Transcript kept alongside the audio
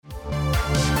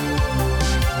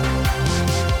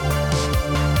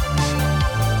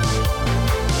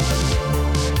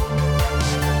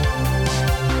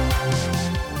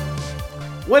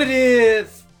What it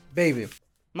is, baby.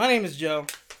 My name is Joe.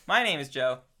 My name is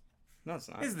Joe. No, it's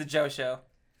not. This is the Joe Show.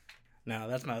 No,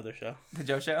 that's my other show. The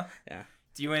Joe Show? Yeah.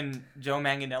 Do you and Joe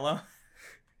Manganiello?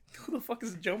 Who the fuck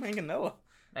is Joe Manganiello?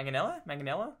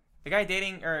 Manganiello? The guy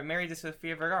dating or married to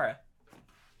Sofia Vergara.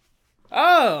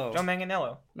 Oh! Joe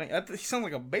Manganiello. He sounds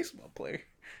like a baseball player.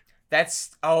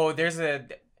 There's a...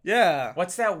 Yeah.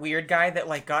 What's that weird guy that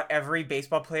like got every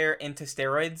baseball player into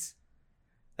steroids?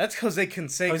 That's Jose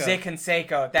Canseco. Jose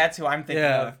Canseco. That's who I'm thinking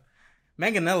of.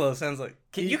 Manganiello sounds like...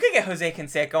 You could get Jose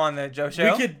Canseco on the Joe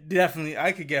Show. I could get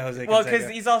Jose Canseco. Well, because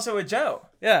he's also a Joe.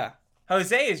 Yeah.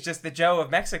 Jose is just the Joe of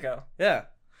Mexico. Yeah.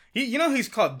 He's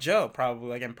called Joe, probably,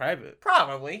 like in private.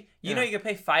 Probably. You know you could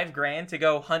pay $5,000 to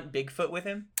go hunt Bigfoot with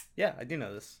him? Yeah, I do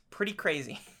know this. Pretty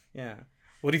crazy. Yeah.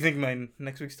 What do you think my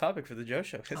next week's topic for the Joe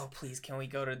Show is? Oh, please, can we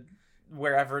go to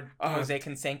wherever Jose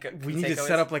Canseco We need to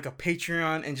set up like a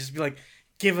Patreon and just be like,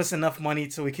 give us enough money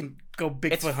so we can go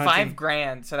Bigfoot hunting. It's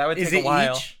 $5,000, so that would is take a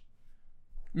while. Each?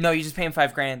 No, you just pay him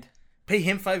 $5,000. Pay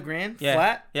him $5,000 yeah.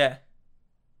 flat? Yeah.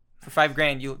 For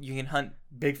 $5,000, you can hunt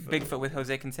Bigfoot with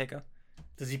Jose Canseco.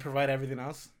 Does he provide everything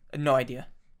else? No idea.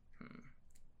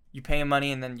 You pay him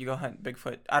money and then you go hunt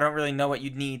Bigfoot. I don't really know what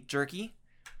you'd need. Jerky?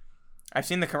 I've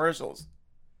seen the commercials.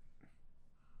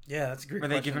 Yeah, that's a great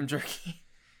question. Where they give him jerky.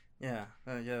 Yeah,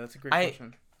 that's a great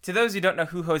question. To those who don't know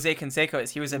who Jose Canseco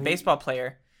is, he was a baseball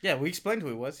player. Yeah, we explained who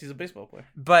he was. He's a baseball player.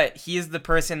 But he is the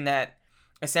person that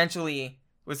essentially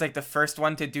was like the first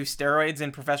one to do steroids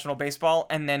in professional baseball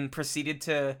and then proceeded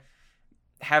to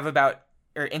have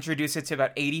introduce it to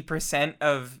about 80%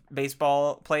 of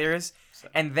baseball players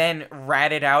and then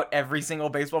ratted out every single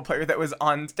baseball player that was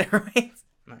on steroids.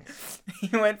 Nice.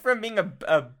 He went from being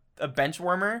a bench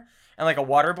warmer and like a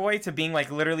water boy to being like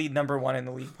literally number one in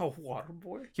the league. A water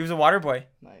boy? He was a water boy.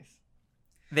 Nice.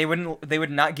 They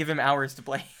would not give him hours to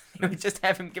play. They would just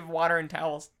have him give water and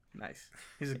towels. Nice.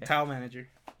 He's a towel manager.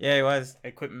 Yeah, he was.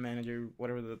 Equipment manager,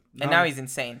 whatever And now he's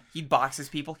insane. He boxes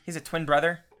people. He's a twin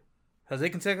brother. Jose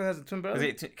Canseco has a twin brother?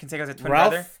 Canseco has a twin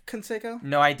Ralph brother? Canseco?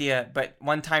 No idea, but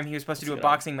one time he was supposed to do a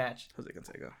boxing match. Jose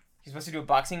Canseco. He was supposed to do a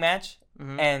boxing match,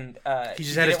 and he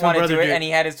just he had his didn't twin want to brother do it, and he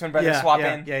had his twin brother swap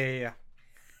in. Yeah.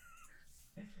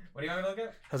 What do you want me to look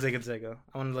at? Jose Canseco.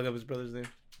 I want to look up his brother's name.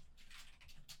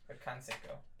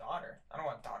 Canseco. Daughter. I don't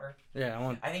want daughter.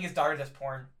 Yeah, I think his daughter does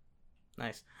porn.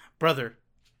 Nice. Brother.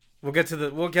 We'll get to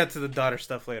the daughter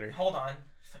stuff later. Hold on.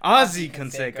 Ozzy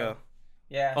Canseco.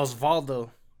 Yeah.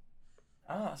 Osvaldo.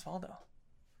 Oh, Osvaldo.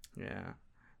 Yeah.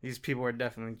 These people are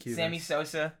definitely Cubans. Sammy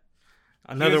Sosa.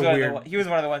 Another weird. He was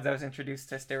one of the ones that was introduced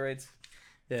to steroids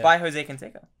Yeah. by Jose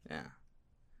Canseco. Yeah.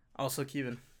 Also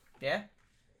Cuban. Yeah.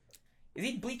 Is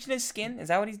he bleaching his skin? Is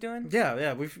that what he's doing?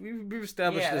 Yeah. We've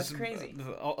established yeah, this. That's crazy.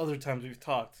 Other times we've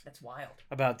talked. That's wild.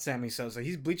 About Sammy Sosa.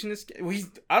 He's bleaching his skin. Well,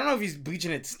 I don't know if he's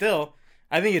bleaching it still.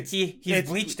 I think it's he's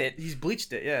bleached it. He's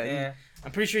bleached it. Yeah. Yeah.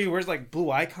 I'm pretty sure he wears like blue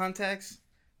eye contacts.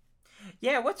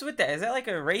 Yeah, what's with that? Is that like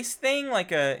a race thing?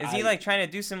 Is he like trying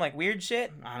to do some like weird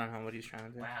shit? I don't know what he's trying to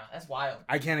do. Wow, that's wild.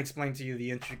 I can't explain to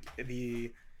you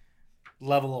the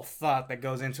level of thought that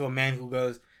goes into a man who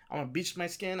goes, I'm gonna bleach my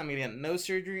skin, I'm gonna get nose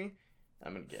surgery,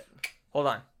 I'm gonna get Hold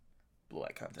on. blue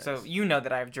eye contacts. So you know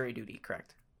that I have jury duty,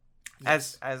 correct?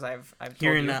 Yes. As I've told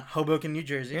here in you. Hoboken, New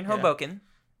Jersey. You're in Hoboken,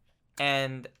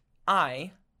 and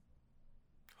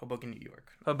Hoboken, New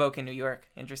York. Hoboken, New York.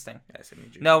 Interesting. Yeah, I said New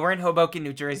Jersey. No, we're in Hoboken,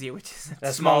 New Jersey, which is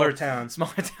a smaller town.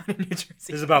 Smaller town in New Jersey.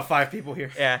 There's about 5 people here.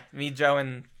 Yeah, me, Joe,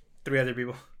 and 3 other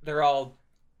people. They're all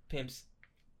pimps.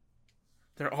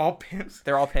 They're all pimps?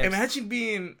 They're all pimps. Imagine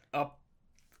being a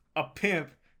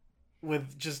pimp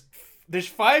with just... There's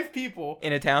 5 people.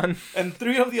 In a town. And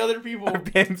 3 of the other people are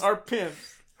pimps. What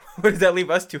does that leave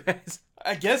us to as?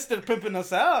 I guess they're pimping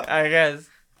us out. I guess.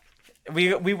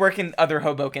 We work in other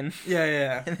Hoboken.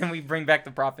 Yeah. And then we bring back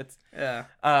the profits.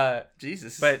 Yeah.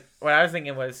 Jesus. But what I was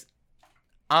thinking was,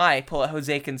 I pull a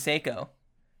Jose Canseco,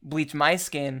 bleach my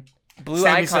skin, blue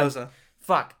eye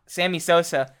contacts. Sammy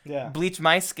Sosa. Yeah. Bleach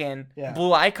my skin, yeah.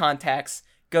 Blue eye contacts,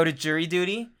 go to jury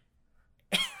duty.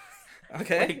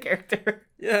 Okay. Play character.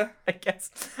 Yeah. I guess.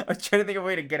 I was trying to think of a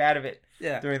way to get out of it.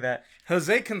 Yeah. Doing that.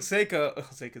 Jose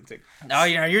Canseco. No,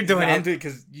 you're doing it. I'm doing it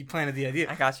because you planted the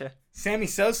idea. I gotcha. Sammy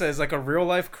Sosa is like a real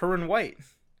life Kerwin White.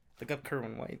 Look up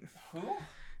Kerwin White. Who?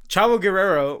 Chavo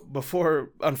Guerrero,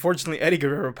 before unfortunately Eddie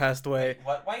Guerrero passed away.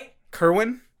 What White?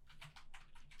 Kerwin.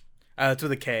 It's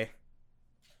with a K.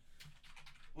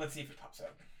 Let's see if it pops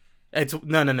up. It's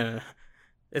no.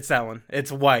 It's that one.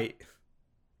 It's White.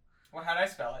 Well, how'd I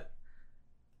spell it?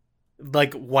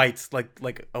 Like whites, like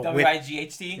a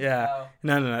W-I-G-H-T? Yeah. Oh.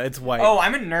 No. It's White. Oh,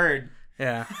 I'm a nerd.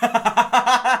 Yeah.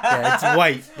 Yeah, it's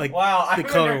white. Like, wow, the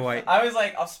color white. I was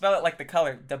like, I'll spell it like the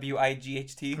color.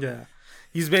 W-I-G-H-T. Yeah.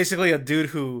 He's basically a dude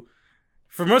who,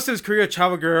 for most of his career,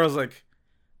 Chavo Guerrero's like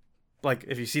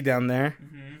if you see down there,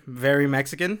 very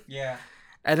Mexican. Yeah.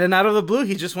 And then out of the blue,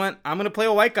 he just went, I'm going to play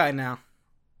a white guy now.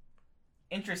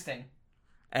 Interesting.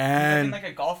 And He's like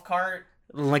a golf cart.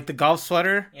 Like the golf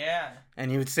sweater. Yeah. And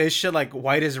he would say shit like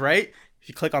white is right. If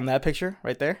you click on that picture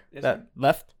right there, that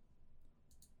left,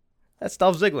 that's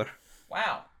Dolph Ziggler.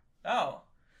 Wow. Oh.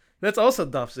 That's also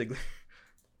Dolph Ziggler.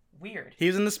 Weird. He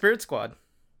was in the Spirit Squad.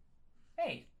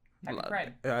 Hey. Happy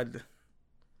Pride.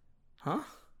 Huh?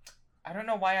 I don't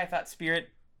know why I thought Spirit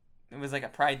was like a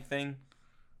Pride thing.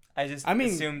 I mean,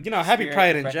 assumed Happy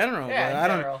Pride in general. Yeah, but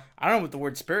I don't know what the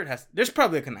word spirit has. There's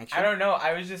probably a connection. I don't know.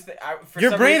 I was just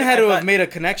your brain had to have made a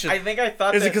connection. I think I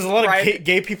thought. Is it because a lot of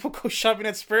gay people go shopping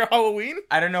at Spirit Halloween?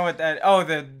 I don't know what that. Oh,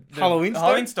 the Halloween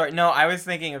store. No, I was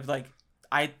thinking of like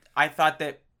I thought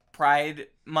that Pride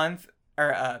Month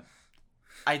or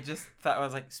I just thought it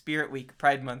was like Spirit Week,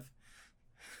 Pride Month.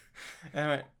 And I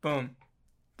went boom,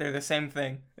 they're the same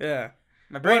thing. Yeah.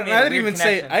 My brain made I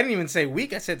didn't even say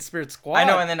week. I said Spirit Squad. I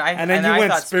know, and then you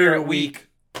went thought Spirit Week.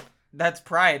 That's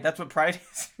Pride. That's what Pride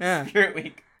is. Yeah. Spirit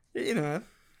Week. You know.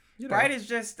 Pride is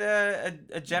just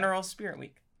a general Spirit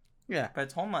Week. Yeah. But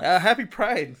it's whole month. Happy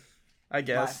Pride, I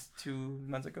guess. Last 2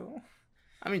 months ago.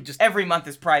 I mean, just every month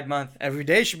is Pride Month. Every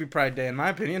day should be Pride Day, in my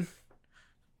opinion.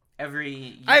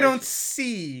 I don't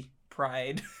see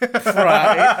pride.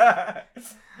 Pride.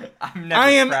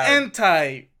 I am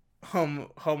proud.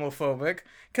 homophobic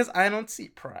because I don't see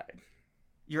pride.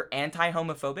 You're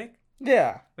anti-homophobic?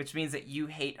 Yeah. Which means that you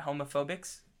hate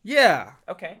homophobics? Yeah.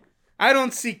 Okay. I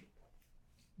don't see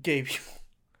gay people.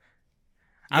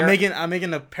 I'm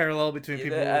making a parallel between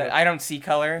people. I don't see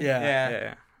color.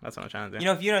 Yeah. That's what I'm trying to do. You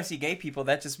know, if you don't see gay people,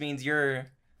 that just means you're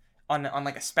on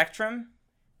like a spectrum.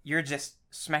 You're just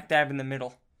smack dab in the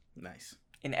middle. Nice.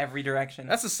 In every direction.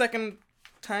 That's the second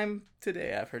time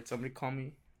today I've heard somebody call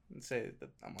me and say that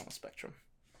I'm on a spectrum.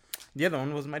 The other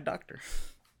one was my doctor.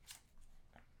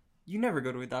 You never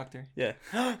go to a doctor. Yeah.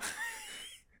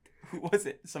 Who was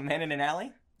it? Some man in an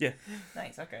alley? Yeah.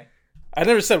 Nice, okay. I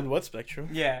never said what spectrum.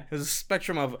 Yeah. It was a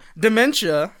spectrum of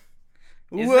dementia.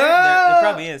 Is there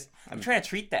probably is. I'm trying to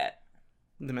treat that.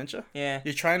 Dementia? Yeah.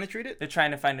 You're trying to treat it? They're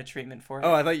trying to find a treatment for it.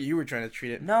 Oh, I thought you were trying to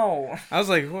treat it. No. I was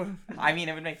like, what? I mean,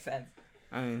 it would make sense.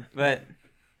 But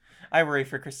I worry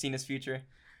for Christina's future.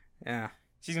 Yeah.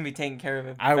 She's going to be taking care of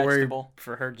a I vegetable. worry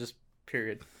for her, just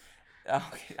period. Oh,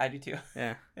 okay. I do too.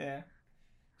 Yeah. Yeah.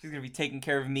 She's going to be taking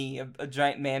care of me, a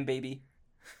giant man baby.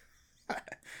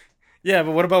 Yeah,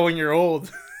 but what about when you're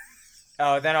old?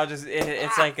 Oh, then I'll just...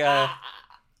 It's like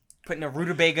putting a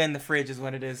rutabaga in the fridge is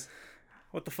what it is.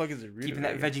 What the fuck is a rutabaga? Keeping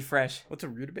that veggie fresh. What's a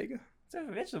rutabaga? It's a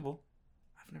vegetable.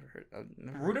 I've never heard.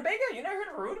 Rutabaga? You never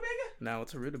heard of a rutabaga? No,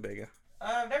 what's a rutabaga?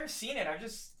 I've never seen it. I've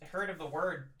just heard of the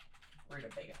word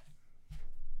rutabaga.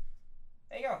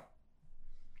 There you go.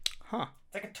 Huh.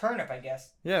 It's like a turnip, I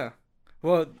guess. Yeah.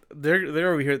 Well,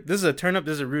 they're over here. This is a turnip.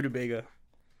 This is a rutabaga.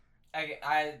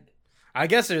 I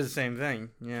guess they're the same thing.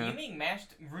 Yeah. Can you mean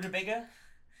mashed rutabaga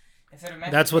instead of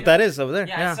mashed? That's what that is over there.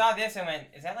 Yeah, I saw this and went,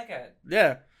 is that like a?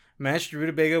 Yeah, mashed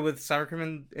rutabaga with sour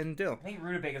cream and dill. I think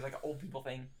rutabaga is like an old people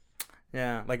thing.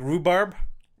 Yeah, like rhubarb.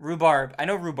 Rhubarb. I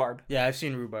know rhubarb. Yeah, I've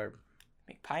seen rhubarb.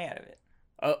 Make pie out of it.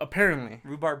 Apparently.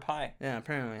 Rhubarb pie. Yeah,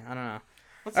 apparently. I don't know.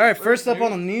 All right, first up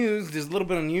on the news. There's a little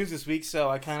bit of news this week, so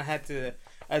I kind of had to,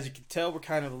 as you can tell, we're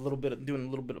kind of doing a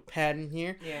little bit of padding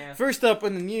here. Yeah. First up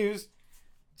in the news,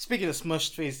 speaking of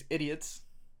smushed-faced idiots.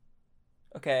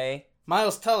 Okay.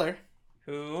 Miles Teller.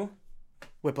 Who?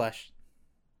 Whiplash.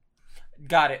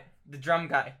 Got it. The drum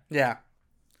guy. Yeah.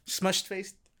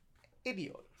 Smushed-faced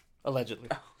idiot. Allegedly.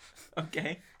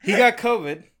 Okay. He got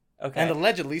COVID. Okay. And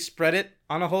allegedly spread it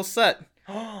on a whole set.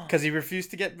 Because he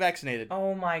refused to get vaccinated.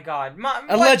 Oh my god.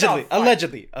 Allegedly.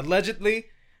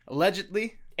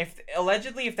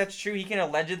 If that's true, he can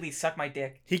allegedly suck my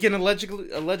dick. He can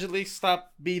allegedly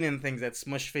stop being in things, that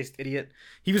smush-faced idiot.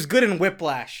 He was good in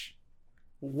Whiplash.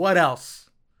 What else?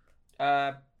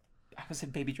 I was a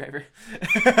Baby Driver.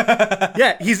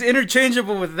 Yeah, he's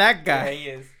interchangeable with that guy. Yeah, he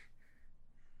is.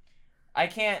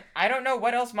 I don't know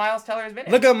what else Miles Teller has been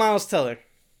in. Look up Miles Teller.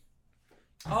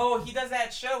 Oh, he does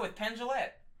that show with Penn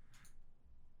Jillette.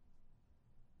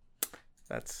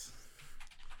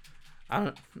 I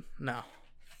don't know.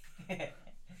 It's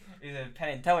a Penn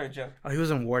and Teller joke. Oh, he was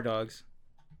in War Dogs.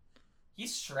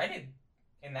 He's shredded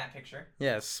in that picture.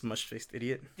 Yeah, smush-faced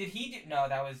idiot. Did he do... No,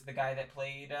 that was the guy that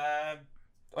played,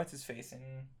 what's his face in...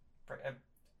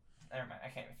 never mind, I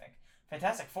can't even think.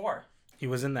 Fantastic Four. He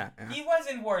was in that. Yeah. He was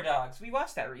in War Dogs. We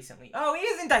watched that recently. Oh, he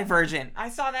is in Divergent. I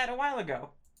saw that a while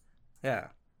ago. Yeah.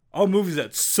 All movies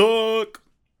that suck.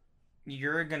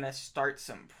 You're gonna start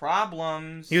some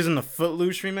problems. He was in the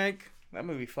Footloose remake. That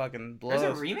movie fucking blows.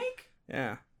 There's a remake?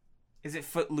 Yeah. Is it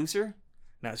Footlooser?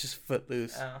 No, it's just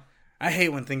Footloose. Oh. I hate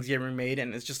when things get remade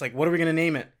and it's just like, what are we gonna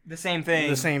name it? The same thing.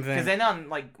 The same thing. Because then on,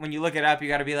 like, when you look it up, you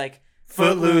gotta be like,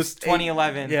 Footloose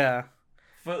 2011. Yeah.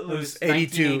 Footloose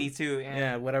 82. 1982.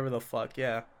 Yeah, whatever the fuck,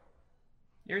 yeah.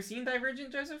 You ever seen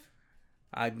Divergent, Joseph?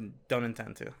 I don't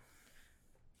intend to.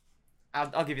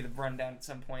 I'll give you the rundown at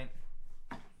some point.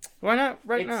 Why not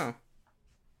right now?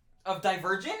 Of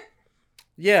Divergent?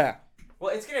 Yeah.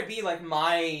 Well, it's gonna be like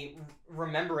my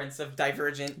remembrance of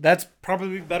Divergent. That's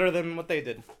probably better than what they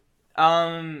did.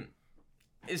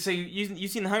 So you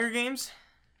seen the Hunger Games?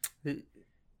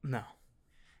 No.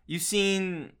 You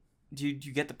seen? Do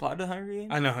you get the plot of the Hunger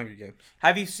Games? I know Hunger Games.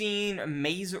 Have you seen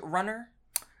Maze Runner?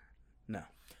 No.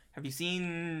 Have you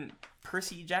seen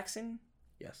Percy Jackson?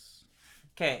 Yes.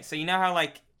 Okay, so you know how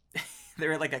like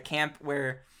they're at like a camp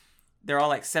where they're all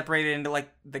like separated into like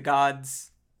the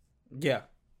gods Yeah.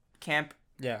 camp,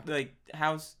 Yeah. like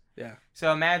house. Yeah.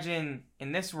 So imagine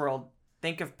in this world,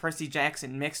 think of Percy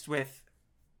Jackson mixed with,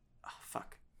 oh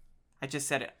fuck, I just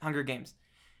said it, Hunger Games.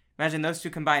 Imagine those two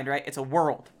combined, right? It's a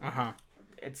world. Uh-huh.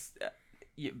 It's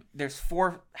there's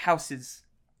 4 houses,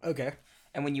 Okay.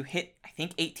 and when you hit, I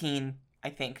think 18,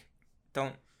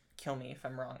 don't kill me if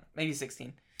I'm wrong, maybe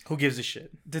 16. Who gives a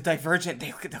shit? The Divergent,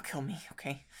 they'll kill me,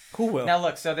 okay? Who will? Now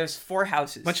look, so there's 4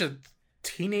 houses. Bunch of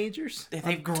teenagers?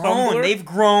 They've grown. Tumblr? They've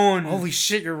grown. Holy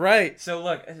shit, you're right. So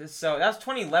look, so that was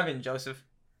 2011, Joseph.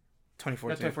 2014.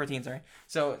 That's 2014, sorry.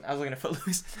 So I was looking at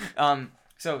Footloose.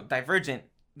 So Divergent,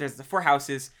 there's the 4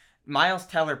 houses. Miles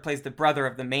Teller plays the brother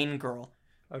of the main girl.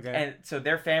 Okay. And so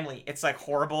their family, it's like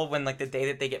horrible when like the day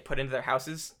that they get put into their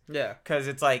houses. Yeah. Because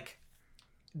it's like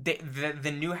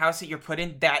the new house that you're put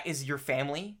in, that is your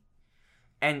family.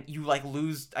 And you like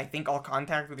lose, I think, all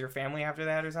contact with your family after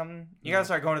that or something. You gotta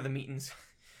start going to the meetings,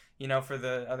 for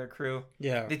the other crew.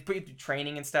 Yeah. They put you through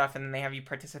training and stuff, and then they have you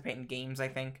participate in games, I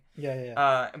think.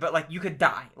 Yeah. But like you could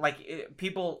die. Like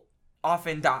people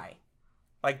often die,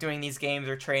 like doing these games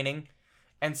or training,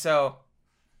 and so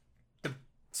the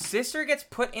sister gets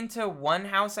put into one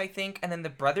house, I think, and then the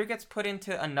brother gets put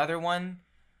into another one.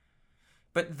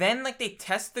 But then like they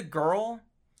test the girl,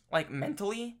 like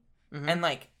mentally, and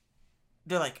like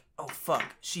they're like, oh fuck,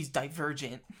 she's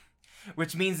divergent,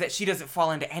 which means that she doesn't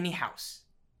fall into any house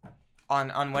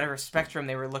on whatever spectrum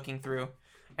they were looking through.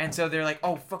 And so they're like,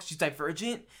 oh fuck, she's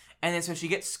divergent. And then so she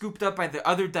gets scooped up by the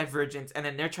other divergents, and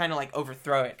then they're trying to like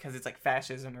overthrow it because it's like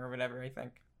fascism or whatever, I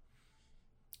think.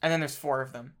 And then there's 4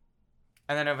 of them.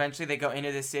 And then eventually they go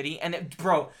into the city, and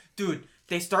dude,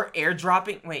 they start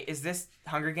airdropping. Wait, is this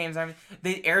Hunger Games?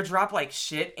 They airdrop like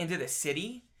shit into the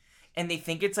city, and they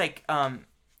think it's like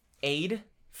aid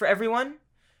for everyone.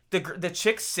 The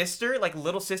chick's sister, like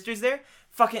little sister's there.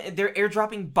 Fucking, they're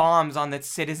airdropping bombs on the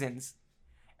citizens,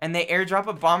 and they airdrop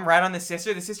a bomb right on the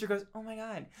sister. The sister goes, "Oh my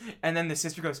god!" And then the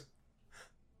sister goes,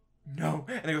 "No!"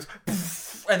 And it goes,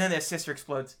 poof, and then the sister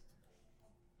explodes.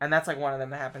 And that's like one of them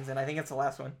that happens, and I think it's the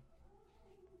last one.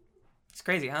 It's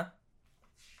crazy, huh?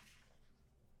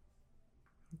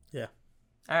 Yeah.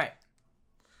 All right.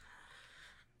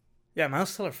 Yeah,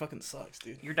 Miles Teller fucking sucks,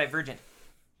 dude. You're divergent.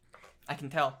 I can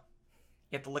tell.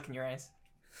 You have the look in your eyes.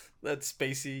 That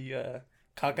spacey,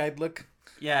 cockeyed look.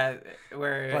 Yeah,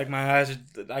 where Like my eyes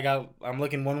are, I'm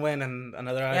looking one way and then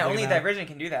another eye. yeah, only divergent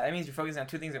can do that. That means you're focusing on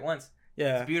 2 things at once.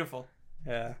 Yeah. It's beautiful.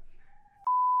 Yeah.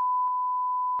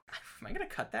 Am I gonna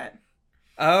cut that?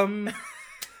 Great I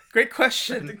have to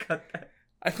question. cut that.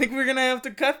 I think we're gonna have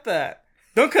to cut that.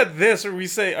 Don't cut this, or we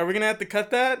say, are we gonna have to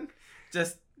cut that?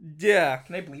 Just Yeah.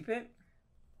 can I bleep it?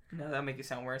 No, that'll make it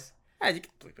sound worse. Ah, you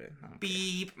can bleep it.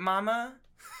 Beep, mama.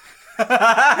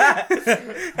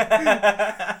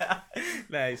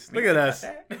 Nice. Look at us.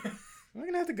 We're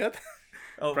gonna have to cut that.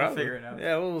 Oh, Probably. we'll figure it out.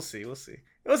 Yeah, we'll see. We'll see.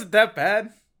 It wasn't that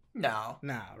bad. No,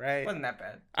 Nah, it right? wasn't that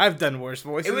bad. I've done worse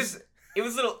voices. It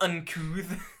was a little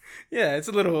uncouth. Yeah, it's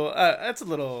a little. That's a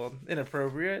little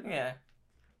inappropriate. Yeah.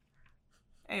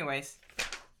 Anyways,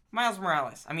 Miles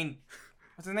Morales. I mean,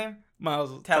 what's his name?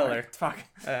 Miles Teller. Teller. Fuck.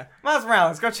 Uh, Miles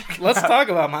Morales. Go check it let's out. talk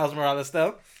about Miles Morales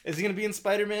though. Is he gonna be in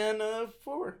Spider-Man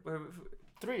 4,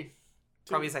 3?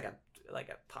 Probably it's like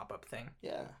a pop-up thing.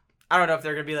 Yeah. I don't know if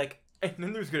they're gonna be like, and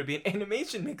then there's gonna be an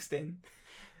animation mixed in.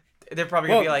 They're probably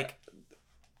gonna be like,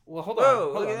 Well, hold on. whoa,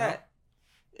 hold look on, at that.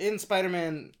 In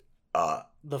Spider-Man,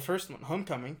 the first one,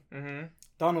 Homecoming, Mm-hmm.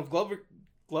 Donald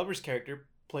Glover's character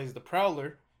plays the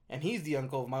Prowler, and he's the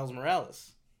uncle of Miles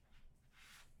Morales.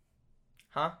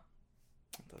 Huh?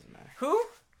 Doesn't matter. Who?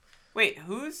 Wait,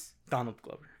 who's Donald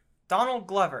Glover. Donald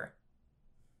Glover?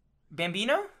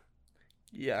 Bambino?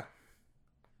 Yeah.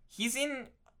 He's in.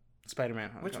 Spider-Man.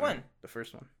 Which Homecoming. one? The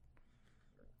first one.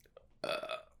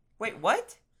 Wait,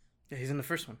 what? Yeah, he's in the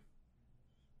first one.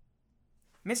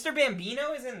 Mr.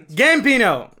 Bambino is in.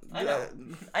 Gambino! I know.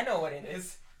 I know what it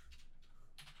is.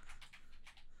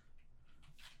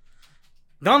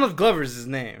 Donald Glover's his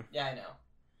name. Yeah, I know.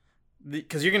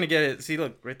 Because you're going to get it. See,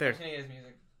 look, right I'm there. just gonna get his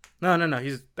music. No.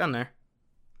 He's down there.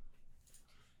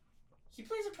 He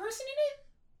plays a person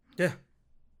in it? Yeah.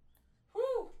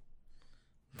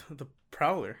 Who? The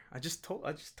Prowler.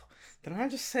 Didn't I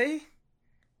just say?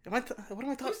 What am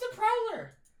I talking? Who's the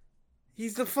Prowler?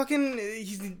 He's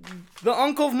the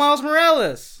uncle of Miles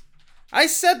Morales. I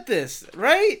said this,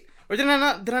 right? Or did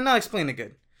I not explain it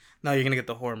good? No, you're going to get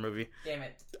the horror movie. Damn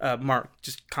it. Mark,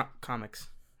 just comics.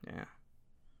 Yeah.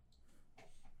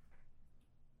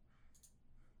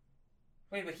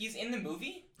 Wait, but he's in the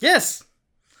movie? Yes.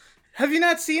 Have you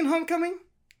not seen Homecoming?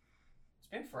 It's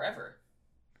been forever.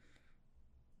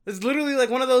 It's literally like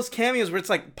one of those cameos where it's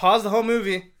like, pause the whole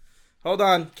movie. Hold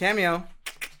on, cameo.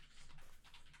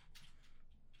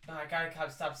 Oh, I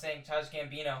gotta stop saying Childish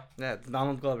Gambino. Yeah, it's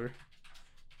Donald Glover.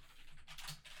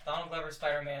 Donald Glover,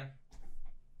 Spider-Man.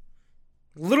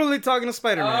 Literally talking to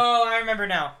Spider-Man. Oh, I remember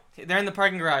now. They're in the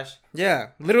parking garage. Yeah,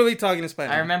 literally talking to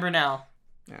Spider-Man. I remember now.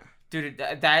 Yeah. Dude,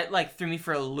 that like threw me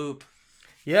for a loop.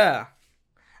 Yeah.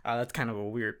 That's kind of a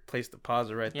weird place to pause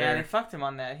it right there. Yeah, they fucked him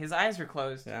on that. His eyes were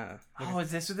closed. Yeah. Oh,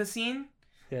 is this the scene?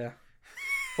 Yeah.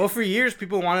 Well, for years,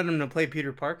 people wanted him to play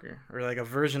Peter Parker, or like a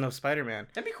version of Spider-Man.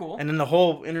 That'd be cool. And then the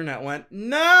whole internet went,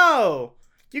 no!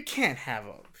 You can't have...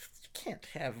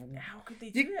 How could they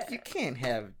do that? You can't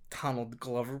have Donald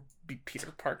Glover be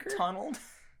Peter Parker. Donald?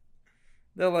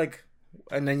 They're like...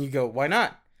 And then you go, why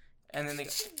not? And then they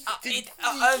go...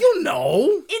 you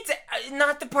know! It's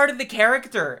not the part of the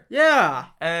character. Yeah.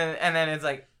 And then it's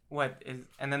like, what is...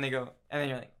 And then they go... And then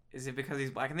you're like, is it because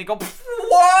he's black? And they go,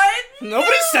 what?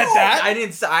 Nobody said that. I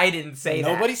didn't say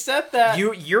that. Nobody said that.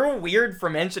 You're weird for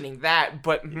mentioning that,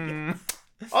 but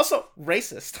Also,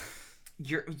 racist.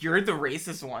 You're the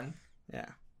racist one. Yeah.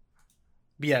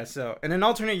 But yeah, so in an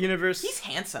alternate universe... He's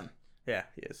handsome. Yeah,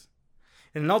 he is.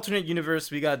 In an alternate universe,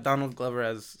 we got Donald Glover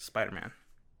as Spider-Man.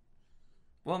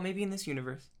 Well, maybe in this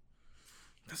universe.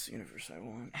 That's the universe I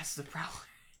want. As the Prowler.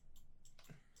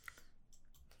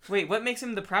 Wait, what makes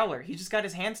him the Prowler? He just got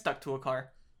his hand stuck to a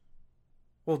car.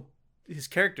 Well, his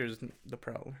character is the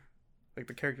Prowler. Like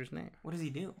the character's name. What does he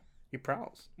do? He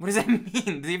prowls. What does that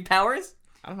mean? Does he have powers?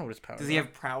 I don't know what his powers Does he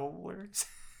have prowlers?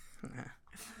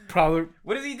 Prowler.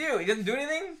 What does he do? He doesn't do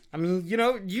anything? I mean, you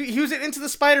know, he was into the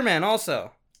Spider-Man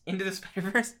also. Into the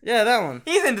Spider-Verse? Yeah, that one.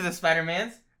 He's into the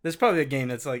Spider-Mans. There's probably a game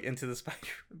that's like into the Spider.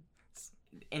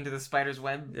 Into the Spider's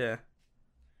Web. Yeah.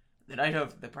 The Night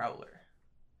of the Prowler.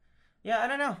 Yeah, I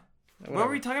don't know. Whatever. What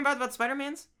were we talking about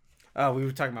Spider-Mans? We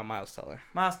were talking about Miles Teller.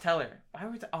 Miles Teller. Why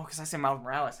were we? Oh, because I said Miles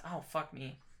Morales. Oh, fuck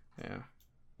me. Yeah.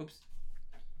 Oops.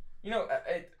 You know,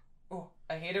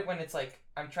 I hate it when it's like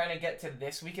I'm trying to get to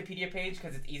this Wikipedia page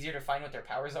because it's easier to find what their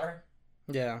powers are.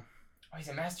 Yeah. Oh, he's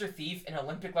a master thief, an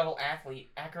Olympic level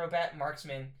athlete, acrobat,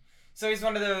 marksman. So he's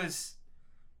one of those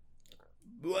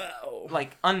Wow.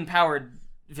 like unpowered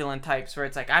villain types where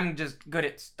it's like I'm just good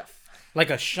at stuff. Like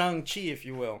a Shang-Chi, if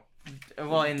you will.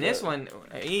 Well, in this one,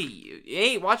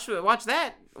 hey, watch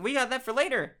that. We got that for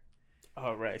later.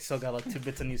 All right, still got like 2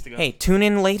 bits of news to go. Hey, tune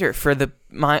in later for the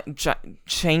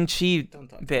Shang-Chi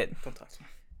bit. Don't talk to me.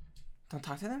 Don't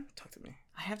talk to them? Talk to me.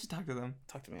 I have to talk to them.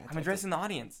 Talk to me. I'm addressing the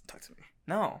audience. Talk to me.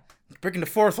 No. Breaking the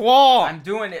fourth wall. I'm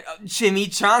doing it.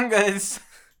 Chimichangas.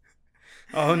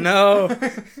 Oh no.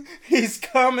 He's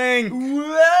coming.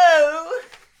 Whoa.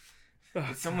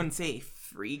 Did someone say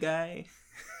free guy?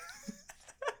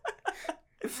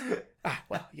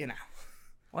 Well, you know.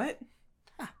 What?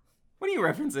 What are you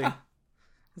referencing?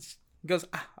 He goes,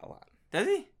 a lot. Does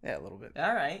he? Yeah, a little bit.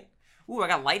 All right. Ooh, I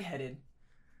got lightheaded.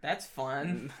 That's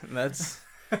fun. That's,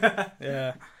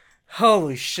 yeah.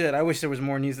 Holy shit, I wish there was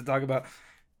more news to talk about.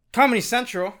 Comedy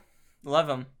Central. Love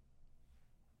him.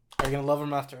 Are you going to love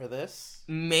them after this?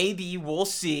 Maybe. We'll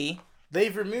see.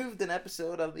 They've removed an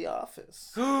episode of The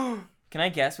Office. Can I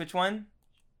guess which one?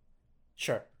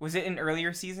 Sure. Was it an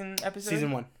earlier season episode?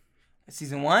 Season 1.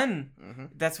 Season 1? Mm-hmm.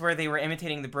 That's where they were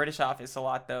imitating the British Office a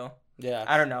lot, though. Yeah.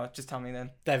 I don't know. Just tell me then.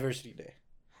 Diversity Day.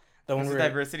 The one Is it where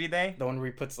Diversity Day? The one where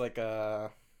he puts like a...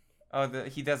 Oh,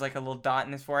 he does like a little dot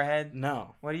in his forehead?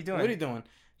 No. What are you doing? What are you doing?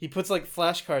 He puts like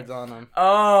flashcards on him.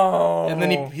 Oh. And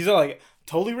then he's all like,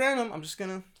 totally random. I'm just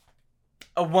gonna...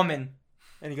 A woman.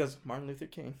 And he goes, Martin Luther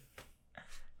King.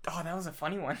 Oh, that was a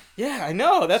funny one. Yeah, I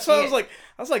know. That's why Shit.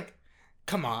 I was like,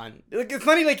 come on. Like, it's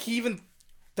not even like he even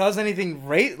does anything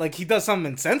like he does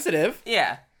something insensitive.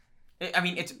 Yeah. I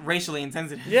mean, it's racially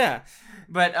insensitive. Yeah.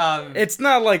 But, It's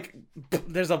not like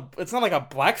it's not like a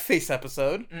blackface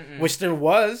episode, which there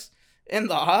was in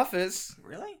The Office.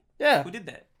 Really? Yeah. Who did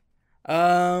that?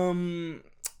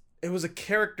 It was a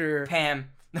character. Pam.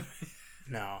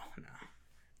 No.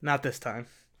 Not this time.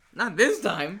 Not this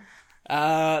time.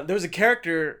 There was a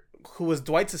character who was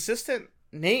Dwight's assistant,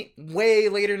 Nate, way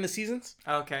later in the seasons.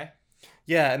 Okay.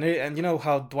 Yeah, and you know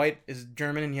how Dwight is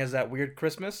German and he has that weird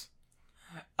Christmas?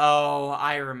 Oh,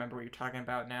 I remember what you're talking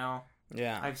about now.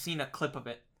 Yeah. I've seen a clip of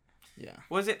it. Yeah.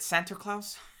 Was it Santa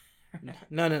Claus?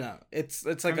 No. It's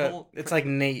like it's like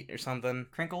Nate or something.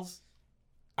 Crinkles?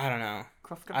 I don't know.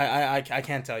 Krufka? I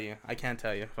can't tell you. I can't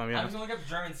tell you. If I'm I was honest. gonna look up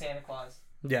German Santa Claus.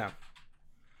 Yeah.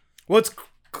 What's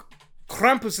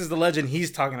Krampus is the legend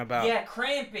he's talking about. Yeah,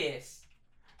 Krampus.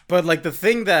 But like the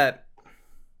thing that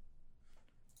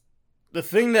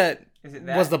Is it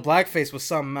that? was the blackface was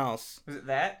something else. Was it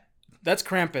that? That's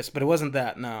Krampus, but it wasn't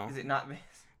that. No. Is it not this?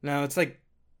 No, it's like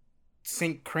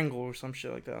Saint Kringle or some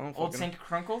shit like that. I don't Old fucking- Saint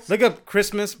Crunkles? Look up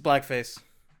Christmas blackface,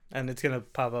 and it's gonna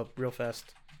pop up real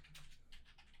fast.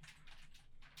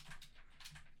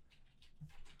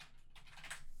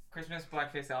 Christmas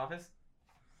Blackface The Office?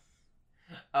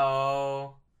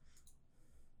 Oh.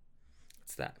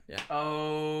 It's that. Yeah.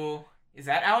 Oh. Is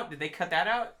that out? Did they cut that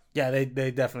out? Yeah, they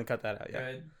definitely cut that out.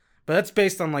 Yeah. Good. But that's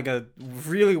based on like a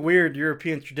really weird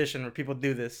European tradition where people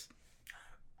do this.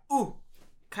 Ooh.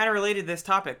 Kind of related to this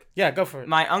topic. Yeah, go for it.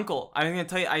 My uncle. I was gonna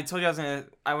tell you. I told you I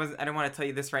didn't want to tell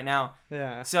you this right now.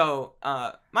 Yeah. So,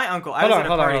 my uncle. I was at a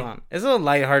party. Hold on. Is it a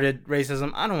lighthearted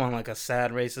racism? I don't want like a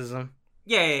sad racism.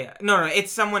 Yeah. No.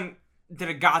 It's someone did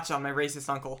a gotcha on my racist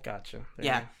uncle. Gotcha. There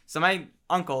Yeah. you So my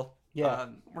uncle. Yeah.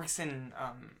 Works in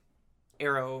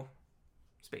aerospace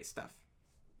stuff,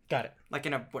 go. Got it. like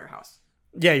in a warehouse.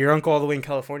 Yeah, your uncle all the way in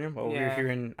California, but we're Yeah. here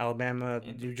in Alabama,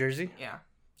 New Jersey. Yeah.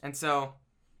 And so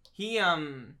he's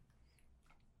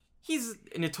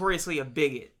notoriously a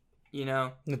bigot, you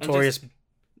know. And Notorious just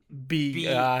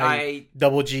B-I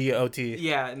double G-O-T.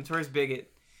 Yeah, notorious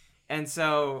bigot. And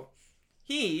so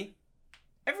he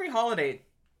every holiday,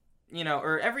 you know,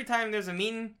 or every time there's a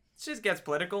meeting, it just gets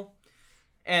political.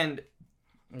 And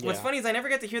what's funny is I never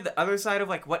get to hear the other side of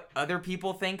like what other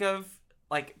people think of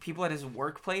like people at his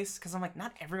workplace, because I'm like,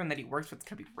 not everyone that he works with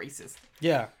could be racist.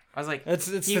 Yeah. I was like, It's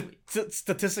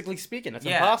statistically speaking, it's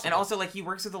yeah, impossible. and also like he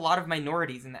works with a lot of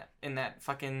minorities in that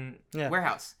fucking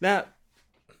warehouse. Now,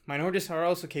 minorities are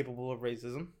also capable of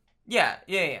racism, Yeah.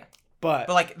 but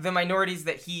like the minorities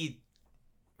that he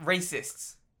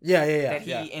racists yeah, that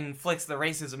he inflicts the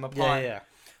racism upon. yeah.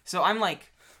 So I'm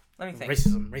like, let me think.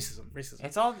 Racism.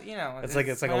 It's all, you know. It's like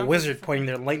my a uncle's wizard pointing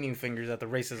their lightning fingers at the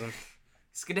racism.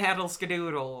 Skedaddle,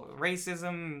 skedoodle,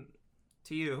 racism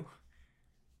to you.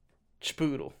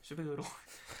 Shapoodle. Shaboodle.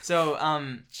 So,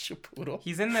 Shapoodle.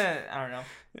 he's in the, I don't know.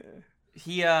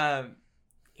 He was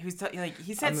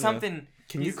he said something.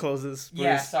 Can you close this, please?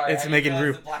 Yeah, sorry. It's I making didn't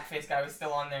room. realize the blackface guy was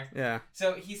still on there. Yeah,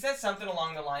 So he said something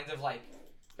along the lines of like,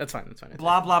 that's fine.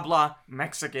 blah blah blah,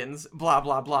 Mexicans, blah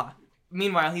blah blah.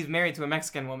 Meanwhile, he's married to a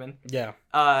Mexican woman. Yeah.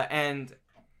 And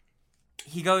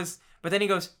he goes, but then he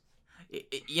goes,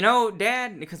 you know,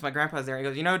 Dad, because my grandpa's there. He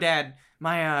goes, you know, Dad,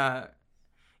 my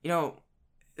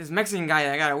this Mexican guy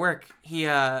that I got at work, he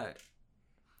was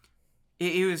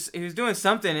doing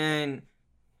something, and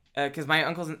because my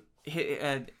uncle's he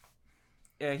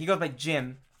goes by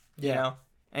Jim, you know,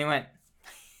 and he went,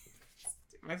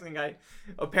 Mexican guy.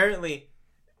 Apparently,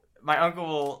 my uncle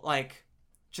will like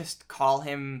just call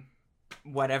him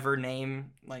whatever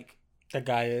name, like That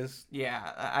guy is. yeah,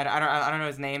 I don't know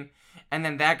his name, and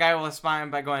then that guy will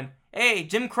respond by going, "Hey,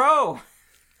 Jim Crow."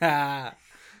 Ah,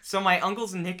 So my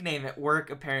uncle's nickname at work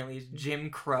apparently is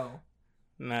Jim Crow,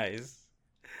 nice.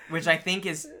 which I think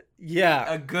is Yeah.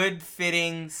 a good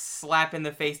fitting slap in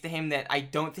the face to him that I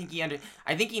don't think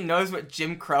I think he knows what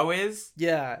Jim Crow is,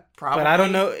 Yeah. probably. But I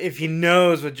don't know if he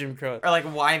knows what Jim Crow is. or like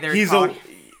why they're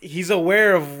He's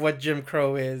aware of what Jim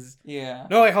Crow is. yeah.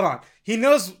 No, wait, hold on. He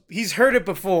knows, he's heard it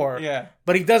before. Yeah.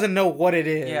 But he doesn't know what it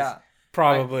is. Yeah.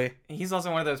 Probably. He's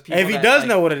also one of those people If he that, does like-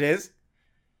 know what it is.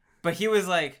 But he was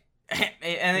like, and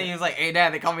then he was like, "Hey,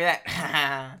 Dad, they call me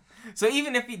that." So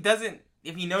even if he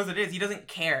knows what it is, he doesn't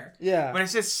care. Yeah. But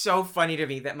it's just so funny to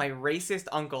me that my racist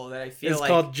uncle that I feel It's like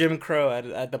called Jim Crow at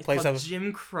the it's place called of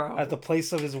Jim Crow. at the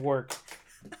place of his work.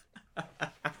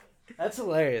 That's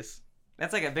hilarious.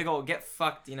 That's like a big old get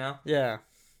fucked, you know. Yeah.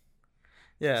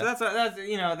 Yeah. So that's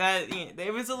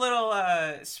it was a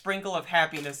little sprinkle of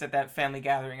happiness at that family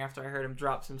gathering after I heard him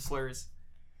drop some slurs.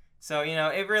 So, you know,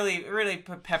 it really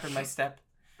peppered my step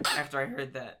after I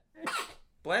heard that.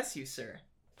 Bless you, sir.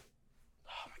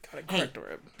 Oh my god, I cracked a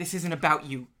rib. This isn't about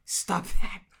you. Stop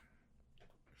that.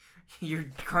 You're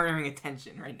garnering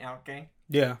attention right now, okay?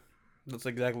 Yeah, that's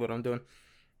exactly what I'm doing.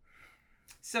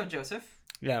 So, Joseph.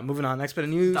 Yeah, moving on. Next bit of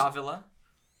news. Davila.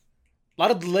 A lot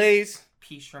of delays.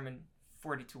 P. Sherman,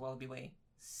 42 Wallaby Way,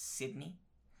 Sydney.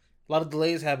 A lot of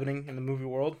delays happening in the movie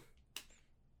world.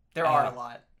 There are a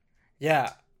lot.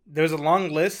 Yeah, there's a long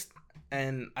list,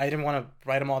 and I didn't want to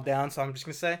write them all down, so I'm just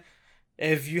going to say,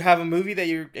 if you have a movie that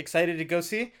you're excited to go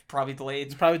see, Probably delayed.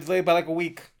 it's probably delayed by like a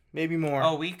week, maybe more.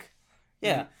 Oh, a week?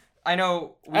 Yeah. I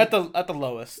know. At the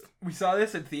lowest. We saw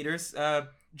this in theaters.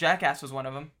 Jackass was one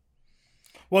of them.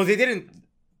 Well, they didn't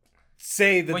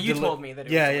say that. Well, you told me that it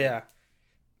was Yeah, delayed. yeah.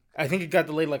 I think it got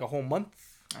delayed like a whole month.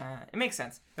 It makes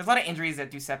sense. There's a lot of injuries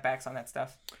that do setbacks on that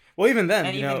stuff. Well, even then,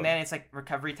 And even then, it's like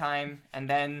recovery time, and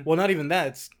then... Well, not even that.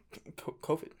 It's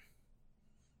COVID.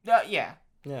 Yeah.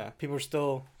 Yeah, people are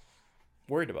still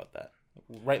worried about that.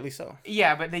 Rightly so.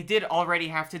 Yeah, but they did already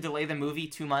have to delay the movie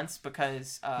 2 months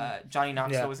because Johnny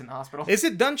Knoxville was in the hospital. Is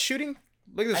it done shooting?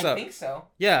 Look this up. I think so.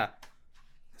 Yeah.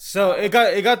 So it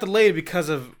got delayed because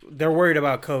of they're worried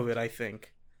about COVID, I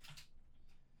think.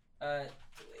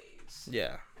 Delays.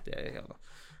 Yeah.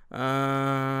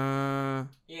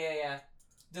 Yeah.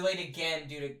 Delayed again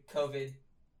due to COVID.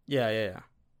 Yeah.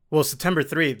 Well, September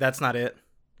 3, that's not it.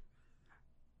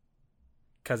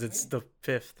 Because it's the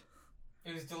 5th.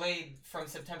 It was delayed from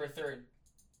September 3rd.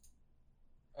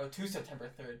 Oh, to September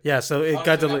 3rd. Yeah, so it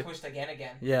got delayed. Pushed again.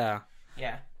 Yeah.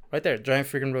 Yeah. Right there, giant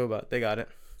freaking robot. They got it.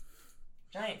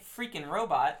 Giant freaking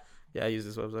robot. Yeah, I use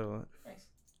this website a lot. Nice.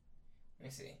 Let me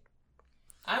see.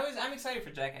 I'm excited for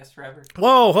Jackass Forever.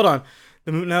 Whoa, hold on.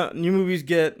 New movies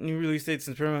get new release dates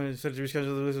and set to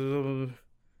reschedule.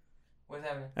 What's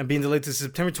happening? And being delayed to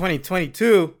September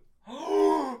 2022. A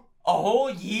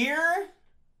whole year?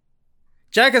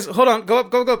 Jackass, hold on, go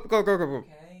up.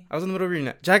 Okay. I was in the middle of reading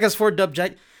that. Jackass 4 dubbed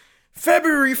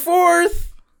February 4th.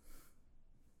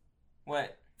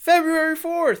 What? February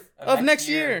 4th of next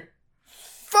year.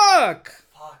 Fuck,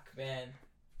 man.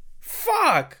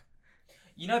 Fuck.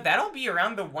 You know, that'll be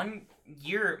around the 1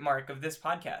 year mark of this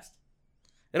podcast.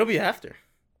 It'll be after.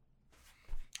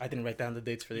 I didn't write down the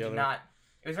dates for the other. Not.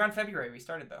 It was around February we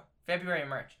started, though. February and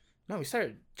March. No, we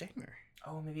started January.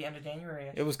 Oh, maybe end of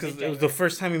January. It was because it was the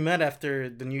first time we met after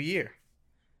the new year.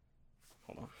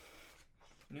 Hold on.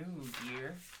 New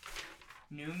year.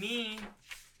 New me.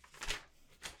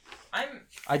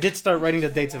 I did start writing the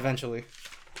dates eventually.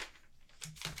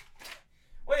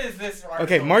 What is this article?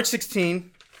 Okay, March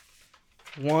 16.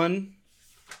 1,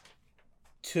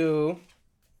 2.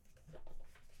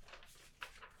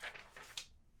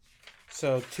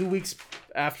 So 2 weeks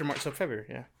after March, so February,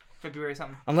 yeah. February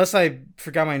something. Unless I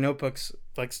forgot my notebooks,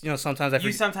 like sometimes I forget.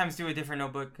 You sometimes do a different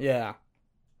notebook. Yeah.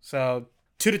 So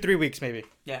 2 to 3 weeks maybe.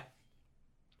 Yeah.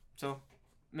 So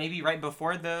maybe right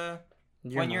before the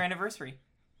 1 year anniversary.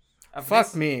 Of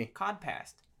Fuck me. COD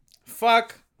passed.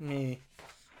 Fuck me.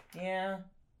 Yeah.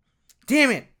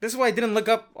 Damn it! This is why I didn't look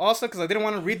up also, because I didn't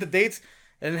want to read the dates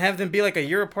and have them be like a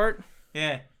year apart.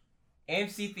 Yeah.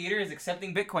 AMC Theater is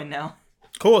accepting Bitcoin now.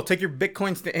 Cool. Take your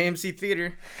Bitcoins to AMC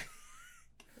Theater.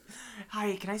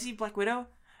 Hi, can I see Black Widow?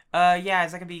 Yeah,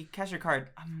 is that gonna be cash or card?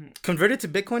 Convert it to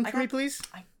Bitcoin for me, please.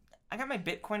 I got my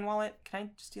Bitcoin wallet. Can I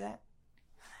just do that?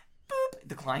 Boop.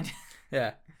 Declined.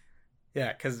 Yeah.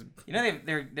 Yeah, because you know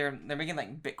they're making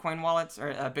like Bitcoin wallets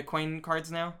or Bitcoin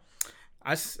cards now.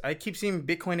 I keep seeing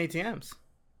Bitcoin ATMs.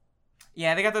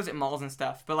 Yeah, they got those at malls and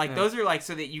stuff. But like those are like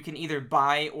so that you can either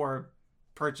buy or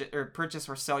purchase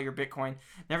or sell your Bitcoin.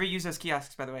 Never use those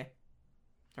kiosks, by the way.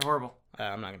 They're horrible.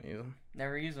 I'm not gonna use them.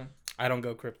 Never use them. I don't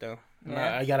go crypto.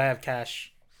 Yeah. I gotta have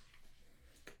cash.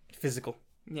 Physical.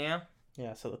 Yeah.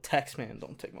 Yeah, so the tax man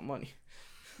don't take my money.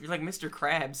 You're like Mr.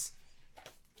 Krabs.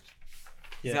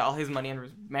 He's Yeah. got all his money under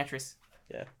his mattress.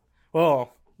 Yeah.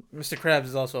 Well, Mr. Krabs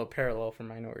is also a parallel for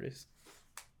minorities.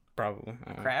 Probably.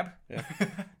 Crab? Yeah.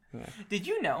 Yeah. Did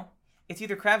you know? It's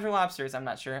either crabs or lobsters. I'm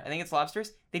not sure. I think it's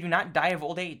lobsters. They do not die of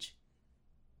old age.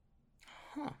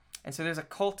 Huh. And so there's a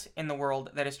cult in the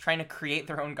world that is trying to create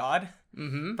their own god.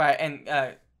 Mm-hmm.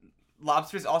 And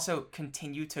lobsters also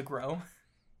continue to grow.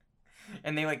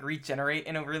 And they like regenerate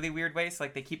in a really weird way. So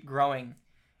like they keep growing.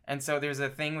 And so there's a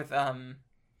thing with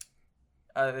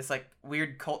this like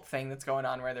weird cult thing that's going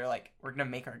on where they're like, we're gonna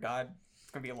make our god.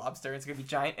 It's gonna be a lobster. It's gonna be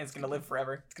giant. And it's gonna live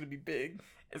forever. It's gonna be big.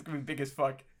 It's gonna be big as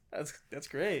fuck. That's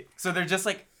great. So they're just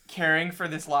like caring for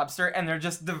this lobster, and they're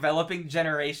just developing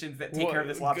generations that take care of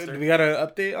this lobster. We got an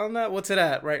update on that. What's it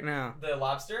at right now? The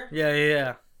lobster?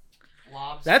 Yeah.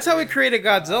 Lobster. That's how we created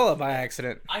Godzilla by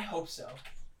accident. I hope so.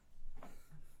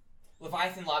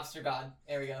 Leviathan Lobster God.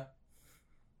 There we go.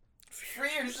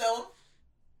 Free yourself.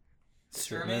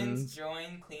 Sermons,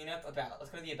 join, clean up, about.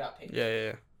 Let's go to the about page.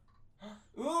 Yeah.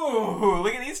 Ooh,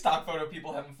 look at these stock photo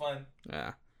people having fun.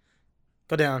 Yeah.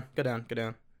 Go down.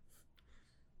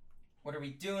 What are we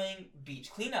doing?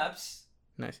 Beach cleanups.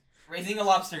 Nice. Raising a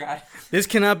lobster god. This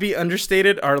cannot be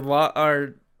understated. Our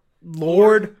Lord.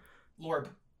 Lorb.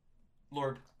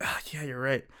 Yeah, you're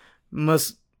right.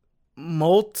 Must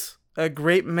molt a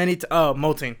great many.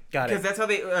 Molting. Got it. Because that's how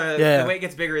they. The way it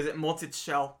gets bigger is it molts its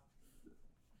shell.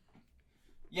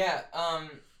 Yeah.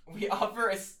 We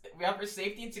offer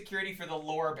safety and security for the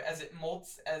Lorb as it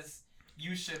molts as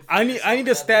you should. I need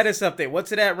a status update.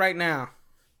 What's it at right now?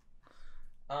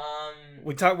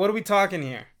 What are we talking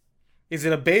here? Is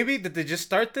it a baby? Did they just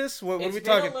start this? What are we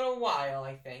talking? It's been a little while,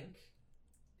 I think.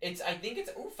 I think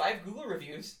it's 5 Google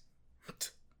reviews.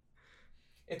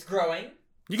 It's growing.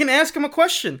 You can ask him a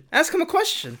question.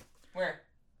 Where?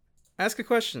 Ask a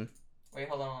question. Wait,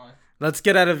 hold on. Let's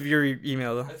get out of your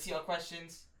email though. Let's see all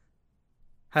questions.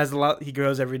 Has a lot. He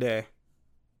grows every day.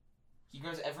 He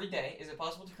grows every day. Is it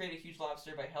possible to create a huge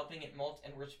lobster by helping it molt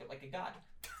and worship it like a god?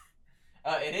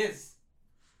 It is.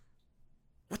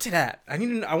 What's it at?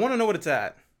 I want to know what it's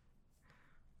at.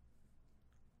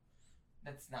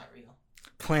 That's not real.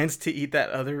 Plans to eat that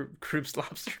other group's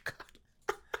lobster god.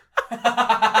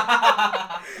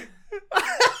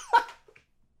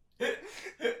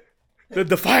 The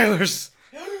Defilers.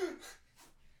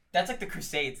 That's like the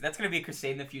Crusades. That's gonna be a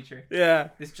crusade in the future.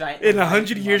 Yeah. This giant. In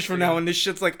 100 years from now, when this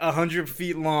shit's like 100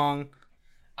 feet long.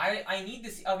 I need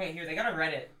this. Okay, here they got a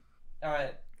Reddit.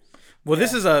 Alright. Well,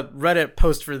 this is a Reddit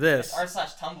post for this.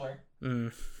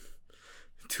 r/Tumblr.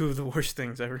 Two of the worst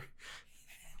things ever.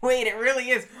 Wait, it really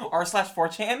is.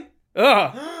 r/4chan.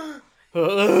 Ugh.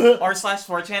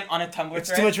 r/4chan on a Tumblr thread.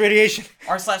 It's too much radiation.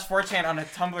 r/4chan on a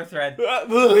Tumblr thread,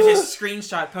 which is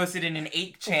screenshot posted in an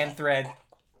 8chan thread.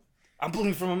 I'm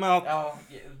bleeding from my mouth. Oh,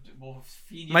 yeah, we'll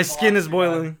feed you. My skin is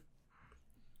boiling.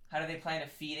 How do they plan to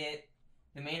feed it?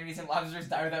 The main reason lobsters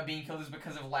die without being killed is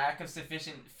because of lack of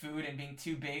sufficient food and being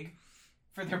too big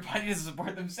for their body to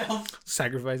support themselves.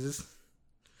 Sacrifices.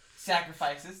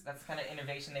 That's the kind of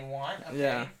innovation they want. Okay.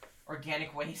 Yeah.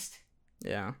 Organic waste.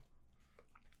 Yeah.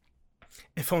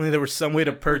 If only there was some way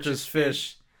to purchase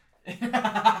fish.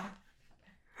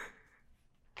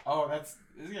 Oh, this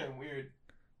is getting weird.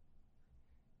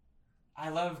 I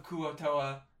love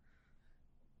Kuotoa.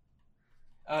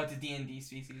 Oh, it's a D&D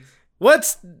species.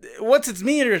 What's its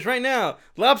meters right now?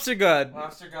 Lobster god.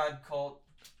 Lobster god cult.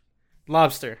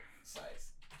 Lobster.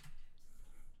 Size.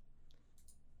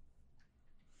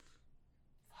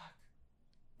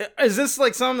 Fuck. Is this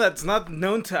like something that's not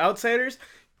known to outsiders?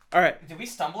 All right. Did we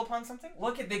stumble upon something?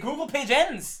 Look at the Google page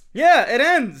ends. Yeah, it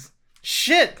ends.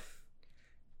 Shit.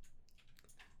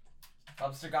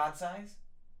 Lobster god size.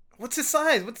 What's his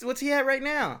size? What's he at right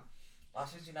now?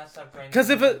 Lobsters do not stop growing.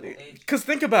 Because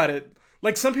think about it.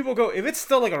 Like some people go, if it's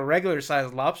still like a regular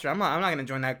sized lobster, I'm not gonna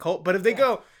join that cult. But if they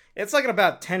go, it's like at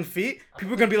about 10 feet,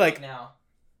 people are gonna be like, now.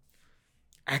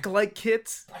 Acolyte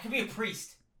kits. I could be a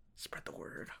priest. Spread the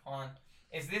word. Hold on.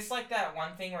 Is this like that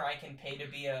one thing where I can pay to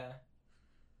be a?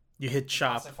 You hit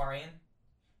shop. Safarian?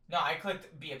 No, I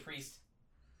clicked be a priest.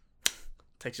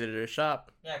 Takes you to the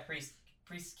shop. Yeah, priest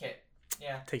kit.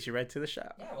 Yeah. Takes you right to the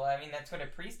shop. Yeah, well, I mean, that's what a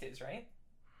priest is, right?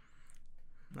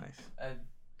 Nice.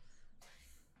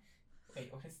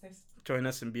 Wait, what is this? Join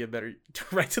us and be a better...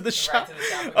 right to the shop. Right to the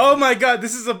shop. Oh my god,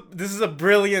 this is a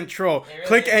brilliant troll. Really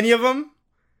Click is. any of them.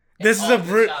 This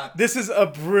is a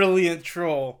brilliant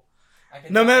troll.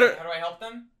 No matter... How do I help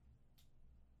them?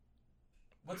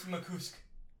 What's Makusk?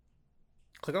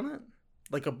 Click on that.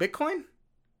 Like a Bitcoin?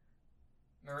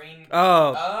 Marine...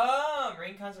 Oh,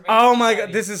 Marine Conservation Oh my Society.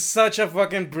 god, this is such a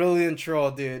fucking brilliant troll,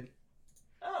 dude.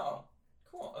 Oh,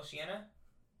 cool. Oceana?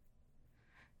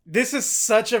 This is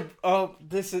such a...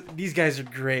 these guys are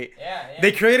great. Yeah.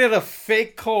 They created a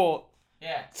fake cult.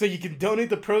 Yeah. So you can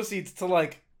donate the proceeds to,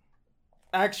 like,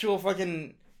 actual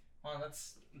fucking... Hold on,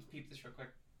 let's peep this real quick.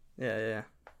 Yeah.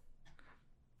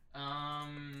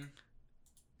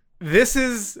 This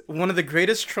is one of the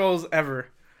greatest trolls ever.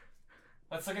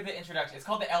 Let's look at the introduction. It's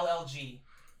called the LLG.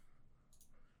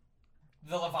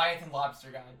 The Leviathan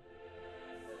Lobster God.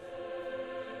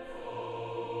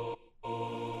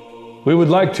 We would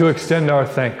like to extend our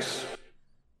thanks.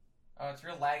 Oh, it's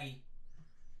real laggy.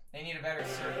 They need a better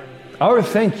server. Our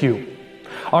thank you.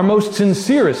 Our most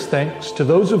sincerest thanks to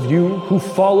those of you who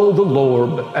follow the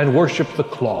Lorb and worship the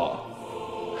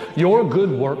Claw. Your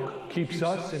good work keeps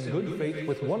us in good faith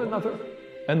with one another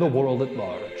and the world at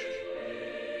large.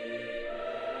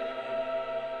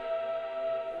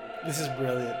 This is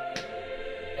brilliant.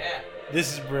 Yeah.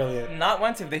 This is brilliant. Not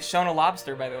once have they shown a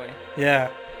lobster, by the way. Yeah.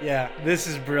 This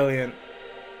is brilliant.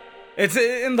 It's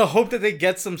in the hope that they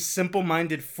get some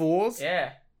simple-minded fools.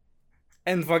 Yeah.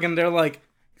 And fucking they're like,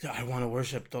 yeah, I want to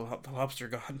worship the lobster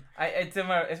god. It's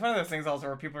one of those things also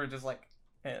where people are just like,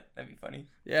 yeah, that'd be funny.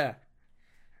 Yeah.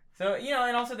 So,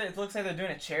 and also it looks like they're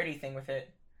doing a charity thing with it.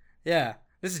 Yeah.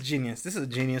 This is genius. This is a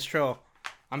genius troll.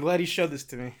 I'm glad he showed this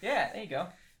to me. Yeah, there you go.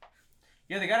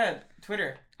 Yeah, they got a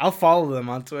Twitter. I'll follow them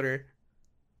on Twitter.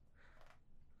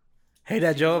 Hey,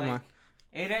 that Joe of mine.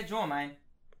 Hey, that Joe of mine.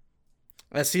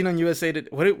 I seen on USA Today.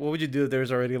 What would you do if there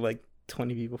was already like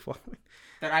 20 people following?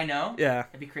 That I know? Yeah.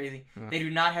 That'd be crazy. Yeah. They do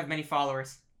not have many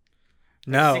followers.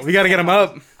 No, we gotta get them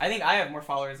up. I think I have more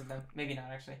followers than them. Maybe not,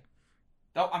 actually.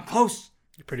 Oh, I'm close.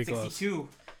 You're pretty 62. close.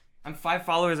 I'm 5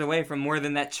 followers away from more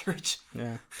than that church.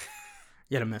 Yeah.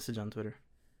 You had a message on Twitter.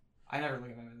 I never look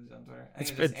at my messages on Twitter. I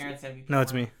think It's it's Aaron sent me. No,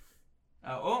 it's me.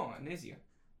 Oh, it is you.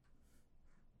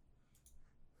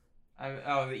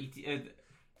 The ET.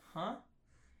 Huh?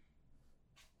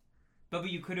 Bubba,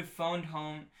 you could have phoned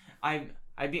home. I'd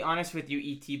be honest with you,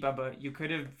 ET Bubba. You could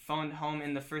have phoned home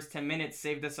in the first 10 minutes,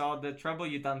 saved us all the trouble,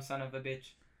 you dumb son of a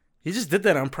bitch. He just did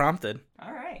that unprompted.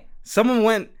 All right. Someone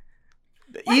went.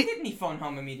 Why didn't he phone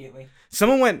home immediately?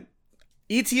 Someone went.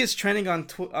 ET is trending on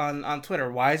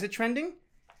Twitter. Why is it trending?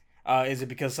 Is it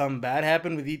because something bad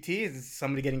happened with ET? Is it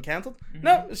somebody getting canceled? Mm-hmm.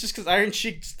 No, it's just because Iron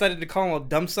Sheik started to call him a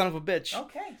dumb son of a bitch.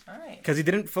 Okay, all right. Because he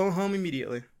didn't phone home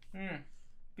immediately.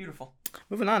 Beautiful.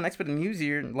 Moving on, next bit of news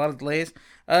here. A lot of delays.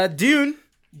 Dune.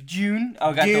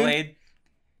 Oh, got delayed.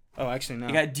 Oh, actually, no.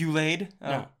 You got delayed? Oh.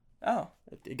 No. Oh.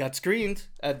 It got screened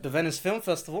at the Venice Film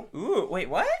Festival. Ooh, wait,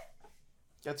 what?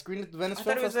 Got screened at the Venice I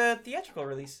Film thought it was Festival. a theatrical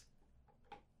release.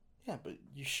 Yeah, but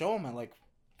you show them at like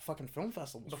fucking film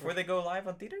festivals. Before they go live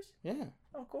on theaters? Yeah.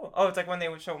 Oh, cool. Oh, it's like when they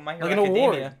would show My Hero Like an Academia.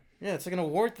 award. Yeah, it's like an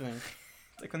award thing.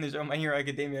 It's like when they show My Hero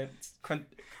Academia.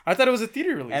 I thought it was a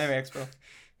theater release. Anime Expo.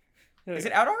 Is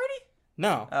it out already?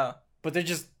 No. Oh. But they're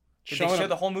just Did showing they show them.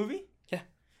 the whole movie? Yeah.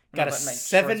 Got a button my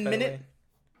 7-minute shorts,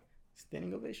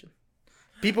 standing ovation.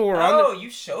 People were Oh, on you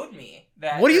showed me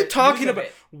that. What are you news talking of about?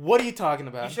 it. What are you talking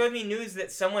You about? showed me news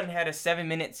that someone had a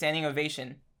 7-minute standing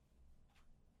ovation.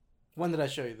 When did I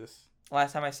show you this?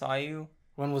 Last time I saw you.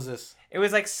 When was this? It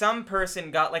was like some person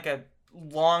got like a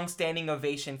long standing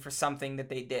ovation for something that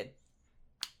they did.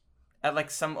 At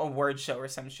like some award show or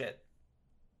some shit.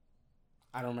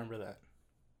 I don't remember that.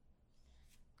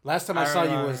 Last time I saw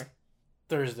you was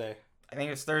Thursday. I think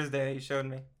it was Thursday that you showed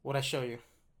me. What'd I show you?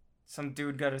 Some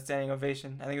dude got a standing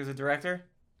ovation. I think it was a director.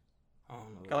 I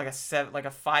don't know. Got like a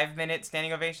 5-minute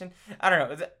standing ovation. I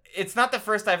don't know. It's not the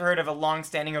first I've heard of a long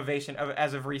standing ovation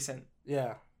as of recent.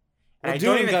 Yeah. And Well, I Dune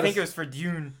don't even got think it was for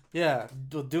Dune. Yeah.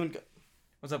 Dune.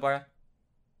 What's up, Bara?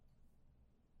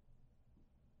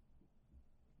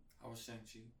 I was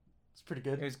Shang-Chi. It's pretty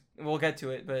good. We'll get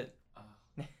to it, but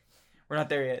we're not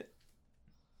there yet.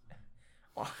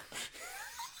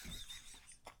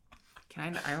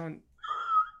 Can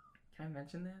I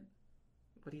mention that?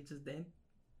 What he just did?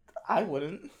 I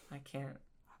wouldn't. I can't.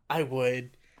 I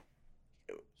would.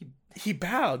 He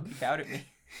bowed. He bowed at me.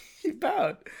 He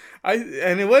bowed.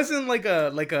 And it wasn't like a.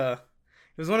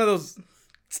 It was one of those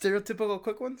stereotypical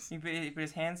quick ones. He put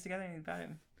his hands together and he bowed at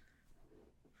me.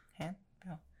 Hand?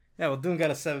 Bow. Yeah, well, Dune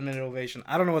got a 7-minute ovation.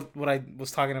 I don't know what I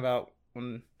was talking about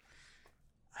when.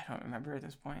 I don't remember at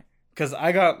this point. Because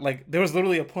I got, there was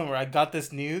literally a point where I got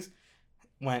this news,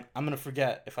 I'm going to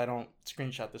forget if I don't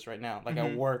screenshot this right now.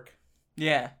 At work.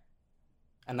 Yeah.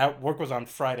 And that work was on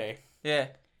Friday. Yeah.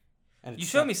 And You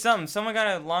showed me something. Someone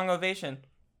got a long ovation.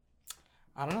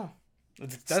 I don't know.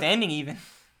 Standing even.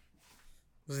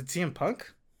 Was it CM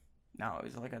Punk? No, it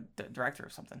was like a director or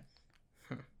something.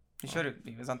 He showed it.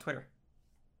 It was on Twitter.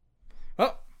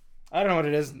 Well, I don't know what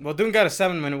it is. Well, Dune got a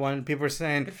 7-minute one. People are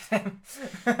saying,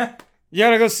 you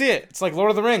gotta go see it. It's like Lord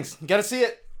of the Rings. You gotta see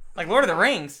it. Like Lord of the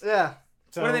Rings? Yeah.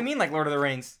 So, What do they mean like Lord of the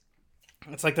Rings?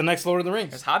 It's like the next Lord of the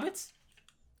Rings. There's hobbits?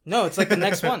 No, it's like the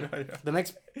next one. The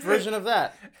next version of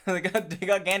that. they got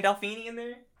Gandalfini in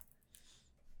there?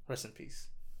 Rest in peace.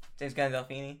 James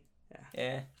Gandolfini? Yeah.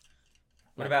 Yeah.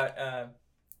 What Right. about,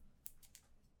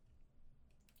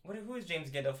 who is James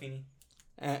Gandolfini?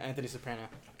 Anthony Soprano.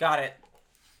 Got it.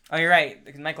 Oh, you're right.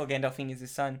 Because Michael Gandolfini is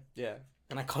his son. Yeah.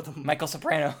 And I called him Michael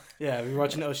Soprano. Yeah, we were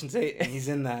watching Ocean's 8 and he's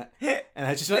in that. And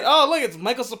I just went, oh, look, it's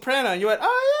Michael Soprano. And you went,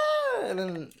 oh, yeah. And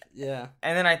then, yeah.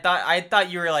 And then I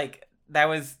thought you were like, that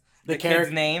was the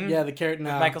kid's name? Yeah, the character.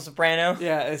 No. Michael Soprano?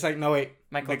 Yeah, it's like, no, wait.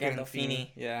 Michael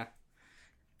Gandolfini. Yeah.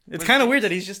 It's Was kind of James- weird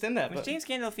that he's just in that. Was But James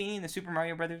Gandolfini in the Super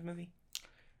Mario Brothers movie?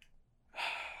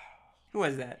 Who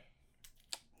was that?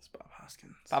 it's Bob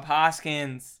Hoskins. Bob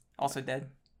Hoskins, also dead.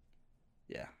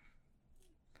 Yeah.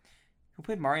 Who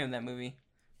played Mario in that movie?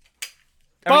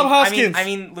 Bob Hoskins. I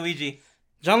mean Luigi.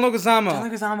 John Leguizamo. John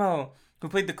Leguizamo. Who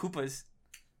played the Koopas?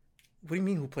 What do you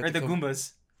mean who played Or the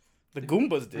Goombas? The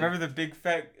Goombas did. Remember the big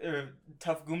fat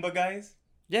tough Goomba guys?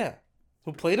 Yeah.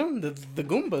 Who played him? The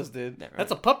Goombas did. Yeah, right.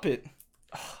 That's a puppet.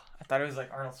 I thought it was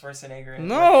like Arnold Schwarzenegger.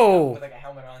 No. With like a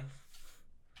helmet on.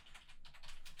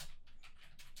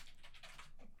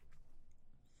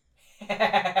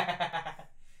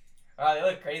 Wow, they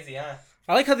look crazy, huh?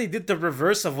 I like how they did the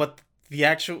reverse of what the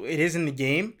actual it is in the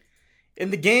game. In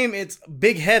the game, it's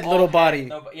big head, little body.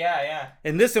 No, yeah.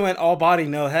 In this, it went all body,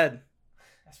 no head.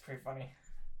 That's pretty funny.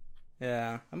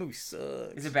 Yeah, that movie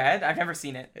sucks. Is it bad? I've never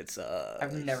seen it. It sucks.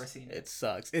 I've never seen it. It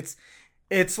sucks.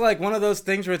 It's like one of those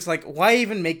things where it's like, why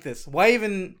even make this? Why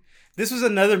even? This was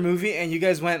another movie, and you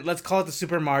guys went, let's call it the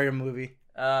Super Mario movie.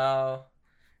 Oh.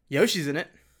 Yoshi's in it.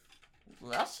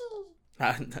 Russell?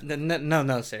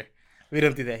 No, sir. We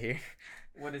don't do that here.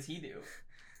 What does he do?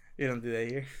 We don't do that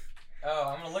here.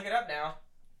 Oh, I'm gonna look it up now.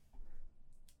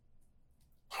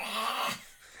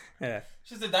 Yeah. It's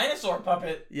just a dinosaur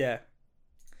puppet. Yeah.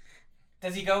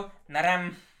 Does he go?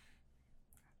 Naram.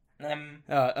 You mean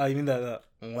the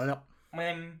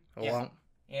Yeah.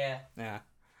 Yeah.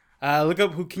 Yeah. Look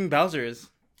up who King Bowser is.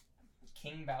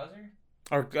 King Bowser?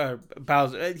 Or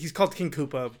Bowser. He's called King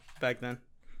Koopa back then.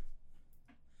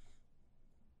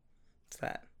 It's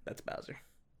that. That's Bowser.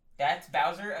 That's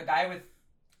Bowser? A guy with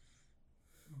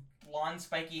blonde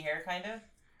spiky hair, kinda?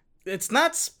 It's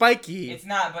not spiky. It's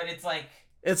not, but it's like...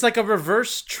 It's like a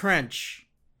reverse trench.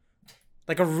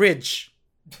 Like a ridge.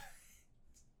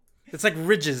 It's like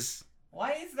ridges.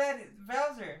 Why is that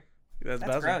Bowser? That's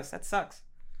That's Bowser. gross. That sucks.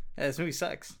 Yeah, this movie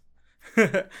sucks.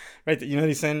 Right there. You know what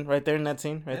he's saying right there in that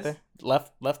scene? Right This? there.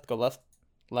 Left. Go left.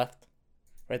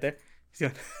 Right there. He's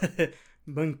going,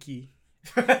 monkey.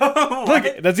 What?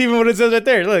 Look, that's even what it says right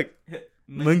there. Look.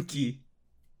 Monkey.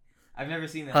 I've never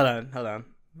seen that. Hold on.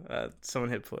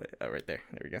 Someone hit play. Oh, right there.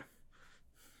 There we go.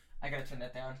 I gotta turn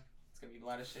that down. It's gonna be a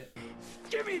lot of shit.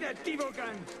 Give me that Devo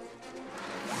gun!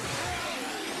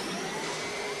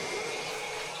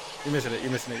 You're missing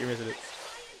it.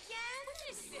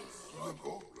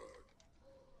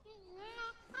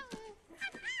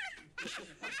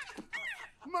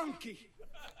 Monkey!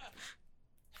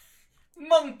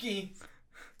 Monkey!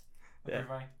 Yeah. Okay,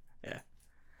 fine.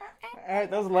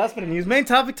 Alright, that was the last bit of news. Main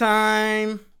topic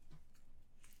time.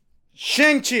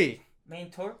 Shang-Chi. Main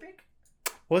topic?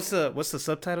 What's the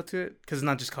subtitle to it? Because it's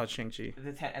not just called Shang-Chi.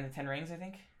 The 10 rings, I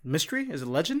think. Mystery? Is it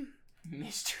legend?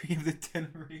 Mystery of the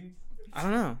 10 rings. I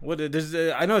don't know. What there's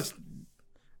I know it's,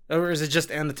 or is it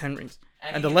just and the 10 rings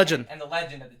and the it- legend? And the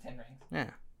legend of the 10 rings.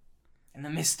 Yeah, And the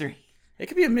mystery it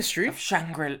could be a mystery. of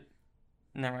Shangri-La.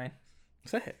 Never mind.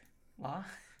 Say it. La?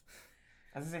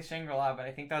 I was gonna say Shangri-La, but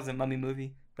I think that was a mummy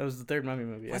movie. That was the third Mummy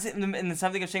movie. Yeah. Was it in the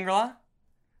something of Shangri-La?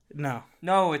 No,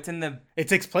 No, it's in the... it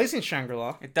takes place in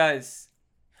Shangri-La. It does.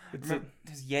 It's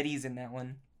There's Yetis in that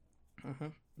one.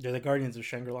 They're the guardians of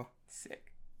Shangri-La.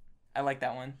 Sick. I like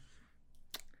that one.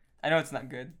 I know it's not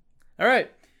good. All right,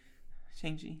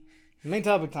 Shang-Chi. main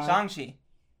topic time. Shang-Chi.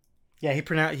 Yeah,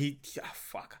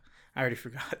 fuck. I already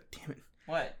forgot. Damn it.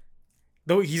 What?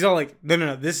 Though he's all like,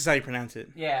 no. This is how you pronounce it.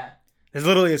 Yeah. There's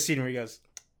literally a scene where he goes,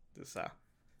 "This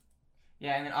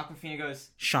Yeah, and then Aquafina goes,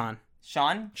 Sean."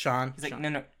 Sean? He's He's like,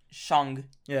 no, Shang.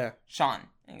 Yeah, Sean.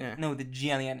 And he goes, Yeah. No, the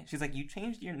G on the end. She's like, you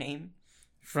changed your name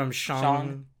from Sean.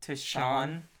 Sean to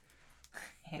Sean.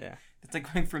 Yeah. It's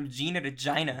like going from Gina to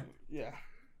Gina. Yeah,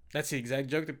 that's the exact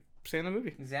joke to say in the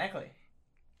movie. Exactly.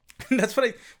 That's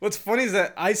what's funny is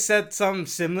that I said something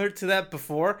similar to that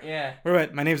before. Yeah.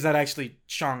 Wait, my name's not actually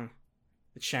Shang.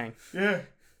 It's Shang. Yeah.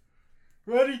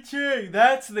 Roddy Chang.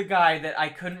 That's the guy that I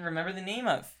couldn't remember the name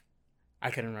of. I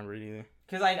couldn't remember it either.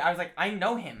 Because I was like, I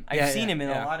know him. I've seen him in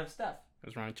a lot of stuff. It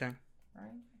was Ronnie Chang. Right?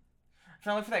 I'm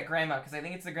trying to look for that grandma, because I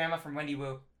think it's the grandma from Wendy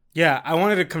Wu. Yeah, I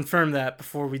wanted to confirm that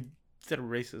before we did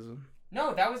racism.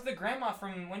 No, that was the grandma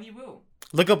from Wendy Wu.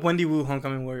 Look up Wendy Wu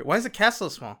Homecoming Warrior. Why is the cast so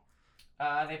small?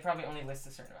 They probably only list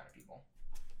a certain amount of people.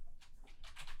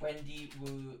 Wendy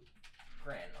Wu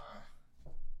grandma.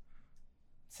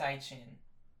 Tsai Chin.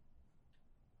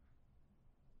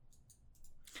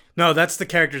 No, that's the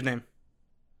character's name.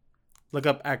 Look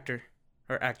up actor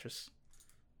or actress.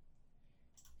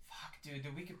 Fuck, dude, the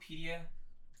Wikipedia.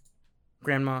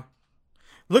 Grandma.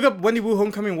 Look up Wendy Wu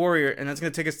Homecoming Warrior, and that's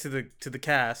gonna take us to the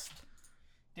cast.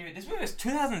 Dude, this movie was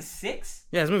 2006?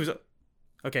 Yeah, this movie's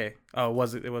okay. Oh, it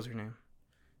was her name?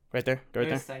 Right there. Go right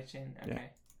there. Tsai Chin. Okay. Yeah.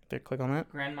 There. Click on that.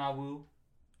 Grandma Wu.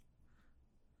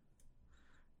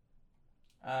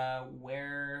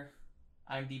 Where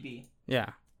IMDb. Yeah.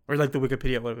 Or like the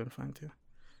Wikipedia would have been fine too.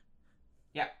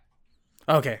 Yeah.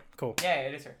 Okay, cool. Yeah,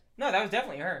 it is her. No, that was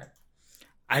definitely her.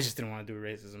 I just didn't want to do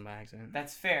racism by accident.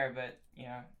 That's fair, but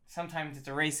sometimes it's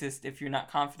a racist if you're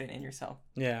not confident in yourself.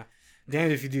 Yeah.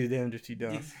 Damned if you do, damned if you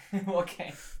don't.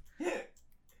 Okay.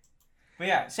 But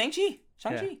yeah, Shang-Chi.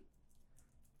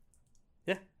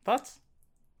 Yeah. Thoughts?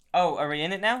 Oh, are we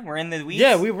in it now? We're in the weeds?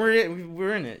 Yeah, we were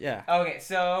in it. Yeah. Okay,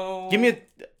 so Give me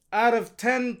out of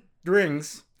 10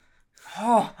 rings.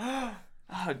 That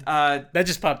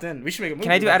just popped in. We should make a movie.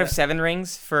 Can I do about out of that. 7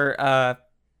 rings for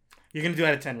You're gonna do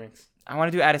out of 10 rings. I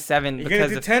want to do out of 7 You're because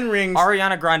gonna do of 10 rings.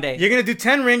 Ariana Grande. You're gonna do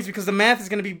 10 rings because the math is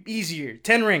gonna be easier.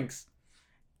 10 rings.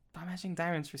 I'm matching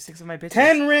diamonds for 6 of my bitches.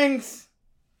 10 rings.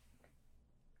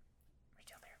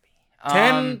 Retail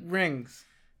therapy. 10 rings.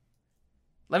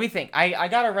 Let me think. I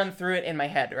gotta run through it in my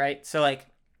head, right? So like,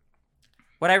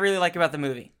 what I really like about the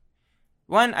movie.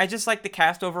 One, I just like the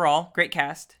cast overall. Great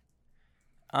cast.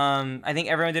 I think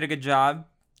everyone did a good job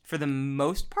for the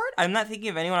most part. I'm not thinking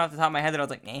of anyone off the top of my head that I was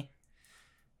like, nah.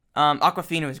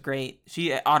 Awkwafina was great.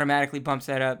 She automatically bumps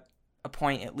that up a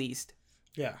point at least.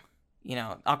 Yeah.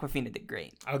 Awkwafina did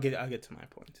great. I'll get to my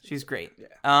point. She's great. Yeah.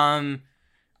 I'm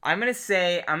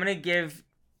gonna give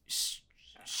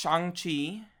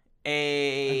Shang-Chi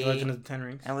And Legend of the Ten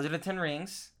Rings. and Legend of the Ten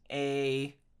Rings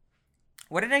a.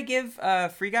 What did I give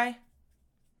Free Guy?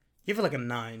 Give it like a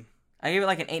 9. I gave it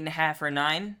like an 8.5 or a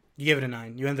 9. You gave it a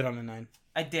 9. You ended on a 9.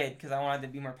 I did because I wanted to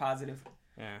be more positive.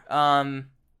 Yeah.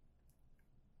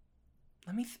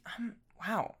 Let me.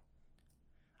 Wow.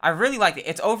 I really liked it.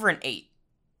 It's over an 8.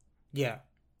 Yeah.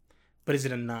 But is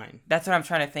it a 9? That's what I'm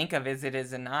trying to think of. Is it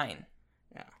a 9?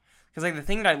 Yeah. Because like the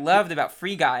thing that I loved about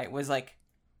Free Guy was like,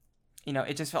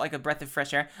 it just felt like a breath of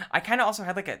fresh air. I kind of also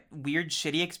had like a weird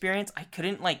shitty experience. I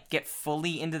couldn't like get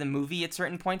fully into the movie at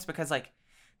certain points because like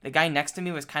the guy next to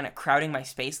me was kind of crowding my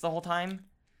space the whole time.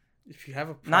 If you have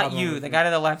a problem Not you, with the it- guy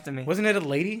to the left of me. Wasn't it a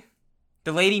lady?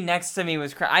 The lady next to me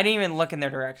was I didn't even look in their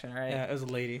direction, right? Yeah, it was a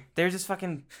lady. They were just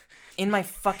fucking in my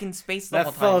fucking space the whole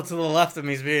That time. fellow to the left of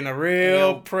me is being a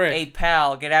real prick. Hey,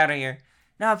 pal, get out of here.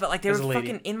 No, but like they There's were a lady.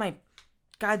 fucking in my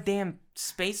goddamn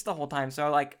space the whole time. So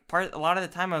like a lot of the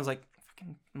time I was like,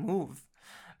 fucking move.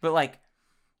 But like,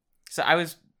 so I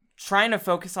was trying to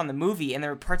focus on the movie, and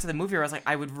there were parts of the movie where I was like,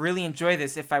 I would really enjoy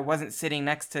this if I wasn't sitting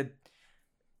next to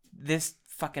this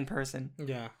fucking person.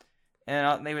 Yeah.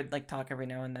 And they would like talk every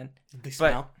now and then. Did they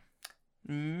smell?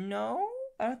 No,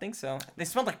 I don't think so. They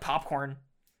smelled like popcorn.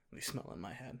 They smell in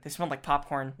my head. They smelled like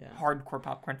popcorn. Yeah. Hardcore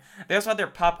popcorn. They also had their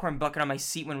popcorn bucket on my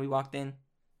seat when we walked in.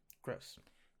 Gross.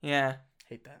 Yeah.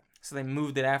 Hate that. So they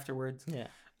moved it afterwards. Yeah.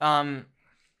 I'm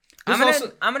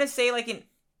gonna say like an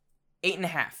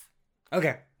 8.5.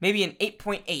 Okay. Maybe an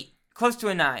 8.8. Close to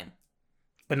a 9.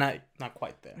 But not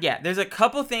quite there. Yeah, there's a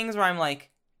couple things where I'm like,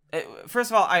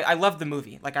 first of all, I love the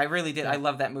movie. Like I really did. I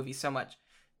love that movie so much.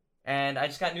 And I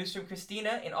just got news from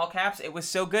Christina in all caps. It was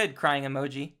so good, crying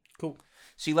emoji. Cool.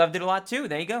 She loved it a lot too.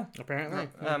 There you go. Apparently.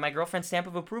 My girlfriend's stamp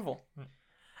of approval.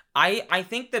 I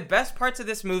think the best parts of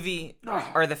this movie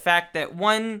are the fact that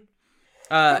one,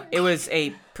 it was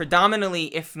a predominantly,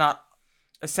 if not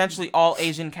essentially all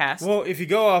Asian cast. Well, if you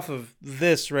go off of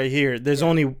this right here, there's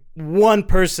only one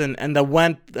person, and the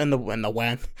one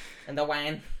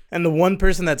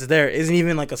person that's there isn't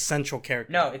even like a central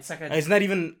character. No, it's like It's not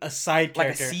even a side like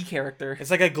character. a C character.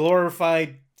 It's like a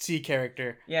glorified C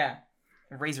character. Yeah,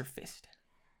 Razor Fist.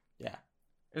 Yeah.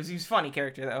 He was a funny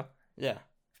character though. Yeah.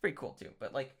 It's pretty cool too.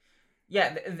 But like,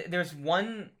 yeah, there's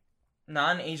one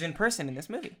non-Asian person in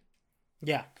this movie.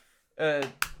 Yeah.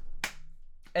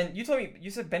 And you told me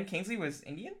you said Ben Kingsley was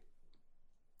Indian?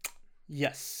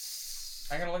 Yes.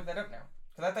 I gotta look that up now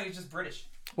because I thought he was just British.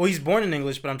 Well, he's born in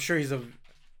English, but I'm sure he's of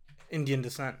Indian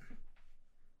descent.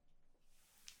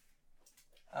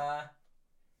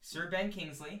 Sir Ben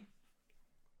Kingsley.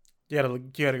 You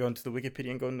gotta go into the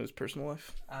Wikipedia and go into his personal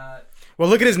life. Uh, Well,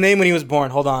 look at his name when he was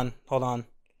born. Hold on.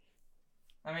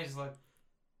 Let me just look.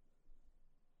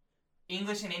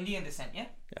 English and Indian descent, yeah?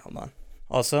 Yeah, hold on.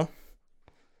 Also,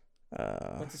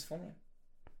 What's his full name?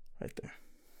 right there.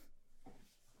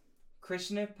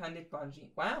 Krishna Pandit Banji.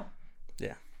 Wow.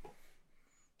 Yeah.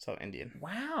 So Indian.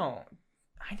 Wow.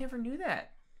 I never knew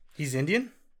that. He's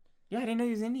Indian? Yeah, I didn't know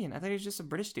he was Indian. I thought he was just a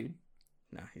British dude.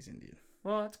 No, he's Indian.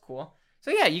 Well, that's cool.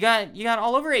 So yeah, you got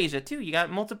all over Asia too. You got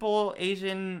multiple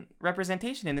Asian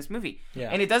representation in this movie. Yeah.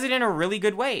 And it does it in a really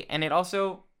good way. And it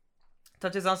also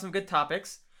touches on some good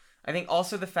topics. I think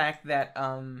also the fact that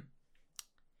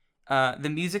the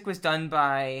music was done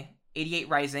by 88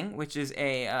 Rising, which is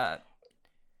I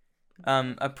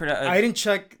didn't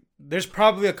check. There's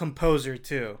probably a composer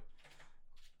too.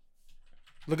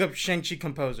 Look up Shang-Chi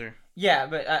composer. Yeah,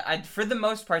 but I for the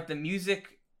most part, the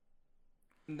music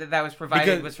that was provided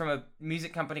Because- was from a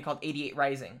music company called 88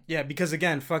 Rising. Yeah, because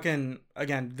again,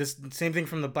 this same thing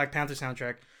from the Black Panther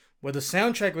soundtrack, where the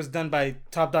soundtrack was done by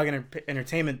Top Dog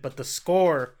Entertainment, but the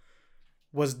score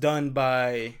was done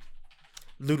by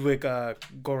Ludwig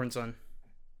Göransson.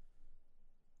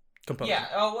 Composer. Yeah.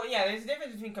 Oh well, yeah. There's a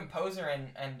difference between composer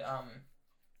and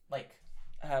like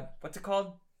what's it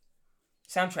called?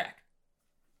 Soundtrack.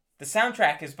 The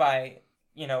soundtrack is by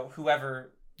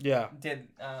whoever Yeah. did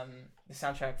the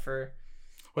soundtrack for.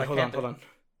 Wait, Black hold on.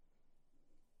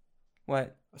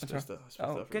 What? I spaced out for a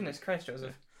Oh, second. goodness Christ,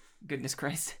 Joseph. Goodness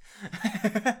Christ.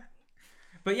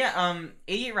 But yeah,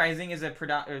 88 Rising is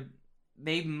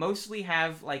they mostly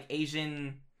have like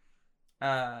Asian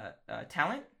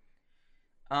talent.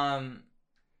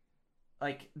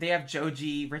 Like they have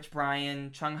Joji, Rich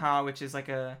Brian, Chung Ha, which is like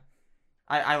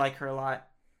I like her a lot.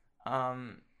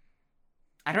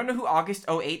 I don't know who August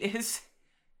 08 is.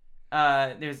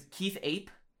 There's Keith Ape,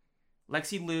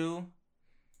 Lexi Liu,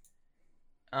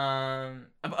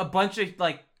 a bunch of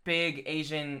like big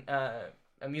Asian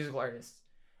musical artists,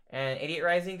 and 88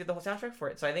 Rising did the whole soundtrack for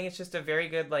it. So I think it's just a very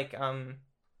good like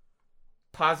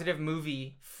positive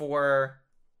movie for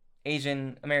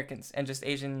Asian Americans and just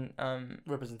Asian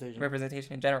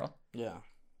representation in general. Yeah.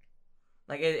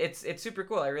 Like it's super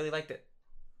cool. I really liked it,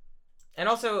 and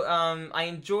also I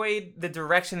enjoyed the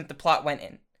direction that the plot went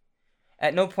in.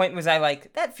 At no point was I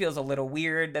like, that feels a little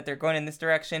weird that they're going in this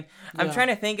direction. I'm Yeah. trying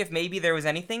to think if maybe there was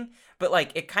anything, but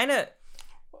like it kind of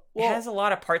it has a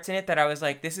lot of parts in it that I was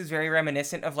like, this is very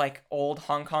reminiscent of like old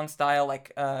Hong Kong style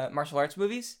like martial arts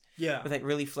movies Yeah. with like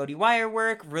really floaty wire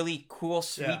work, really cool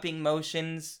sweeping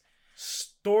motions.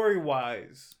 Story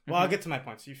wise, well, I'll get to my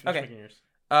points. You finish Okay. making yours.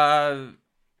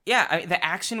 Yeah, the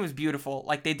action was beautiful.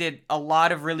 Like they did a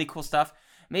lot of really cool stuff.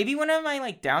 Maybe one of my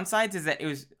like downsides is that it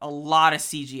was a lot of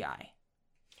CGI.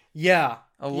 Yeah,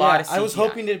 A lot of CGI. I was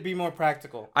hoping to be more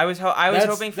practical. I was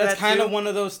hoping for that That's kind too. of one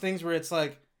of those things where it's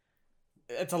like,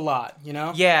 it's a lot, you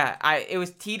know? Yeah, it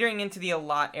was teetering into the a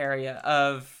lot area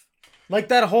of. Like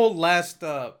that whole last.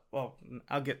 Well,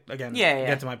 I'll get Yeah.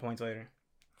 get to my points later.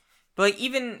 But like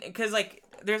even because like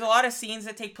there's a lot of scenes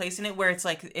that take place in it where it's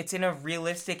like it's in a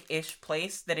realistic-ish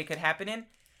place that it could happen in,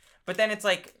 but then it's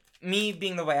like me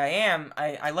being the way I am,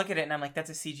 I look at it and I'm like, that's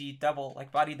a CG double,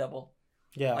 like body double.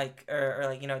 Yeah. Like or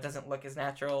like it doesn't look as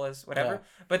natural as whatever.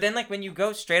 Yeah. But then like when you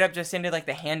go straight up just into like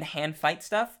the hand-to-hand fight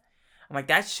stuff, I'm like,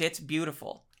 that shit's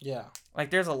beautiful. Yeah.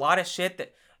 Like there's a lot of shit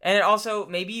that, and it also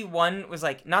maybe one was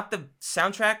like not the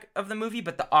soundtrack of the movie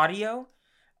but the audio.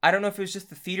 I don't know if it was just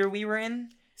the theater we were in.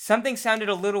 Something sounded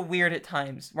a little weird at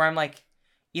times where I'm like,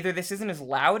 either this isn't as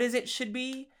loud as it should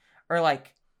be, or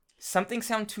like something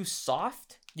sound too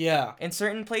soft Yeah. in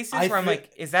certain places I where I'm thi-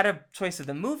 like, is that a choice of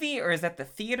the movie or is that the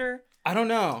theater? I don't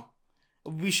know.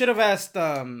 We should have asked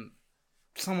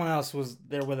someone else was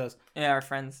there with us. Yeah, our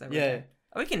friends. That were Yeah. there.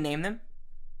 Oh, we can name them.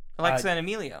 Alexa and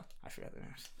Emilio. I forgot their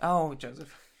names. Oh,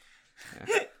 Joseph.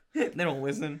 They don't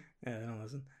listen. Yeah, they don't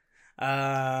listen.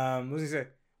 What was I say?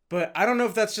 But I don't know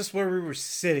if that's just where we were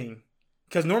sitting,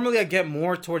 because normally I get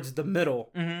more towards the middle,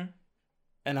 Mm-hmm.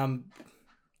 and I'm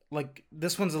like,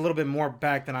 this one's a little bit more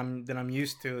back than I'm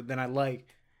used to, than I like.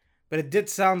 But it did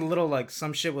sound a little like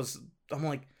some shit was. I'm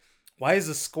like, why is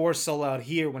the score so loud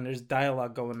here when there's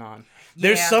dialogue going on?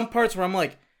 There's Yeah. some parts where I'm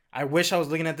like, I wish I was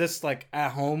looking at this like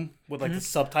at home with like the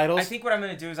subtitles. I think what I'm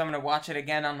gonna do is I'm gonna watch it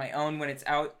again on my own when it's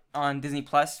out on Disney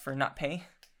Plus for not pay.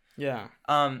 Yeah.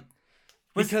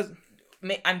 Was- Because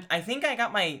I think I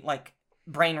got my like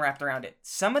brain wrapped around it.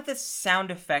 Some of the sound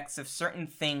effects of certain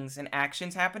things and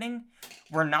actions happening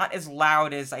were not as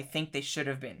loud as I think they should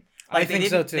have been. I Like think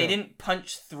so, too. They didn't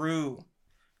punch through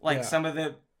like Yeah. some of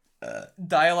the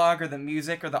dialogue or the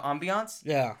music or the ambiance.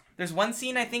 yeah. There's one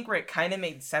scene I think where it kind of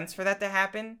made sense for that to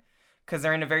happen because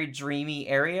they're in a very dreamy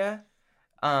area,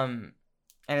 and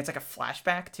it's like a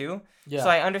flashback too. Yeah. So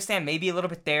I understand maybe a little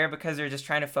bit there because they're just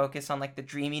trying to focus on like the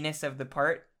dreaminess of the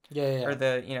part Yeah. or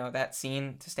the that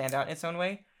scene to stand out in its own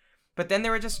way. But then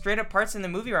there were just straight up parts in the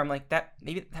movie where I'm like, that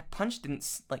maybe that punch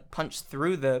didn't like punch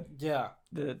through the Yeah.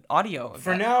 audio. Of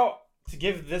For that. now, to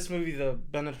give this movie the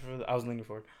benefit of I was leaning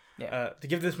forward. Yeah. To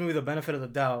give this movie the benefit of the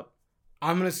doubt,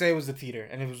 I'm gonna say it was the theater,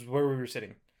 and it was where we were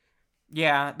sitting.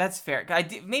 Yeah, that's fair.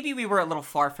 Maybe we were a little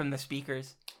far from the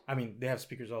speakers. I mean, they have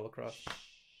speakers all across.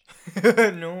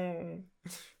 No,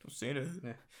 don't say that.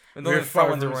 Yeah. And the front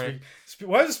ones are working.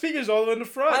 Why are the speakers all in the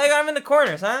front? Why they got them in the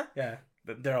corners, huh? Yeah,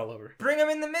 they're all over. Bring them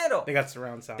in the middle. They got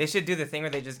surround sound. They should do the thing where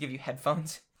they just give you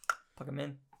headphones. Plug them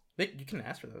in. You can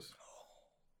ask for those.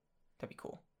 That'd be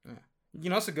cool. You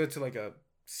can also go to like a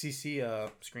CC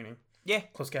screening, Yeah,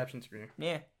 closed caption screening.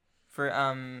 yeah. for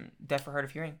deaf or hard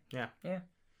of hearing. Yeah.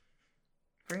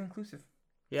 Very inclusive.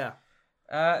 Yeah.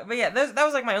 But yeah, that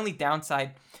was like my only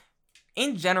downside.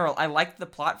 In general, I liked the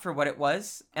plot for what it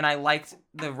was, and I liked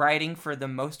the writing for the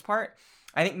most part.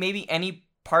 I think maybe any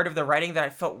part of the writing that I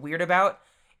felt weird about,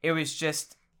 it was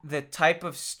just the type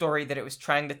of story that it was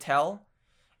trying to tell,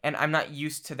 and I'm not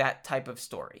used to that type of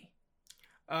story.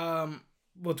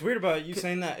 What's weird about you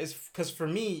saying that is because for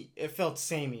me, it felt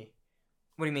samey.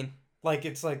 What do you mean? Like,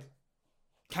 it's like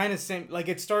kind of same. Like,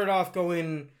 it started off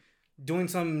doing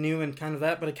something new and kind of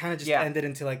that, but it kind of just ended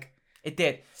into like it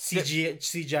did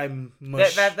CGI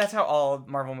mush. That's how all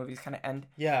Marvel movies kind of end.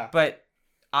 Yeah. But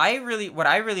what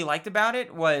I really liked about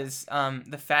it was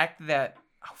the fact that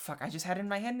I just had it in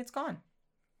my head and it's gone.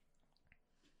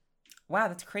 Wow,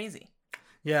 that's crazy.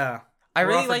 Yeah. I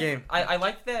really like. I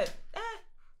like that.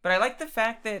 But I like the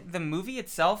fact that the movie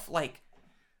itself, like,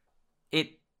 that's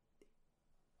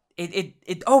what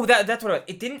it was.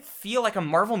 It didn't feel like a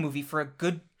Marvel movie for a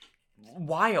good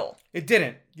while. It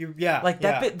didn't.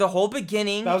 That bit, the whole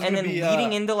beginning, and then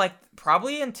leading into like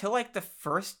probably until like the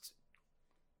first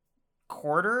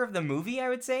quarter of the movie, I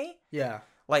would say. Yeah.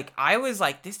 Like, I was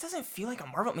like, this doesn't feel like a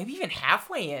Marvel. Maybe even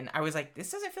halfway in, I was like, this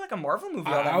doesn't feel like a Marvel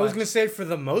movie. I was gonna say for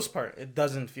the most part, it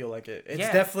doesn't feel like it.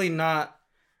 It's definitely not.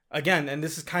 Again, and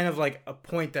this is kind of like a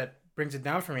point that brings it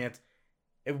down for me.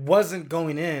 It wasn't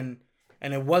going in,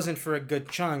 and it wasn't for a good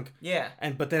chunk. Yeah.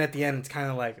 But then at the end, it's kind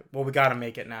of like, well, we got to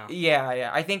make it now. Yeah.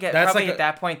 I think at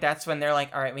that point, that's when they're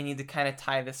like, all right, we need to kind of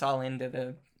tie this all into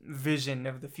the vision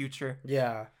of the future.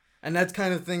 Yeah, and that's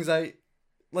kind of things I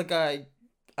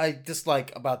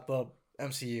dislike about the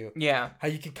MCU. Yeah. How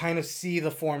you can kind of see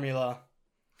the formula.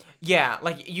 Yeah,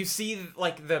 like you see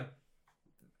like the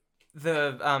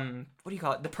what do you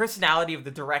call it? The personality of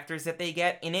the directors that they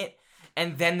get in it,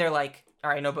 and then they're like, all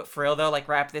right, no, but for real though, like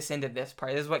wrap this into this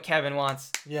part. This is what Kevin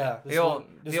wants. Yeah. The old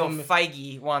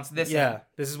Feige wants this. Yeah.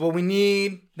 This is what we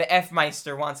need. The F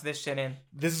Meister wants this shit in.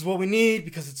 This is what we need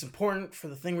because it's important for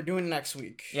the thing we're doing next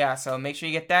week. Yeah. So make sure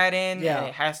you get that in. Yeah. And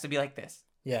it has to be like this.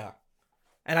 Yeah.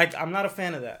 And I'm not a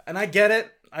fan of that. And I get it.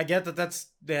 I get that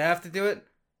they have to do it.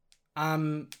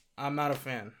 I'm not a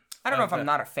fan. I don't know if I'm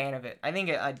not a fan of it. I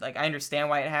think I understand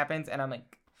why it happens, and I'm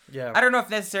like, yeah. I don't know if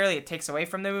necessarily it takes away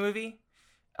from the movie.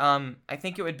 I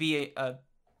think it would be a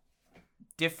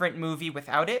different movie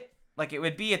without it. Like, it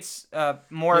would be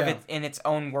more of it in its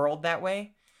own world that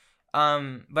way.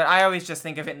 But I always just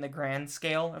think of it in the grand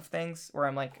scale of things, where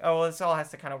I'm like, oh, well, this all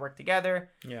has to kind of work together.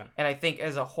 Yeah. And I think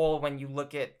as a whole, when you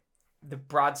look at the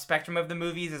broad spectrum of the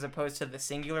movies as opposed to the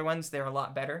singular ones, they're a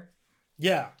lot better.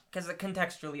 Yeah. Because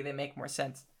contextually, they make more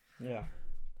sense. Yeah.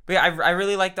 But yeah, I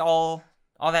really liked all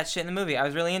that shit in the movie. I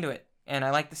was really into it. And I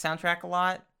like the soundtrack a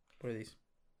lot. What are these?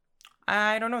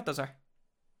 I don't know what those are.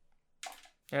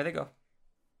 There they go.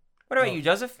 What about you,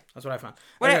 Joseph? That's what I found.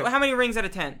 How many rings out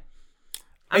of 10?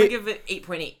 I'm going to give it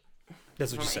 8.8.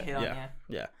 That's what you said.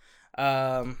 Yeah.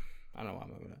 I don't know why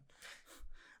I'm moving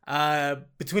it.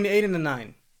 Between the 8 and the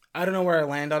 9. I don't know where I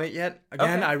land on it yet.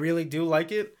 Again, okay. I really do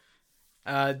like it.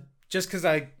 Just because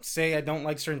I say I don't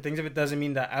like certain things of it doesn't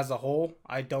mean that as a whole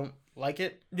I don't like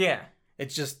it. Yeah.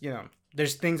 It's just,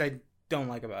 there's things I don't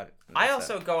like about it. I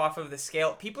also go off of the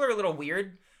scale. People are a little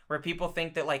weird where people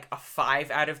think that like a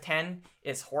 5 out of 10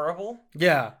 is horrible.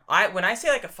 Yeah. When I say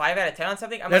like a 5 out of 10 on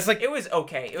something, I'm like, it was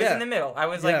okay. It was in the middle. I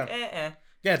was like, eh.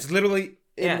 Yeah, it's literally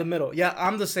in the middle. Yeah,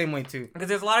 I'm the same way too. Because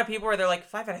there's a lot of people where they're like,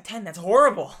 5 out of 10, that's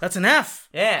horrible. That's an F.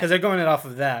 Yeah. Because they're going it off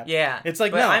of that. Yeah. It's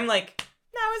like, but no. I'm like,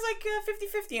 no, it was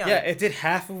like 50-50 on it. Yeah, it did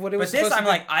half of what it was supposed to be. But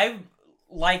this, I'm like, I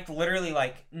liked literally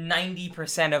like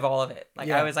 90% of all of it. Like,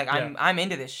 I was like, I'm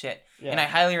into this shit. Yeah. And I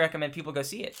highly recommend people go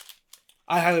see it.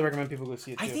 I highly recommend people go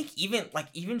see it too. I think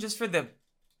even just for the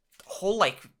whole,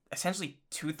 like, essentially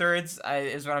 2/3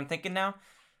 is what I'm thinking now.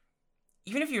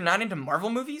 Even if you're not into Marvel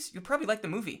movies, you'll probably like the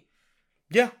movie.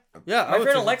 Yeah. Yeah. My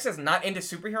friend Alexa's not into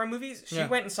superhero movies. She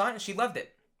went and saw it and she loved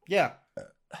it. Yeah.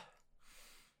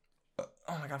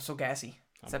 Oh my god, I'm so gassy.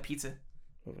 It's that pizza.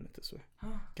 Moving it this way.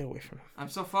 Get away from him. I'm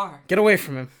so far. Get away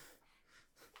from him.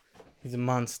 He's a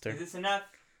monster. Is this enough?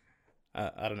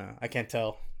 I don't know. I can't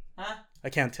tell. Huh? I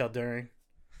can't tell during.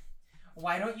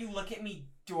 Why don't you look at me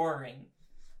during?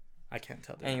 I can't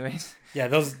tell during. Anyways. Yeah,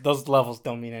 those levels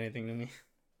don't mean anything to me.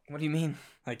 What do you mean?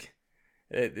 Like,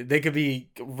 they could be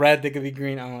red, they could be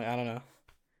green. I don't know.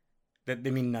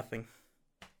 They mean nothing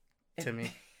to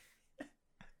me.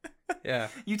 Yeah.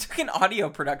 You took an audio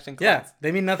production class. Yeah,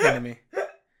 they mean nothing to me.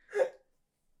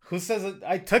 Who says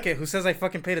I took it? Who says I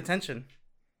fucking paid attention?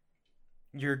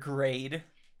 Your grade.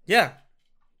 Yeah.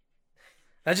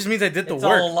 That just means I did the work.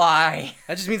 It's a lie.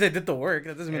 That just means I did the work.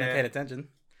 That doesn't mean I paid attention.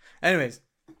 Anyways.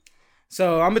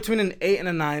 So I'm between an 8 and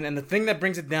a 9, and the thing that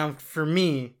brings it down for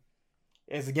me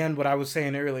is, again, what I was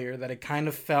saying earlier, that it kind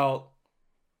of felt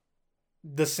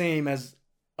the same as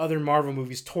other Marvel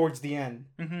movies towards the end.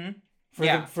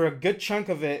 Mm-hmm. For a good chunk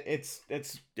of it, it's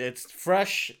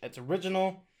fresh, it's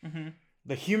original,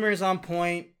 the humor is on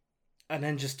point, and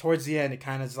then just towards the end, it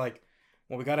kind of is like,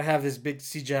 well, we gotta have this big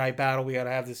CGI battle, we gotta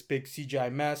have this big CGI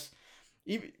mess.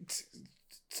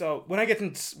 So when I get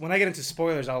into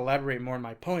spoilers, I'll elaborate more on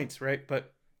my points, right?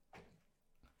 But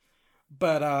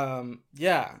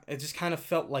yeah, it just kind of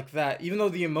felt like that. Even though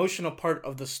the emotional part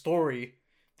of the story,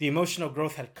 the emotional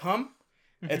growth had come,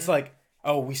 it's like,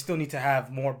 oh, we still need to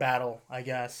have more battle, I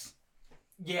guess.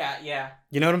 Yeah.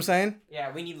 You know what I'm saying?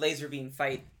 Yeah, we need laser beam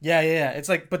fight. Yeah. It's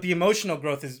like, but the emotional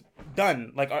growth is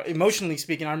done. Like, emotionally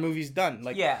speaking, our movie's done.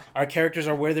 Like, our characters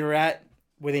are where they're at,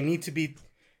 where they need to be.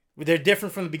 They're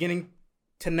different from the beginning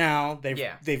to now.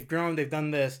 They've grown. They've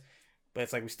done this, but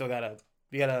it's like we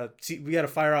gotta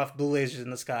fire off blue lasers in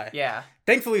the sky. Yeah.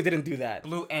 Thankfully, it didn't do that.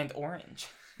 Blue and orange.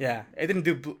 Yeah, it didn't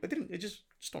do blue. It just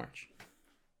orange.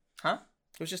 Huh?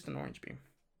 It was just an orange beam.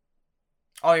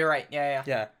 Oh, you're right.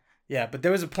 Yeah. Yeah, but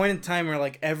there was a point in time where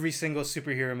like every single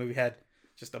superhero movie had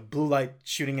just a blue light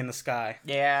shooting in the sky.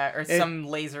 Yeah, or some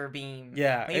laser beam.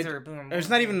 Yeah, laser boom. It's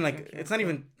not even like it's not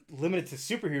even limited to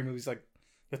superhero movies. Like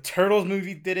the Turtles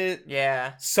movie did it.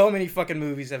 Yeah. So many fucking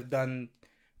movies have done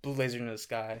blue laser in the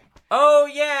sky. Oh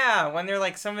yeah, when they're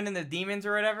like summoning the demons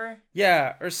or whatever.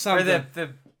 Yeah, or something. Or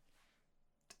the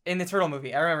in the Turtle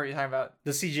movie, I remember what you're talking about.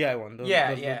 The CGI one.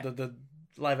 The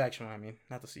live action one. I mean,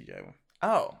 not the CGI one.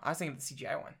 Oh, I was thinking of the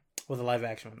CGI one. Well, the live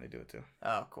action one, they do it too.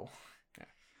 Oh, cool. Yeah.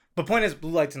 But point is,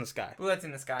 blue lights in the sky. Blue lights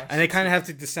in the sky. And they kind of have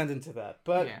to descend into that.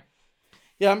 But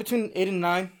yeah, I'm between 8 and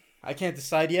 9. I can't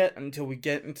decide yet until we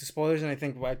get into spoilers, and I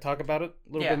think I talk about it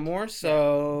a little bit more.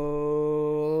 So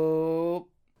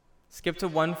skip to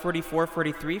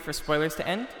 1:44:43 for spoilers to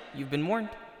end. You've been warned.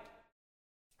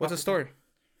 What's the story?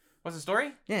 What's the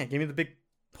story? Yeah, give me the big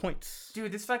points.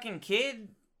 Dude, this fucking kid,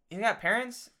 he got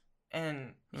parents,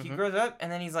 and he grows up,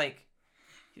 and then he's like,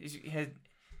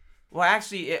 well,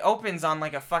 actually, it opens on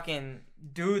like a fucking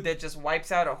dude that just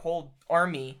wipes out a whole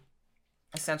army,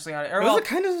 essentially on it. It was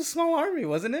kind of a small army,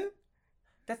 wasn't it?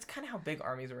 That's kind of how big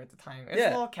armies were at the time. It's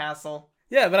a little castle.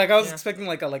 Yeah, but like I was expecting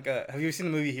like a. Have you seen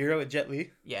the movie Hero with Jet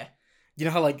Li? Yeah. You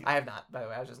know how like I have not. By the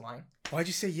way, I was just lying. Why'd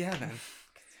you say yeah then?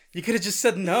 You could have just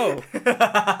said no.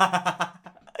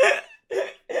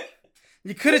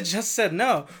 You could have just said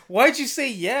no. Why'd you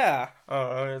say yeah?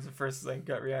 Oh, that's the first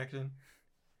gut reaction.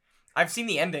 I've seen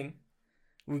the ending.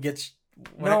 We get.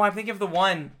 No, I'm thinking of the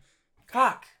one.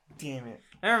 Cock. Damn it.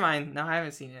 Never mind. No, I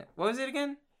haven't seen it. What was it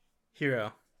again?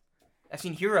 Hero. I've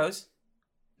seen Heroes.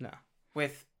 No.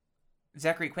 With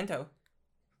Zachary Quinto.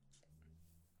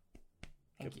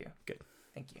 Thank you. Good.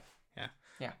 Thank you. Yeah.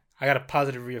 Yeah. I gotta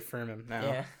positive reaffirm him now.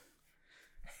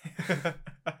 Yeah.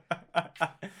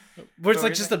 Where it's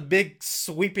like just a big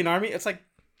sweeping army. It's like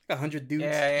 100 dudes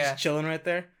just chilling right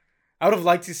there. I would have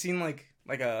liked to seen like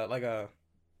a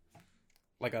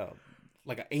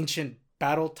ancient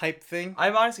battle type thing.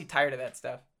 I'm honestly tired of that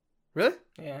stuff. Really?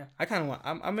 Yeah. I kind of want.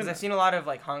 Because I've seen a lot of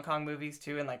like Hong Kong movies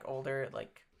too, and like older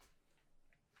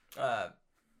or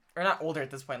not older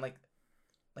at this point, like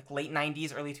late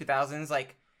 90s, early 2000s,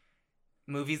 like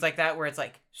movies like that where it's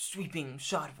like sweeping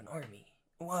shot of an army.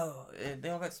 Whoa, they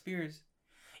all got spears.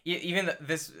 Even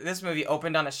this movie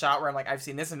opened on a shot where I'm like, I've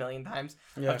seen this a million times,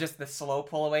 of just the slow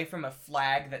pull away from a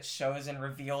flag that shows and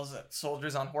reveals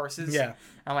soldiers on horses. Yeah.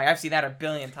 I'm like, I've seen that a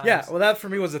billion times. Yeah, well, that for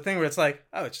me was the thing where it's like,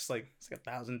 oh, it's just like, it's like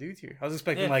 1,000 dudes here. I was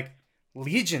expecting like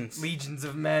legions. Legions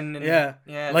of men. And,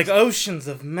 yeah. Like oceans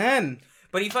of men.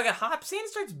 But he fucking hops in and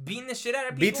starts beating the shit out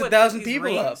of people. Beats 1,000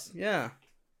 people up. Yeah.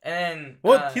 And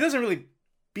well, he doesn't really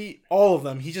beat all of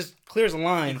them. He just clears a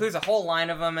line. He clears a whole line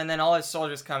of them, and then all his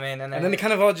soldiers come in, and then they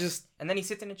kind of all just. And then he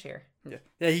sits in a chair.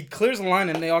 Yeah. He clears a line,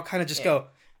 and they all kind of just go.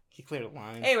 He cleared a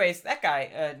line. Anyways, that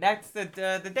guy, that's the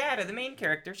dad of the main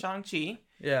character, Shang-Chi.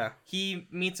 Yeah. He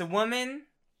meets a woman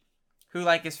who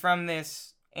like is from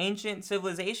this ancient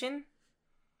civilization,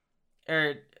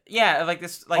 or like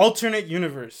this like alternate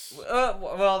universe.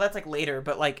 Well, that's like later,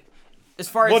 but like. As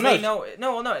far as they know,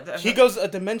 no. He goes a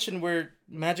dimension where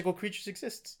magical creatures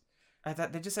exist. I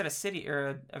thought they just said a city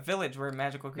or a village where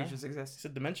magical creatures exist. It's a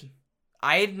dimension.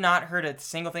 I had not heard a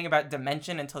single thing about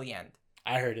dimension until the end.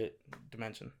 I heard it.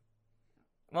 Dimension.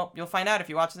 Well, you'll find out if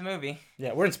you watch the movie.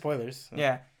 Yeah, we're in spoilers. So.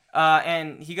 Yeah.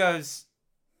 And he goes,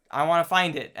 I want to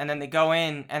find it. And then they go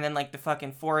in, and then like the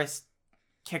fucking forest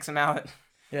kicks him out.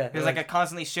 Yeah, there's like a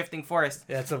constantly shifting forest.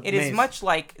 Yeah, it is much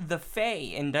like the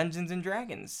Fae in Dungeons and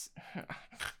Dragons.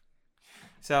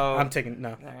 So I'm taking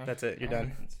no. Right. That's it. You're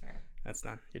done. That's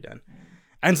done. You're done.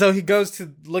 And so he goes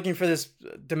to looking for this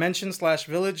dimension /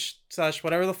 village /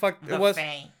 whatever the fuck it was.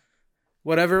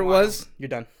 Whatever it was, you're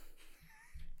done.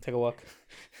 Take a walk.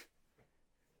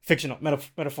 Fictional,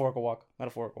 metaphorical walk.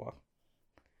 Metaphorical walk.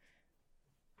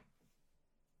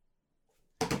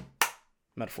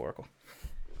 Metaphorical.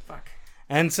 Fuck.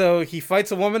 And so he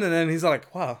fights a woman, and then he's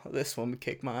like, "Wow, this woman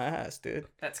kicked my ass, dude.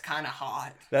 That's kind of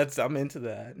hot. I'm into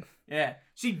that." Yeah.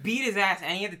 She beat his ass,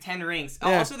 and he had the 10 rings.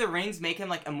 Yeah. Also, the rings make him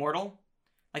like immortal.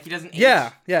 Like he doesn't age.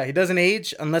 Yeah. He doesn't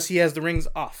age unless he has the rings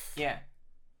off. Yeah.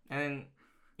 And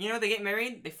then, they get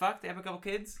married. They fuck. They have a couple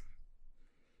kids.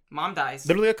 Mom dies.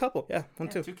 Literally a couple. Yeah, one,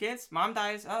 two. 2 kids. Mom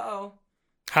dies. Uh-oh.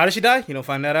 How does she die? You don't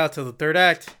find that out till the third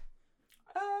act.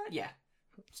 Yeah.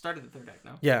 Started the 3rd act,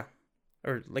 no? Yeah.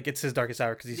 Or, like, it's his darkest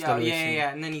hour because he's still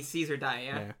Yeah. And then he sees her die,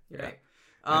 yeah? You're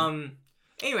right.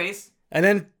 Anyways. And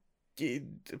then,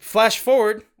 flash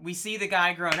forward. We see the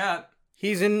guy grown up.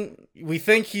 We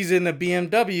think he's in a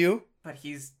BMW. But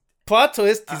he's... Plot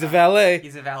twist, he's a valet.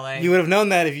 He's a valet. You would have known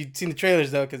that if you'd seen the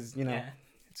trailers, though, because, Yeah.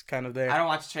 it's kind of there. I don't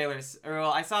watch trailers.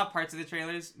 Well, I saw parts of the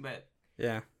trailers, but...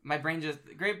 Yeah. My brain just...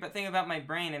 The great thing about my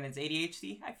brain and its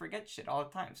ADHD, I forget shit all the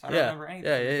time, so I don't remember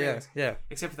anything. Yeah.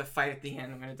 Except for the fight at the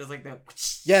end when it does like the...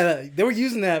 Yeah, they were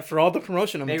using that for all the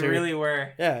promotional They material. really were.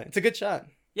 Yeah, it's a good shot.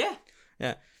 Yeah.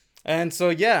 Yeah. And so,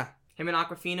 yeah. Him and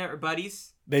Aquafina are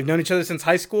buddies. They've known each other since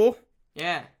high school,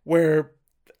 Yeah. where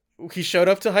he showed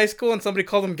up to high school and somebody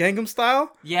called him Gangnam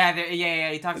Style. Yeah,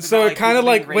 he talks So about it kind of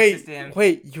like, people being racist to him.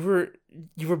 wait,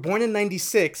 you were born in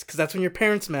 96 because that's when your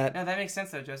parents met. No, that makes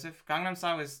sense though, Joseph. Gangnam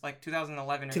Style was like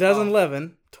 2011 or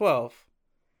 2011, 12.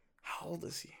 How old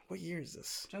is he? What year is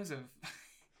this? 12. Joseph.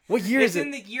 What year It's is it?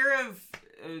 in the year of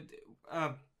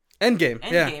Endgame.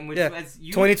 Endgame, which was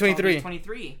 2023.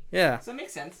 23. Yeah. So it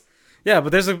makes sense. Yeah,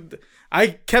 but I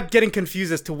kept getting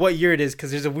confused as to what year it is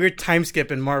because there's a weird time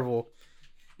skip in Marvel.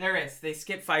 There is. They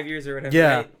skipped 5 years or whatever.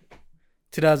 Yeah. Right?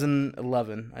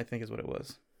 2011, I think is what it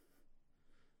was.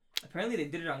 Apparently they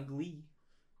did it on Glee.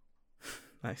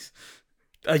 Nice.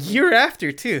 A year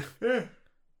after, too.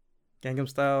 Gangnam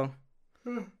Style.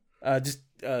 Just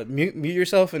mute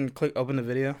yourself and open the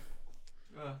video.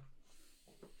 Okay.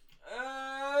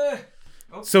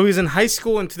 So he's in high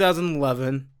school in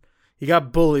 2011. He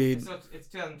got bullied. So it's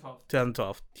 2012.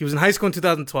 2012. He was in high school in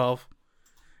 2012.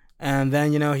 And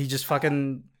then, he just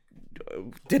fucking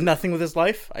did nothing with his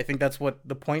life. I think that's what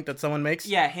the point that someone makes.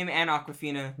 Yeah, him and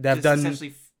Aquafina. They've just done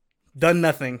essentially done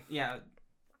nothing. Yeah,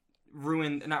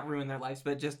 not ruined their lives,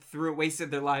 but just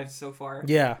wasted their lives so far.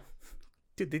 Yeah.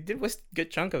 Dude, they did waste a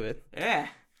good chunk of it. Yeah.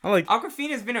 I'm like,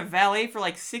 Aquafina's been a valet for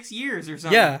like 6 years or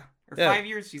something. yeah. Or yeah. 5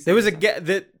 years, she said. There was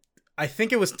I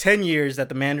think it was 10 years that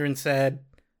the Mandarin said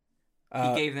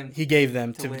he gave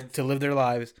them to live their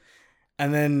lives.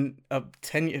 And then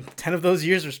 10 of those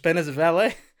years were spent as a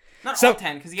valet. Not all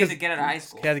 10, because he had to get out of high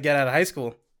school. He had to get out of high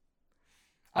school.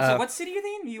 Also, what city are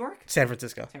they in? New York? San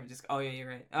Francisco. San Francisco. Oh, yeah, you're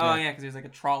right. Oh, yeah, because there's like a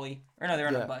trolley. Or no, they're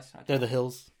on a bus. They're the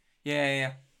hills.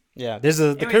 Yeah. Yeah, there's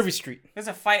the curvy street. There's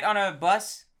a fight on a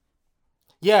bus.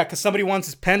 Yeah, because somebody wants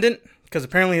his pendant, because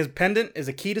apparently his pendant is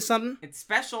a key to something. It's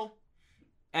special.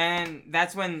 And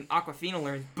that's when Aquafina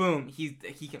learns, boom, he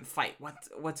can fight.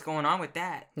 What's going on with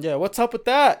that? Yeah, what's up with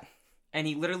that? And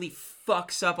he literally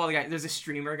fucks up all the guys. There's a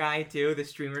streamer guy, too. The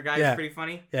streamer guy is pretty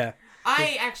funny. Yeah.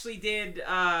 I actually did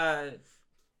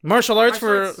martial arts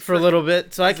for a little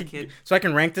bit, so I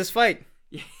can rank this fight.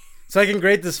 Yeah. So I can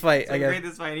grade this fight, I guess. Grade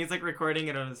this fight, and he's like recording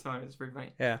it on his phone. It's pretty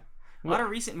funny. Yeah. A lot of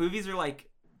recent movies are like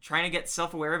trying to get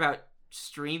self-aware about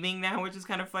streaming now, which is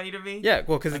kind of funny to me. Yeah,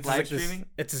 well, because like it's live like streaming.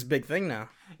 It's this big thing now.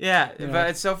 Yeah, but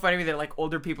it's so funny to me that like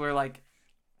older people are like,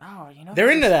 they're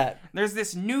into that. There's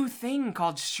this new thing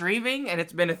called streaming, and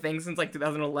it's been a thing since like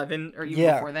 2011 or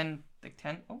even before then, like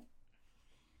 10. Oh,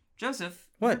 Joseph,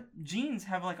 what? Your jeans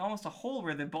have like almost a hole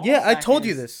where the ball. Yeah, I told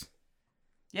you this.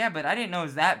 Yeah, but I didn't know it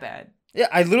was that bad. Yeah,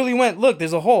 I literally went, look,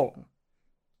 there's a hole.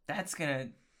 That's gonna.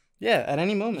 Yeah, at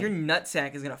any moment. Your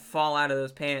nutsack is gonna fall out of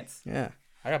those pants. Yeah,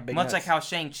 I got big Much nuts. like how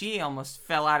Shang-Chi almost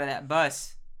fell out of that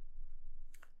bus.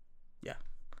 Yeah.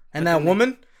 And that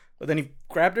woman, but then he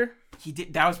grabbed her. He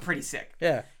did. That was pretty sick.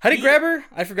 Yeah. How did he grab her?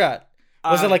 I forgot.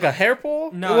 Was it like a hair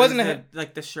pull? No, it wasn't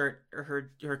like the shirt or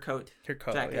her coat. Her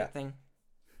coat, jacket thing.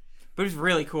 But it was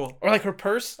really cool. Or like her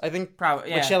purse, I think. Probably,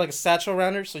 yeah. Like she had like a satchel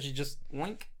around her, so she just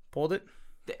Wink. pulled it.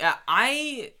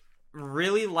 I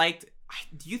really liked.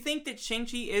 Do you think that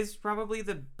Shang-Chi is probably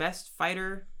the best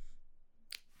fighter?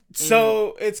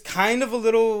 So it's kind of a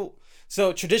little.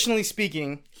 So traditionally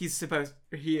speaking, he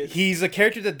is. He's a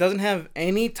character that doesn't have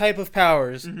any type of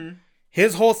powers. Mm-hmm.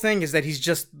 His whole thing is that he's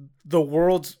just the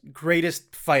world's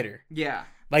greatest fighter. Yeah.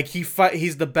 Like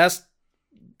he's the best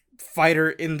fighter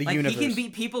in the Like universe. he can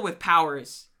beat people with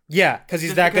powers. Yeah, because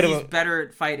he's Just that good because of he's a. better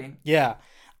at fighting. Yeah,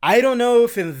 I don't know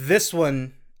if in this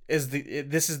one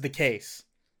this is the case.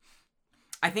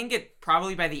 I think it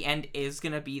probably by the end is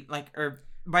gonna be like, or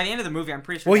by the end of the movie, I'm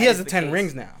pretty sure. Well, he that has is the 10 case.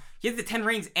 rings now. He has the 10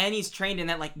 rings, and he's trained in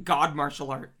that like god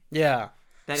martial art. Yeah.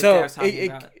 That So I was talking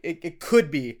about. it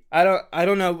could be. I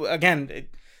don't know. Again,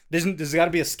 there's got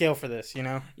to be a scale for this.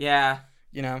 Yeah,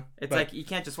 But, like you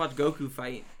can't just watch Goku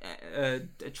fight a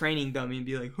training dummy and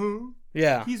be like, huh,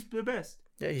 yeah, he's the best.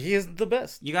 yeah, he is the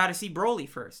best. You got to see Broly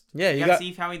first. Yeah, you got to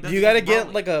see how he does. You got to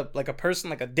against get Broly. like a person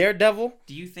like a Daredevil.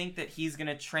 Do you think that he's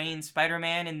gonna train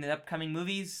Spider-Man in the upcoming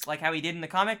movies like how he did in the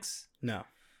comics? No,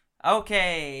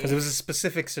 Okay. because it was a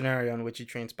specific scenario in which he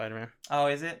trained Spider-Man. Oh,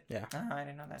 is it? Yeah. Oh, I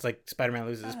didn't know that. It's like Spider-Man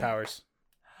loses his powers,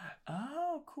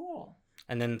 Oh, cool.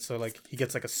 and then so like he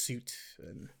gets like a suit,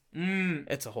 and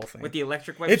it's a whole thing. With the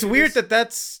electric web It's weird shooters?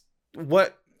 that's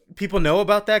what people know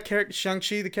about that character,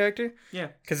 Shang-Chi, the character, Yeah.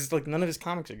 because it's like none of his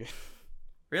comics are good.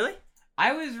 Really?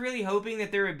 I was really hoping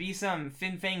that there would be some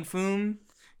Fin Fang Foom.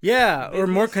 Yeah, or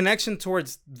more Business? connection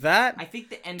towards that. I think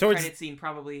the end Towards- credit scene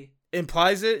probably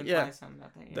Implies it, implies something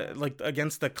about that. Yeah. Like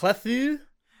against the Clefairy.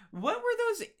 What were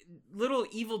those little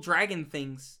evil dragon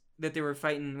things that they were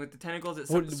fighting with the tentacles that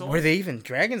sucked the souls? Were they even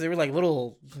dragons? They were like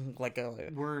little, like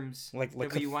Worms? like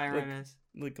WYRMS.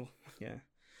 like yeah,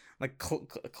 like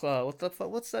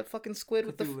what's that fucking squid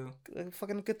with Cthulhu. the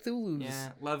fucking Cthulhu's?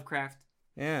 Yeah, Lovecraft.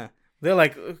 Yeah. They're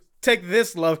like, take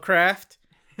this, Lovecraft,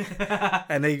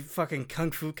 and they fucking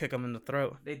kung fu kick him in the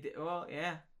throat. They did. Well,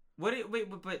 yeah. But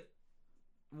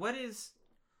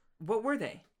what were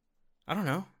they? I don't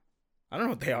know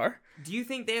what they are. Do you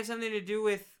think they have something to do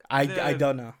with? I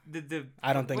don't know. The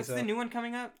I don't think what's so. the new one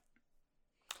coming up?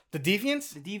 The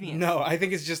Deviants? The Deviants. No, I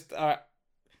think it's just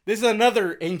this is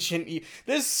another ancient.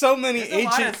 There's so many There's a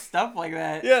ancient. lot of stuff like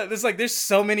that. Yeah, there's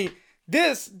so many.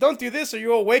 Don't do this or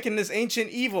you awaken this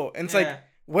ancient evil. And it's like, Yeah.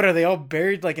 what are they all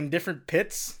buried like in different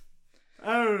pits?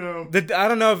 I don't know. I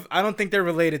don't know. I don't think they're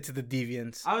related to the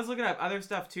Deviants. I was looking up other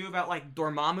stuff too about like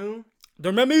Dormammu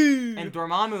Dormammu, and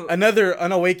Dormammu, another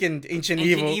unawakened ancient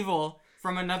evil.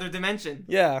 from another dimension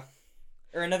Yeah,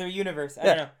 or another universe. I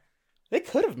Yeah. don't know. they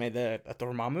could have made that a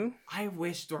Dormammu, I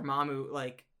wish Dormammu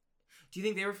like. Do you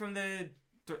think they were from the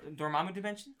Dormammu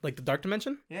dimension? like the Dark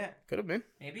Dimension. Yeah, Could have been.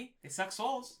 maybe they suck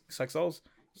souls. Suck souls.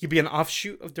 He'd be an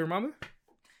offshoot of Dormammu.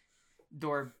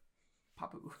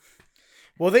 Papu.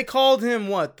 Well, they called him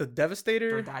what? The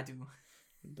Devastator, Dordadu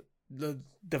the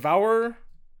Devourer.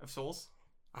 of souls.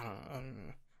 I don't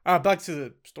know. Back to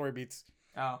the story beats.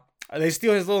 Oh. They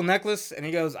steal his little necklace, and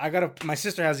he goes, my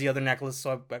sister has the other necklace,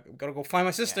 so I gotta go find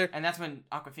my sister. Yeah. And that's when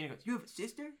Aquafina goes, "You have a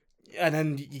sister?" And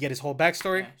then you get his whole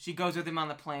backstory. Yeah. She goes with him on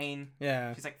the plane.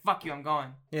 Yeah. She's like, "Fuck you, I'm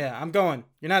going." Yeah, I'm going.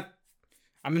 You're not.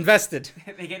 I'm invested.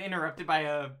 They get interrupted by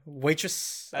a.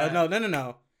 Waitress? No.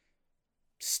 No.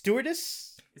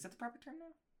 Stewardess? Is that the proper term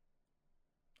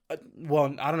now?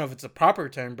 Well, I don't know if it's a proper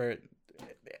term, but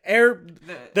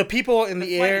the people in the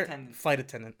the flight air. attendant. Flight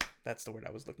attendant. That's the word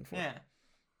I was looking for. Yeah.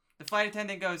 The flight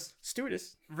attendant goes,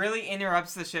 Stewardess. really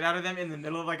interrupts the shit out of them in the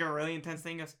middle of like a really intense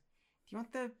thing. Goes, "Do you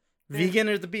want the Vegan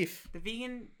or the beef? the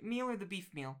vegan meal or the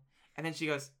beef meal?" And then she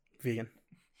goes, Vegan.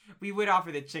 "We would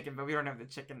offer the chicken, but we don't have the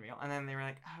chicken meal." And then they were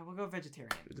like, "We'll go vegetarian."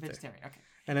 Vegetarian. Okay.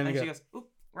 And then And he she goes, goes, "Oop,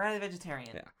 we're out of vegetarian."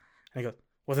 Yeah. and he goes,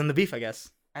 well, then the beef, I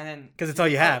guess. And then 'Cause it's all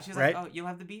you have, she's right? Like, "Oh, you'll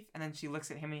have the beef." And then she looks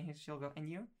at him and she'll go, "And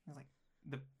you?" He's like,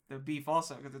 "The beef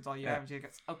also, because it's all you Yeah. have." And she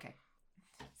goes, "Okay,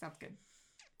 sounds good."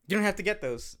 You don't have to get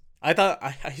those. I thought,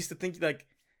 I used to think like,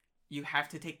 You have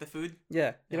to take the food.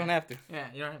 yeah, you don't have to.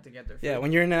 Yeah, you don't have to get their food. Yeah,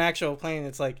 when you're in an actual plane,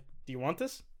 it's like, do you want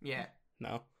this? Yeah.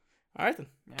 No. All right then.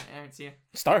 Yeah, I don't see you.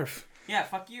 Starve. Yeah,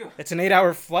 fuck you. It's an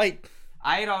 8-hour flight.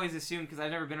 I had always assumed, because I've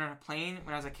never been on a plane,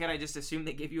 when I was a kid, I just assumed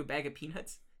they gave you a bag of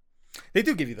peanuts. They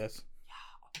do give you those.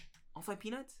 All-flight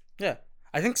peanuts? Yeah.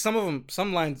 I think some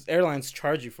airlines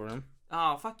charge you for them.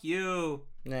 Oh, fuck you.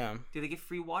 Yeah. Do they get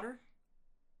free water?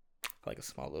 Like a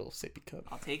small little sippy cup.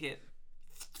 I'll take it.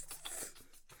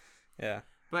 Yeah.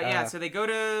 But yeah, so they go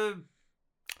to...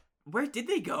 Where did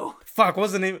they go? Fuck,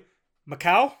 what's the name?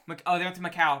 Macau? Oh, they went to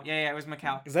Macau. Yeah, it was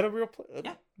Macau. Is that a real place?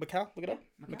 Yeah. Macau? Look it up.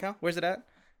 Macau. Macau? Where's it at?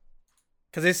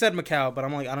 Because they said Macau, but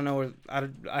I'm like, I don't know where.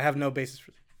 I have no basis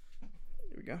for.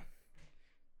 Here we go.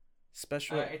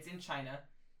 Special. It's in China.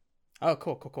 Oh,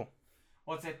 cool.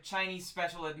 Well, it's a Chinese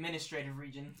Special Administrative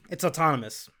Region. It's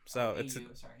autonomous, so AU, it's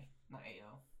sorry. Not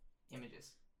AO.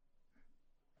 Images.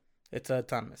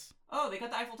 autonomous. Oh, they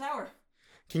got the Eiffel Tower.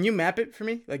 Can you map it for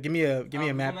me? Like, give me a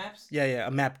Google map. Maps? Yeah,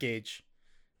 a map gauge.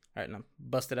 All right, now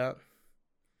bust it out.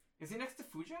 Is it next to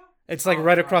Fuzhou? It's like Oh,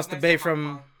 right no, across it's the next bay to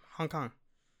from Hong Kong.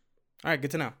 All right,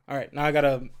 good to know. All right, now I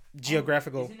gotta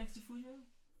geographical. Is it next to Fuzhou?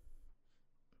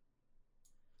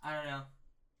 I don't know.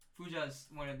 Fuzhou's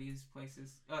one of these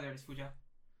places. Oh, there it is, Fuzhou.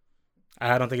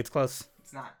 I don't think it's close.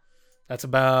 It's not. That's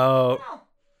about No.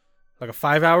 like a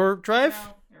 5-hour drive.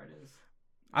 No, there it is.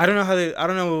 I don't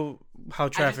know how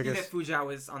traffic I is. just knew that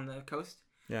Fuzhou is on the coast.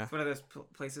 Yeah. It's one of those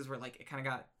places where like it kind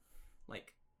of got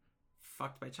like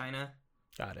fucked by China,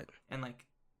 Got it. and like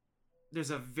there's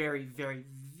a very, very,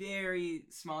 very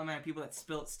small amount of people that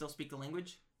still speak the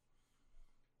language.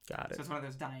 Got So it. it's one of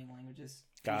those dying languages.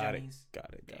 Got it. Fujianese.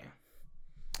 Got it.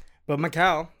 Yeah. But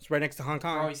Macau is right next to Hong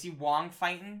Kong. Bro, you see Wong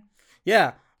fighting?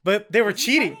 Yeah, but they were Was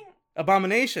he cheating. fighting?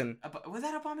 Abomination. Was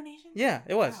that Abomination? Yeah,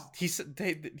 it was. Wow. He said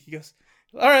he goes,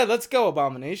 "All right, let's go,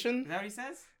 Abomination." Is that what he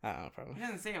says? I don't know, probably. He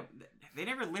doesn't say. They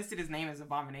never listed his name as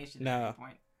Abomination No. at any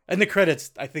point. In the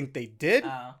credits, I think they did,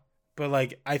 Oh. but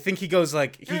like I think he goes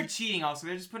like They're cheating also.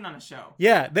 They're just putting on a show.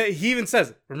 yeah. He even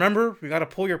says, "Remember, we got to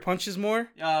pull your punches more."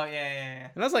 Oh, yeah.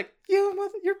 And I was like,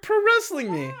 you're pro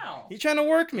wrestling me. Wow. You trying to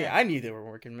work me? Yeah. I knew they were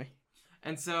working me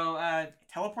And so,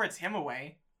 teleports him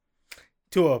away.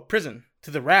 to a prison,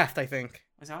 to the raft. I think.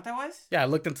 Was that what that was? Yeah, I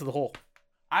looked into the hole.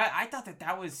 I thought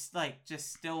that was, like,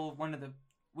 just still one of the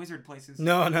wizard places.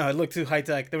 No, it looked too high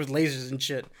tech. There was lasers and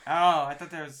shit. Oh, I thought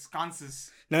there was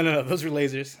sconces. No, those were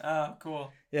lasers. Oh,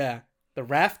 cool. Yeah, the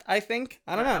raft. I think.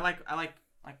 I don't know. I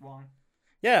like Wong.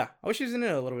 Yeah, I wish he was in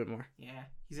it a little bit more. Yeah,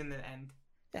 he's in the end.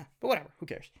 Yeah, but whatever. Who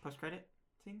cares? Post credit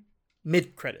scene.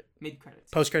 Mid credit. Mid credits.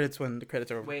 Post credits when the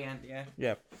credits are over. Way end. Yeah.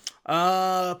 Yeah.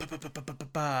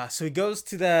 So he goes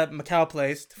to the Macau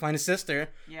place to find his sister.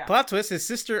 Yeah. Plot twist: his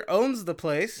sister owns the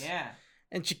place. Yeah.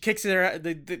 And she kicks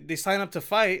it. They sign up to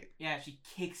fight. Yeah. She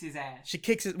kicks his ass. She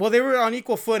kicks it. Well, they were on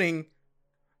equal footing,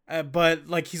 but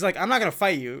like he's like, I'm not gonna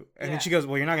fight you, and Yeah. then she goes,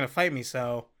 well, you're not gonna fight me,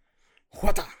 so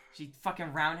what the? She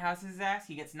fucking roundhouses his ass.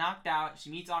 He gets knocked out. She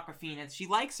meets Aquafina. She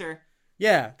likes her.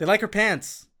 Yeah, they like her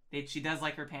pants. She does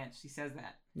like her pants. She says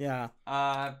that. Yeah.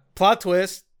 Uh, Plot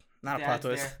twist. Not a plot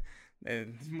Dad's twist.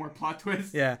 there's more plot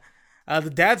twists. Yeah. The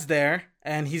dad's there,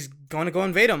 and he's going to go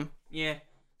invade him, Yeah.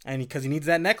 and because he needs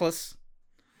that necklace.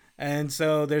 And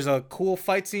so there's a cool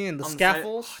fight scene in the On the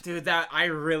scaffolds. side- Dude, that I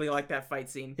really like that fight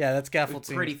scene. Yeah, that's It scaffold was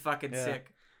scene. pretty fucking Yeah.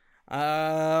 sick.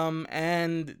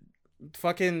 And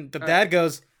fucking the dad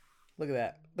goes, look at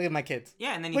that. Look at my kids.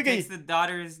 Yeah, and then he Look at takes the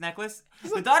daughter's necklace.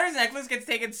 The daughter's necklace gets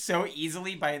taken so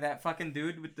easily by that fucking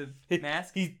dude with the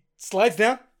mask. He slides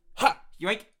down, ha,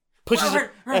 Yoink. pushes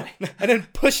her, and then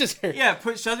pushes her. Yeah,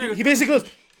 shows her. He basically goes,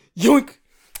 yoink,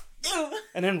 Ew.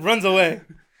 and then runs away.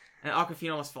 And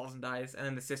Aquafina almost falls and dies, and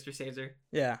then the sister saves her.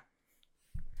 Yeah.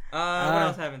 What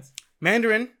else happens?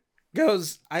 Mandarin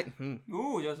goes,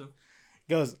 Ooh,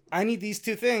 Joseph. I need these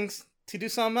two things to do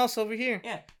something else over here.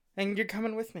 Yeah. And you're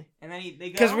coming with me. And then they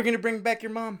go. Because we're going to bring back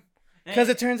your mom. Because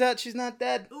it turns out she's not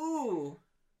dead. Ooh.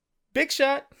 Big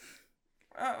shot.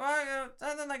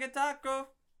 Something like a taco.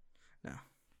 No.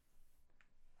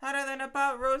 Hotter than a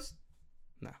pot roast.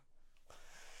 No.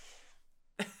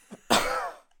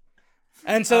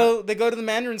 And so they go to the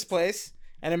Mandarin's place,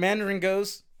 and the Mandarin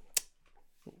goes,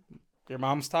 your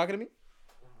mom's talking to me?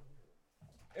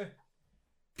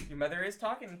 Your mother is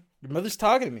talking. Your mother's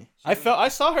talking to me. I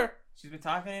saw her. She's been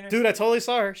talking in her. Dude, I totally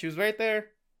saw her. She was right there.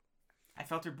 I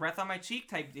felt her breath on my cheek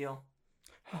type deal.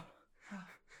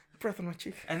 Breath on my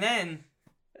cheek. And then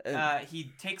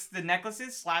he takes the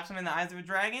necklaces, slaps them in the eyes of a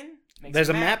dragon. Makes There's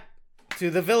a map to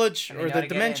the village And they or gotta the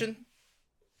get dimension.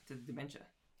 to the dementia.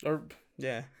 Or,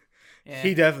 yeah. Yeah.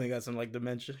 He definitely got some, like,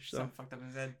 dementia. So. Something fucked up in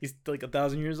his head. He's like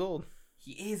 1,000 years old.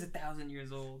 He is 1,000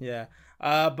 years old. Yeah.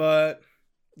 But,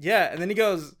 yeah. And then he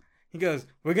goes, we're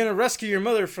going to rescue your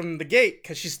mother from the gate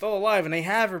because she's still alive and they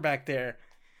have her back there.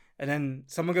 And then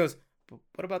someone goes, but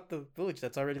what about the village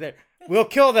that's already there? We'll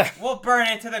kill them. We'll burn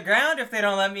it to the ground if they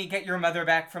don't let me get your mother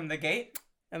back from the gate.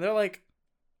 And they're like,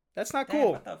 that's not Damn,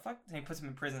 cool. what the fuck? And he puts him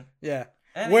in prison. Yeah.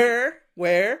 And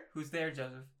Where? Who's there,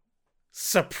 Joseph?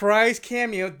 Surprise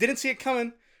cameo. Didn't see it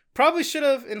coming. Probably should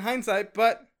have in hindsight,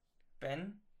 but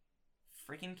Ben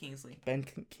freaking Kingsley. Ben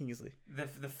Kingsley.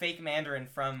 The fake Mandarin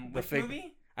from which fake-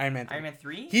 movie? Iron Man 3. Iron Man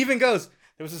 3? He even goes,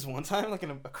 there was this one time, like,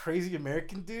 a crazy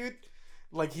American dude,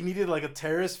 like, he needed, like, a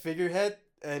terrorist figurehead,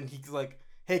 and he's like,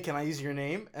 hey, can I use your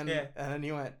name? And Yeah. and then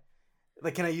he went,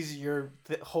 like, can I use your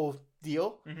whole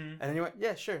deal? Mm-hmm. And then he went,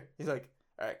 yeah, sure. He's like,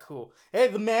 all right, cool. Hey,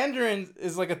 the Mandarin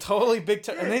is, like, a totally big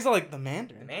and he's like, the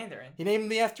Mandarin? The Mandarin. He named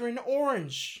me after an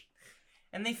orange.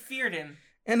 And they feared him.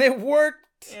 And it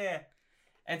worked. Yeah.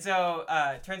 And so,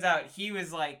 turns out he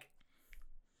was, like,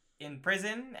 in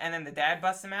prison, and then the dad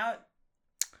busts him out.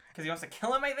 Because he wants to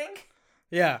kill him, I think?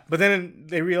 Yeah, but then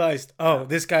they realized, oh,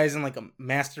 this guy isn't, like, a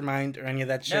mastermind or any of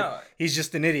that shit. No. He's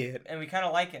just an idiot. And we kind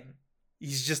of like him.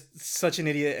 he's just such an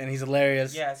idiot and he's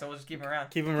hilarious. Yeah, so we'll just keep him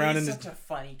around. Keep him around He's in such a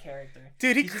funny character.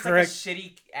 Dude, He's just like a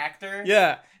shitty actor.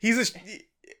 Yeah,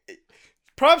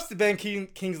 props to Ben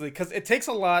Kingsley because it takes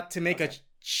a lot to make a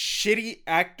shitty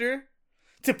actor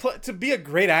to be a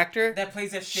great actor. That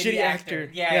plays a shitty actor.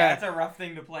 Yeah, that's a rough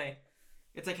thing to play.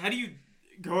 It's like, how do you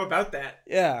go about that?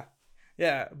 Yeah.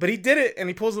 But he did it and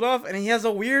he pulls it off and he has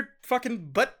a weird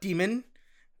fucking butt demon.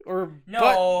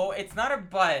 It's not a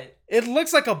butt. It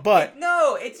looks like a butt.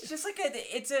 It's just like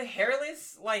it's a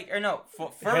hairless,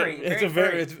 furry.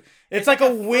 It's like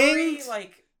a winged,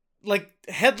 furry, like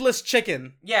headless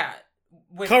chicken. Yeah.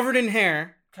 Covered in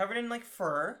hair. Covered in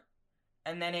fur.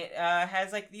 And then it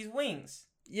has these wings.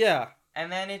 Yeah.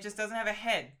 And then it just doesn't have a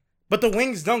head. But the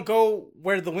wings don't go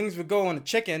where the wings would go on a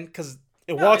chicken because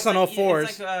it walks on all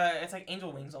fours. It's like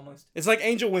angel wings almost. It's like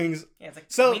angel wings. Yeah,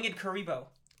 it's like winged Karibo.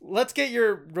 Let's get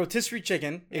your rotisserie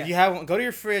chicken. If you have one, go to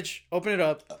your fridge, open it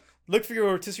up, look for your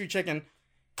rotisserie chicken,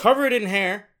 cover it in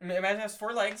hair. Imagine it has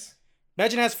 4 legs.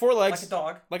 Imagine it has 4 legs. Like a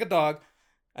dog. Like a dog.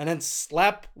 And then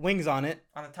slap wings on it.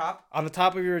 On the top. On the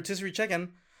top of your rotisserie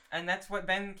chicken. And that's what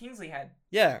Ben Kingsley had.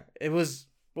 Yeah, it was,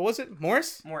 what was it?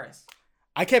 Morris? Morris.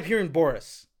 I kept hearing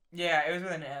Boris. Yeah, it was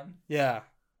with an M. Yeah.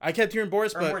 I kept hearing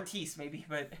Boris, or but... Mortiz, maybe,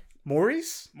 but...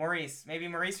 Maurice? Maurice. Maybe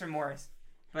Maurice or Morris.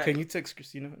 But... Can you text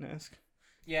Christina and ask?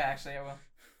 Yeah, actually, I will.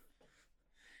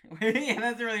 Yeah,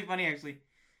 that's really funny, actually.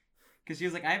 Because she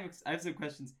was like, I have some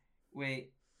questions.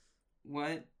 Wait,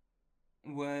 what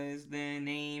was the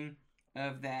name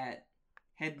of that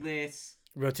headless...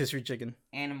 rotisserie chicken.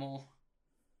 Animal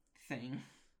thing?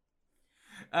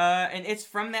 And it's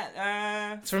from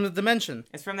that, It's from the dimension.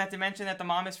 It's from that dimension that the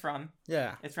mom is from.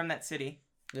 Yeah. It's from that city.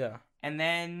 Yeah. And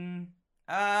then,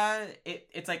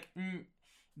 it's like...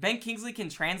 Ben Kingsley can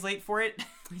translate for it.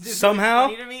 Somehow,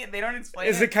 really funny to me. They don't explain.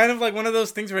 Is it kind of like one of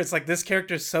those things where it's like this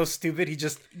character is so stupid he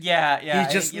just he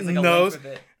just knows.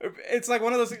 It's like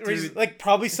one of those things where he's like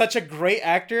probably such a great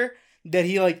actor that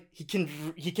he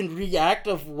can react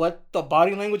of what the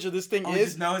body language of this thing is. He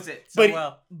just knows it so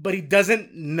well. But he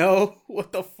doesn't know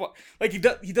what the fuck. Like he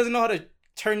doesn't know how to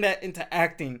turn that into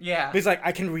acting. Yeah. But he's like,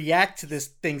 I can react to this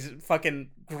thing's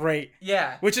fucking great.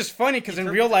 Yeah. Which is funny because in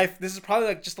real life, this is probably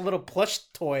like just a little plush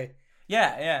toy.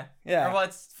 Yeah. Yeah. Or, well,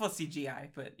 it's full CGI,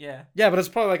 but yeah. Yeah, but it's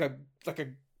probably like a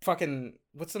fucking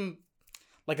what's some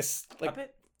like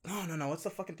puppet? No. What's the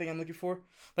fucking thing I'm looking for?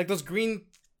 Like those green,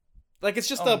 like it's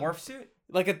just a morph suit.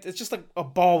 Like it's just like a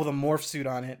ball with a morph suit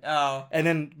on it. Oh. And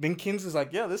then Ben Kingsley is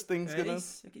like, yeah, this thing's gonna.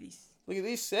 Look at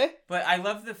these, eh? But I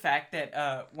love the fact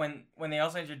that when they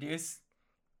also introduce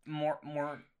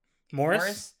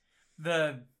Morris,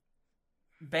 the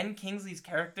Ben Kingsley's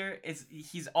character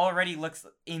he's already looks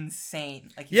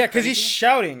insane. Like because he's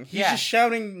shouting. He's just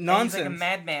shouting nonsense. And he's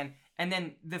like a madman. And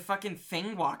then the fucking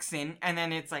thing walks in, and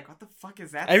then it's like, what the fuck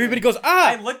is that? Everybody goes,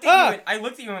 ah! I looked at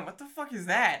you and went, what the fuck is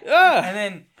that? Ah! And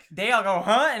then they all go,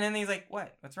 huh? And then he's like,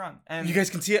 what? What's wrong? And you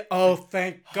guys can see it? Oh,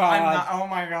 thank God. Oh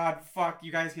my God, fuck,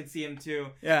 you guys can see him too.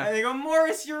 Yeah. And they go,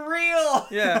 Morris, you're real!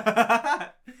 Yeah.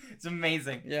 It's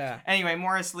amazing. Yeah. Anyway,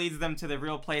 Morris leads them to the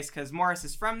real place because Morris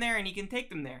is from there and he can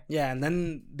take them there. Yeah, and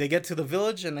then they get to the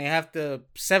village and they have to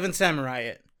 7 samurai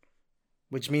it.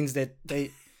 Which means that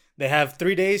they have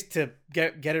 3 days to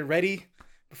get it ready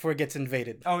before it gets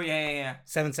invaded. Oh, yeah.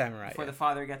 7 samurai. Before the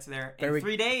father gets there. In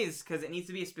 3 days, because it needs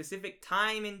to be a specific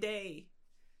time and day.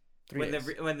 When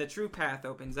the true path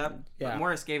opens up. Yeah. But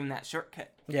Morris gave him that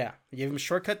shortcut. Yeah. He gave him a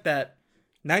shortcut that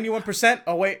 91%.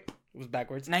 Oh, wait. It was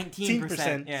backwards.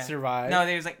 19% survived. No,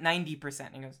 there was like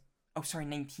 90%. He goes, oh, sorry,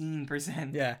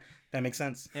 19%. Yeah. That makes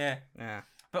sense. Yeah. Yeah.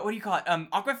 But what do you call it?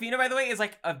 Awkwafina, by the way, is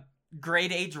like a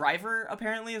grade A driver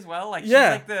apparently as well. Like she's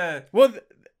like the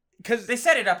because they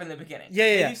set it up in the beginning.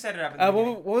 Yeah. They do set it up in the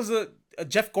beginning. What was the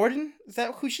Jeff Gordon? Is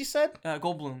that who she said?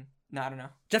 Goldblum. No, I don't know.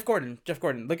 Jeff Gordon.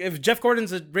 Like if Jeff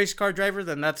Gordon's a race car driver,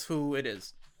 then that's who it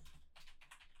is.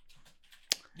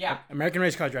 Yeah. American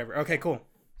race car driver. Okay, cool.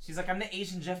 She's like, I'm the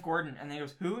Asian Jeff Gordon, and then he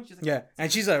goes, who? And she's like, yeah,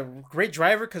 and she's a great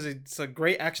driver because it's a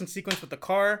great action sequence with the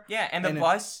car. Yeah, and the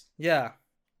bus. Yeah.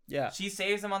 She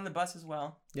saves them on the bus as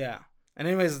well. Yeah. And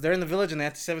anyways, they're in the village and they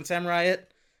have to 7 samurai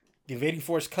it. The invading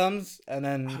force comes and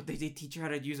then... they teach her how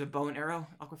to use a bow and arrow,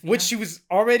 Awkwafina? Which she was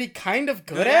already kind of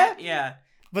good at? Yeah.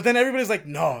 But then everybody's like,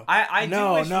 no. I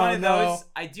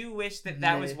do wish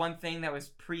that was one thing that was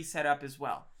pre-set up as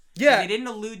well. Yeah. They didn't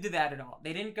allude to that at all.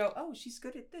 They didn't go, oh, she's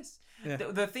good at this. Yeah.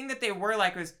 The thing that they were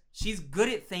like was, she's good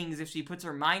at things if she puts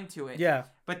her mind to it. Yeah.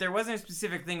 But there wasn't a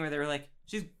specific thing where they were like,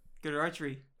 she's good at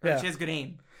archery. Or she has good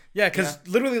aim. Yeah, because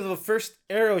literally the first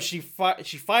arrow she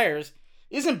fires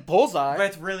isn't bullseye, but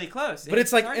it's really close. But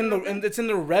it's like it's in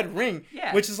the red ring,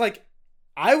 which is like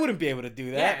I wouldn't be able to do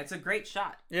Yeah, that. it's a great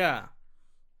shot. Yeah.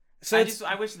 So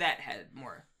I wish that had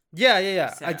more.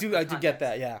 yeah. set I up do for I do get context.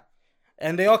 that. Yeah.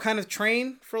 And they all kind of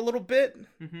train for a little bit,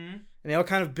 Mm-hmm. and they all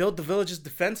kind of build the village's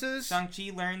defenses.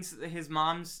 Shang-Chi learns his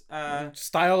mom's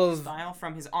Style of style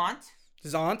from his aunt.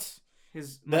 his aunt,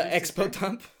 His the mother's expo sister.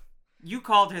 dump. You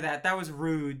called her that. That was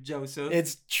rude, Joseph.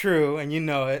 It's true, and you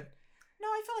know it. No,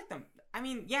 I feel like them. I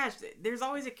mean, yeah, there's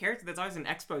always a character that's always an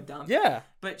expo dump. Yeah.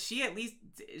 But she at least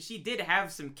she did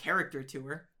have some character to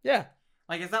her. Yeah.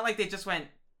 Like it's not like they just went.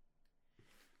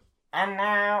 And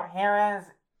now here is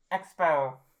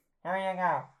expo. Here you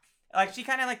go. Like she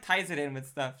kind of like ties it in with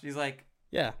stuff. She's like,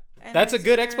 Yeah. and That's my a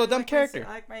good sister expo is dump like character.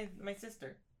 I like my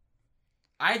sister.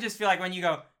 I just feel like when you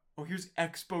go, oh, here's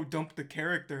expo dump the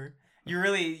character.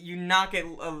 You knock it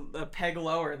a peg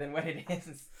lower than what it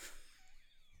is.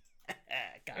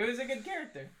 It was a good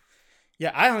character.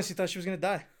 Yeah, I honestly thought she was gonna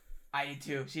die. I did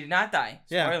too. She did not die.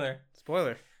 Yeah. Spoiler.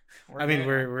 Spoiler. I mean,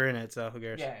 we're in it, so who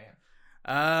cares?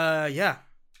 Yeah. Yeah.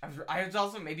 I was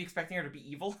also maybe expecting her to be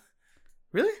evil.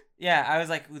 Really? Yeah, I was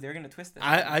like, ooh, they're gonna twist this.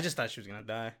 I just thought she was gonna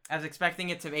die I was expecting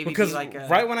it to maybe because be like a,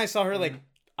 right when I saw her like Mhm.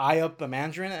 eye up the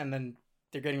Mandarin and then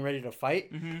they're getting ready to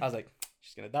fight, Mhm. I was like,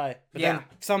 she's gonna die. But Yeah. then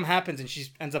something happens and she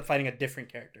ends up fighting a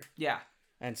different character, yeah,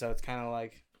 and so it's kind of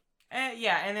like,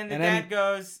 yeah, and then the And then- dad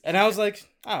goes, and I was like,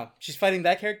 oh, she's fighting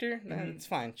that character. Nah, Mhm. it's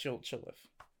fine. She'll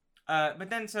live. but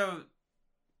then so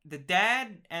the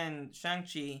dad and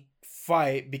Shang-Chi,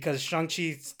 Fight because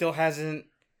Shang-Chi still hasn't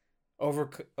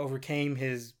overcame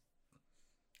his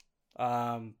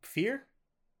fear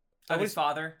of his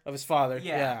father. of his father.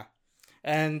 Yeah.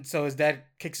 And so his dad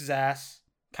kicks his ass,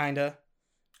 kinda.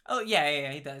 Oh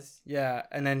yeah, he does. Yeah,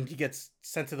 and then he gets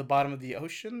sent to the bottom of the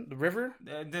ocean, the river,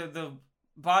 The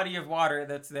body of water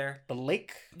that's there. the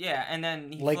lake, Yeah, and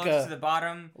then he Like, floats to the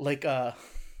bottom. like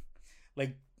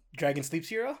Dragon Sleeps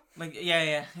Hero. Like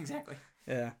yeah, exactly.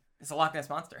 Yeah, It's a Loch Ness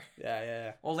monster.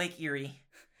 yeah. Well, Lake Erie.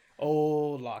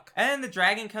 Oh, Locke. And then the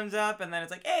dragon comes up, and then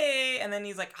it's like, hey, and then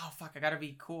he's like, oh fuck, I gotta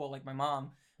be cool like my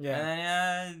mom. Yeah, And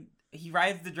then he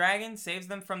rides the dragon, saves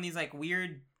them from these like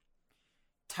weird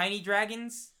tiny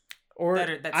dragons. or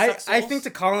that I suck souls. think to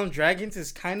call them dragons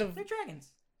is kind of, They're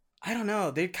dragons. I don't know.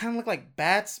 They kind of look like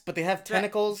bats, but they have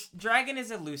tentacles. Dragon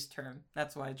is a loose term.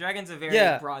 That's why dragon's a very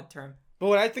Yeah. broad term. But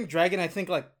when I think dragon, I think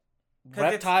like 'Cause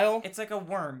reptile. It's like a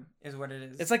worm, is what it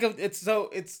is. It's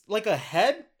like a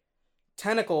head,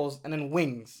 tentacles, and then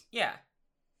wings. yeah.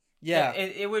 Yeah.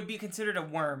 It would be considered a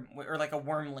worm or like a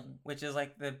wormling, which is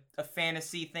like a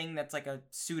fantasy thing that's like a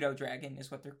pseudo dragon is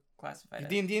what they're classified as.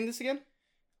 D&D in this again?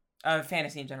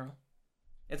 Fantasy in general.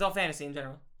 It's all fantasy in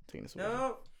general. Taking this away.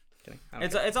 No, Kidding. I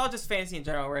don't it's all just fantasy in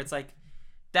general. Where it's like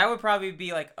that would probably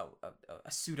be like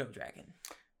a pseudo dragon.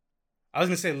 I was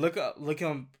gonna say look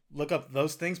up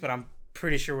those things, but I'm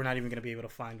pretty sure we're not even gonna be able to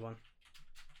find one.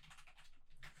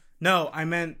 No, I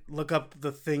meant look up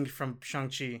the thing from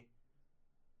Shang-Chi.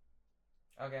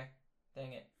 Okay,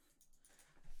 dang it.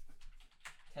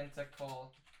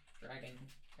 Tentacle dragon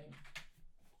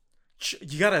thing.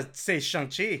 You gotta say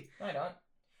Shang-Chi. No, I don't.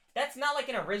 That's not like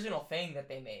an original thing that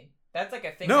they made. That's like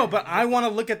a thing. No, that but I existed. want to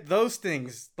look at those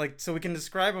things, like, so we can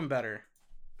describe them better.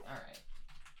 All right.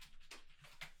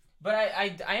 But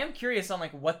I am curious on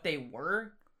like what they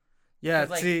were. Yeah, 'Cause,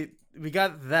 like- see, we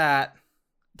got that.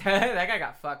 That guy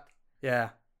got fucked Yeah,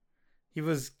 he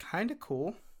was kind of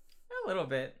cool. a little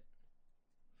bit.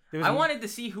 There was I wanted to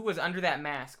see who was under that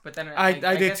mask, but then I did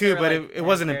guess they too, were but like, it who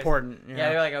wasn't cares? important. Yeah,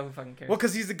 they're like, oh, who fucking cares? well,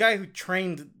 because he's the guy who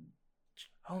trained.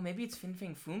 Oh, maybe it's Fin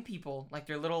Fang Foom people, like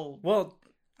they're little. Well,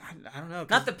 I don't know. 'cause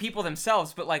Not the people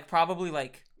themselves, but like probably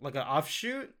like like an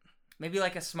offshoot. maybe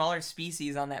like a smaller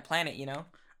species on that planet, you know?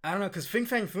 I don't know, because Fing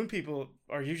Fang Foom people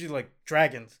are usually like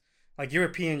dragons, like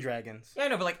European dragons. Yeah, I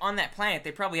know, but like on that planet,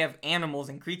 they probably have animals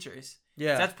and creatures.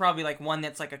 Yeah. So that's probably like one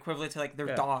that's like equivalent to like their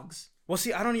Yeah. dogs. Well,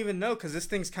 see, I don't even know, because this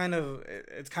thing's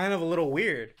it's kind of a little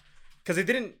weird, because it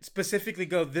didn't specifically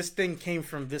go, this thing came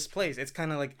from this place. It's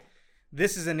kind of like,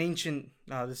 this is an ancient.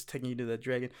 Oh, this is taking you to the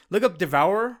dragon. Look up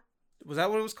Devourer. Was that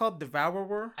what it was called?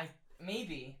 Devourer?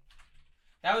 Maybe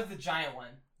that was the giant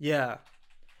one. Yeah.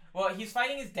 Well, he's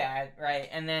fighting his dad, right?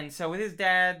 And then so with his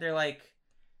dad, they're like,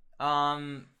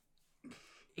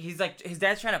 he's like his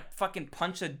dad's trying to fucking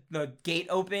punch the gate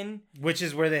open. Which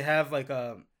is where they have like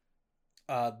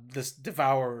this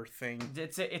Devourer thing,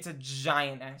 It's a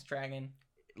giant ass dragon.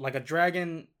 like a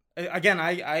dragon. Again,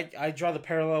 I draw the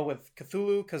parallel with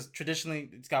Cthulhu, because traditionally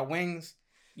it's got wings,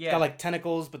 Yeah. it's got like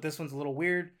tentacles, but this one's a little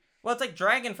weird Well, it's like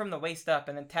dragon from the waist up,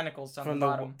 and then tentacles on from the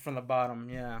bottom. from the bottom.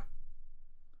 Yeah.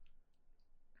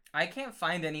 I can't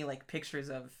find any like pictures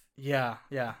of. Yeah.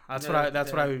 That's The- what I.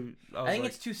 That's the- what I. Was I think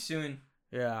like, it's too soon.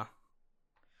 Yeah.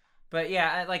 But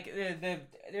yeah,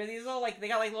 they're these little they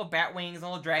got little bat wings, and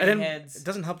little And dragon then heads. it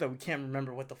doesn't help that we can't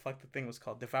remember what the fuck the thing was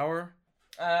called. Devourer?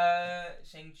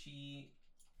 Shang-Chi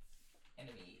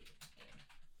enemy game.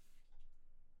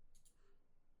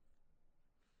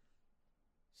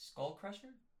 Skull Crusher?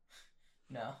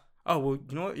 No. Oh, well,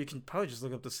 you know what? You can probably just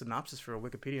look up the synopsis for the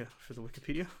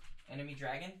Wikipedia. Enemy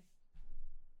dragon?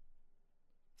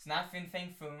 It's not Fin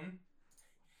Fang Foom.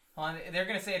 Hold on, they're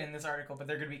gonna say it in this article, but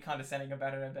they're gonna be condescending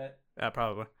about it, I bet. Yeah,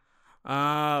 probably.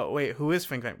 Wait, who is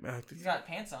Fing Fang? He's got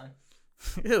pants on.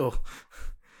 Ew.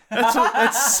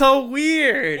 That's so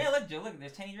weird. Yeah, look,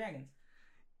 there's tiny dragons.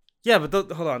 Yeah, but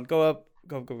hold on. Go up.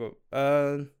 Go.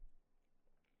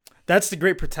 That's the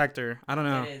Great Protector. I don't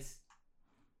know. It is.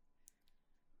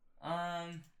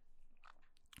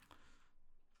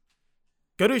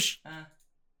 Go to.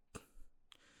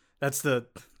 That's the.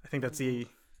 I think that's the.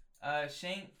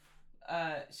 Shang-Chi.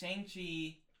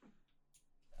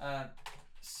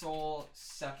 Soul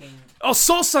sucking. Oh,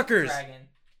 Soul Suckers. Dragon.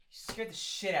 You scared the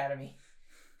shit out of me.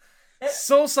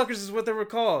 Soul Suckers is what they were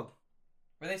called.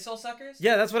 Were they soul suckers?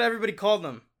 Yeah, that's what everybody called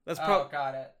them. That's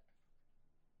got it.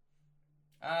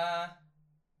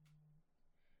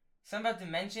 Something about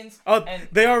dimensions. Oh, and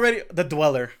they already the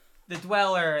Dweller. the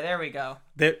Dweller. There we go.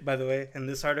 By the way, in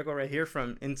this article right here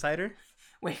from Insider.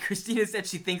 Wait, Christina said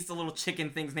she thinks the little chicken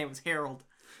thing's name was Harold.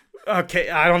 Okay,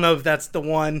 I don't know if that's the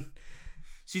one.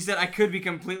 She said I could be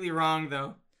completely wrong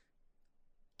though.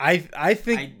 I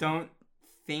think I don't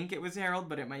think it was Harold,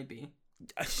 but it might be.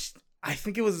 I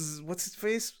think it was what's his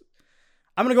face?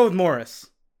 I'm gonna go with Morris.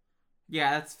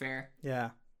 Yeah, that's fair.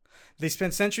 Yeah. They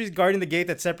spent centuries guarding the gate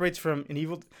that separates from an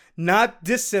evil, not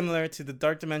dissimilar to the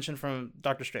dark dimension from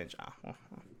Doctor Strange.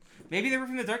 Maybe they were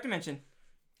from the dark dimension.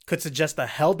 Could suggest the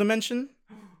hell dimension.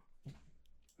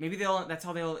 Maybe that's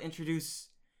how they'll introduce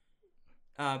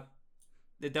the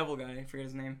devil guy. I forget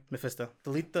his name. Mephisto.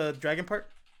 Delete the dragon part.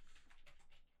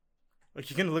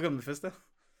 Like, you gonna look up Mephisto?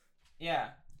 Yeah.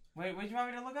 Wait, what do you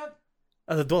want me to look up?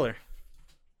 The Dweller.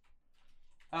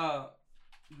 Oh,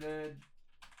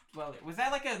 was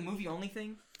that like a movie only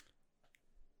thing?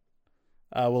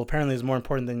 Well, apparently it's more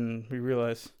important than we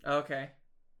realize. Okay.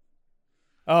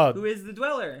 Oh, Who is the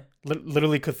Dweller?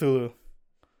 literally Cthulhu.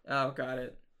 Oh, got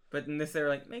it. But in this, they were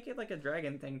like, make it like a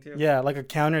dragon thing too. Yeah, like a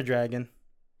counter dragon.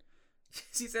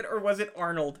 She said, or was it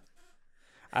Arnold?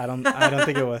 I don't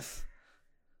think it was.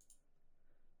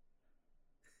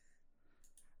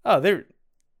 Oh, there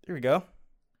we go.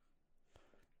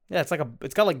 Yeah,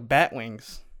 it's got like bat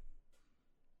wings.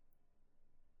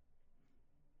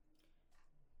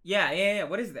 Yeah.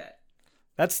 What is that?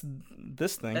 That's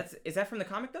this thing. Is that from the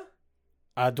comic though?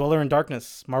 Dweller in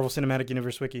Darkness, Marvel Cinematic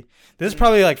Universe wiki. This is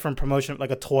probably like from promotion,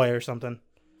 like a toy or something.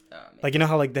 Like, you know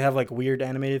how like they have like weird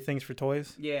animated things for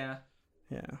toys? Yeah.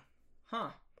 Yeah.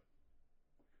 Huh.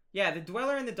 Yeah, the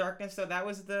Dweller in the Darkness though, that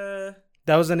was the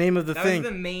name of the thing. That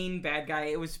was the main bad guy.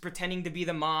 It was pretending to be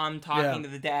the mom talking to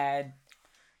the dad.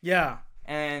 Yeah.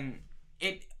 And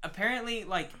it apparently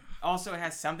also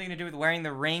has something to do with wearing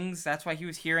the rings. That's why he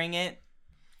was hearing it.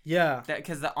 Yeah.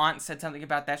 Because the aunt said something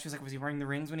about that. She was like, was he wearing the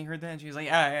rings when he heard that? And she was like,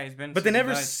 yeah, he's been. But they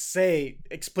never say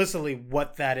explicitly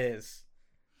what that is.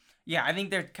 Yeah, I think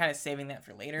they're kind of saving that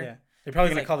for later. Yeah. They're probably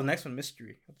going to call the next one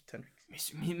Mystery of the Ten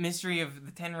Rings. Mystery of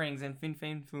the Ten Rings and Fin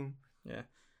Fang Foom. Yeah.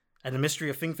 And the Mystery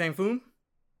of Fing Fang Foom?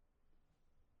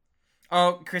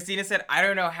 Oh, Christina said, I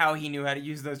don't know how he knew how to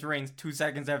use those rings 2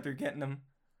 seconds after getting them.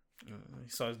 He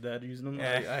saw his dad using them.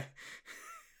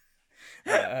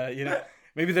 Yeah. You know,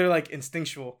 maybe they're like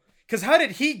instinctual. Because how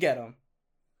did he get them?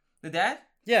 The dad?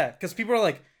 Yeah, because people are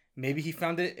like, maybe he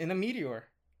found it in a meteor.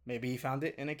 Maybe he found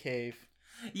it in a cave.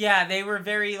 Yeah, they were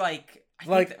very do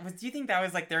you think that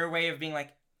was like their way of being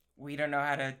like, we don't know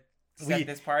how to set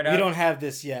this part up? We don't have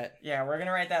this yet. Yeah, we're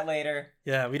gonna write that later.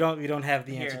 Yeah, we don't have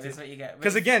the answer. Here, this is what you get.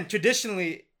 Because again,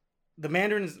 traditionally, the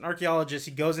Mandarin is an archaeologist.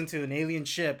 He goes into an alien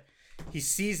ship. He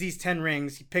sees these 10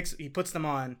 rings. He puts them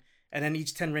on, and then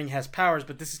each 10 ring has powers.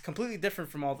 But this is completely different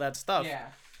from all that stuff. Yeah.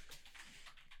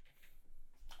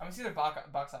 I'm gonna see their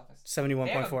box office. 71.4.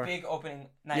 They have a big opening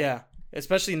night. Yeah,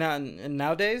 especially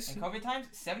nowadays. In COVID times,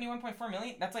 71.4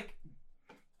 million. That's like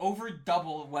over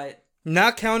double what.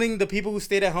 Not counting the people who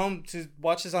stayed at home to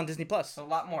watch this on Disney Plus. A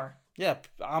lot more. Yeah,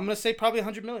 I'm gonna say probably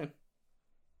 100 million.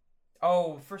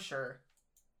 Oh, for sure.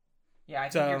 Yeah, I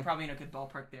think you're probably in a good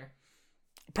ballpark there.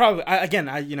 Probably.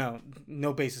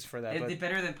 No basis for that. It did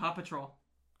better than Paw Patrol.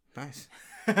 Nice.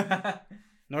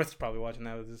 North's probably watching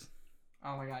that with his.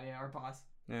 Oh my god, yeah, our boss.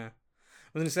 Yeah. I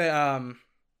was gonna say,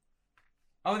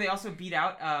 Oh, they also beat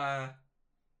out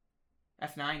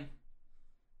F9.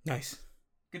 Nice.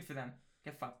 Good for them.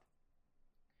 Get fucked.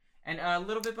 And a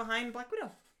little bit behind Black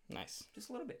Widow. Nice. Just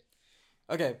a little bit.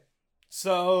 Okay,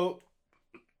 so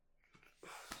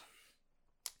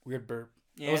weird burp.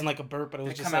 Yeah. It wasn't like a burp, but it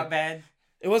was Did it just come like out bad?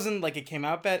 it wasn't like it came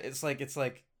out bad. It's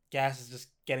like gas is just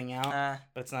getting out,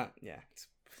 but it's not. Yeah.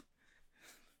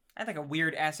 I had like a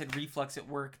weird acid reflux at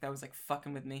work that was like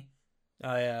fucking with me.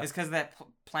 Oh yeah. It's because of that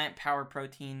plant power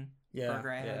protein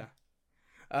burger I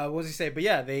had. What does he say? But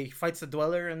yeah, they fights the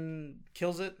Dweller and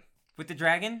kills it. With the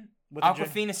dragon? With the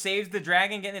Aquafina saves the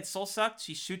dragon getting its soul sucked.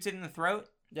 She shoots it in the throat.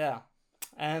 Yeah.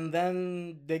 And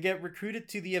then they get recruited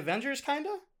to the Avengers, kinda?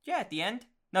 Yeah, at the end.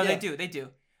 No, Yeah. they do.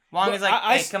 Wong But is like,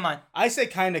 hey, come on. I say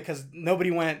kinda because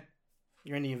nobody went,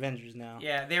 you're in the Avengers now.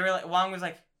 Yeah, they were like, Wong was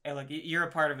like, hey, look, you're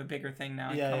a part of a bigger thing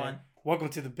now. Yeah, Come yeah. on. Welcome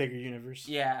to the bigger universe.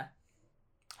 Yeah.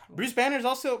 Bruce Banner's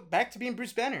also back to being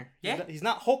Bruce Banner. Yeah. He's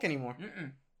not Hulk anymore.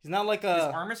 Mm-mm. He's not like His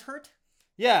a... armor's hurt?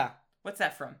 Yeah. What's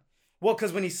that from? Well,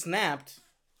 because when he snapped,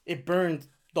 it burned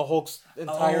the Hulk's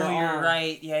entire arm. You're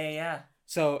right. Yeah.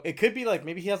 So it could be like,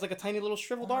 maybe he has like a tiny little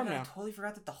shriveled arm I now. totally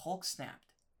forgot that the Hulk snapped.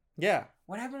 Yeah.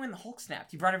 What happened when the Hulk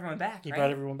snapped? He brought everyone back, He right?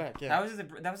 brought everyone back, yeah.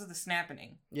 That was the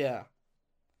snapping. Yeah.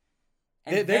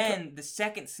 And then the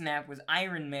second snap was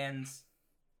Iron Man's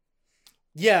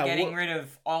Yeah. getting rid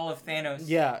of all of Thanos.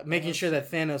 Yeah, making sure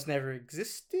that Thanos never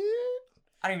existed.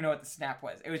 I don't even know what the snap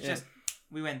was. It was Yeah. just,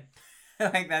 we win.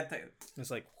 Like that.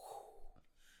 It's like,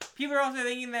 People are also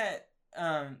thinking that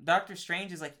Doctor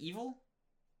Strange is like evil.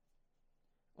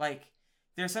 Like,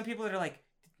 there are some people that are like,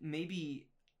 maybe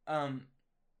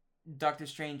Doctor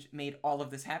Strange made all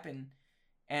of this happen,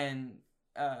 and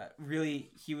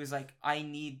really he was like, I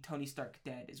need Tony Stark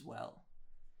dead as well,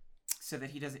 so that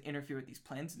he doesn't interfere with these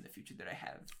plans in the future that I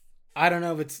have. I don't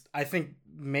know if it's, I think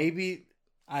maybe,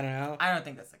 I don't know. I don't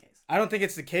think that's the case. I don't think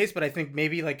it's the case, but I think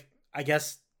maybe like, I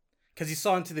guess, because he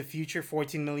saw into the future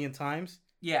 14 million times.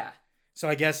 Yeah. So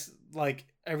I guess like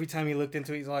every time he looked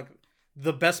into it, he's like,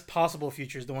 the best possible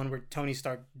future is the one where Tony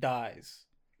Stark dies.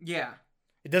 Yeah.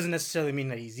 It doesn't necessarily mean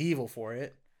that he's evil for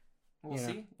it. We'll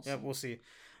see. We'll see.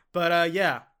 But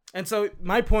yeah. And so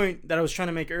my point that I was trying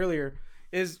to make earlier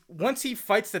is once he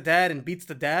fights the dad and beats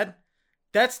the dad,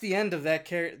 that's the end of that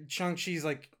Shang-Chi's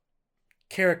like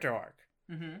character arc.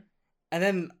 Mm-hmm. And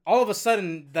then all of a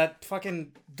sudden that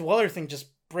fucking Dweller thing just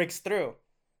breaks through.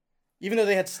 Even though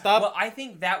they had stopped. Well, I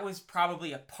think that was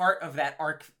probably a part of that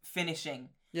arc finishing.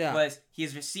 Yeah. Was he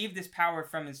has received this power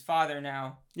from his father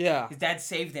now. Yeah. His dad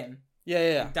saved him.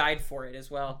 Yeah. He died for it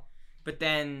as well. But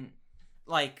then,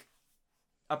 like,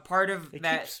 a part of It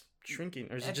that... keeps shrinking.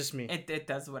 Or is it just me? It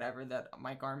does whatever, that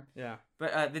mic arm. Yeah.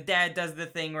 But the dad does the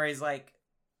thing where he's like,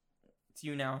 it's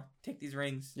you now. Take these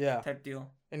rings. Yeah. Type deal.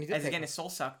 And he As did he's take getting them. his soul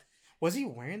sucked. Was he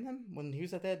wearing them when he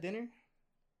was at that dinner?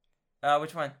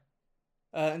 Which one?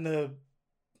 In the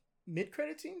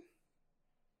mid-credit scene?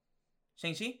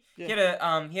 Shang-Chi?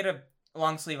 Yeah. He had a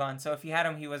long sleeve on, so if he had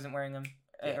them, he wasn't wearing them.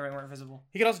 Yeah. Or they weren't visible.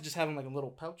 He could also just have him like a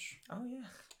little pouch. Oh, yeah.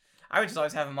 I would just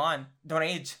always have them on. Don't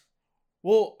age.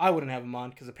 Well, I wouldn't have him on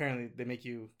because apparently they make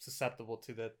you susceptible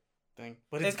to that thing.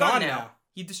 But it's It's gone gone now. now.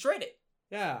 He destroyed it.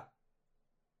 Yeah.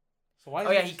 So why?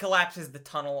 Oh, yeah, he collapses the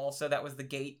tunnel also. That was the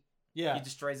gate. Yeah. He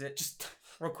destroys it. Just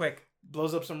Real quick.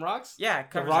 blows up some rocks. Yeah, The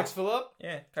covers rocks it. fill up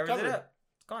Yeah, covers Covered. it up.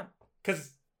 It's gone. because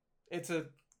it's a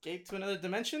gate to another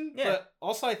dimension. Yeah. But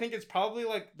also, I think it's probably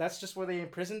like that's just where they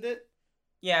imprisoned it.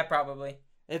 Yeah, probably.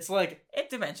 It's like It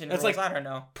dimension It's rules, like- I don't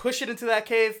know. push it into that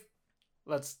cave.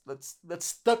 Let's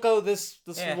stucco this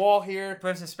Yeah. wall here.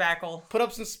 Put some spackle. Put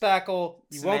up some spackle.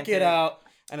 You won't Cement get it. out.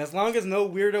 And as long as no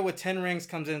weirdo with 10 rings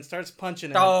comes in and starts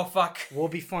punching him, Oh, fuck. we'll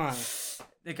be fine.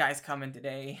 The guy's coming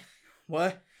today.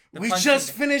 What? The We punching-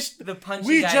 just finished. The punchy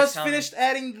We guy's just coming. finished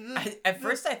adding. At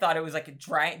first, I thought it was like a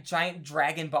giant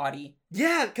dragon body.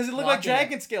 Yeah, because it looked like Blocking it.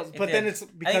 dragon scales. It But then did. it's I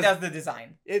think because that was the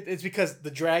design. it's because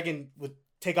the dragon would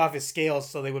take off his scales,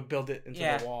 so they would build it into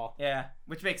Yeah. the wall. Yeah,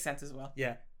 which makes sense as well.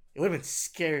 Yeah, it would have been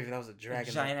scary if that was a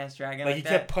dragon. Giant ass dragon. Like Like he that.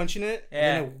 kept punching it, Yeah.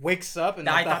 and then it wakes up, and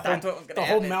I like, thought that's the what was whole, gonna the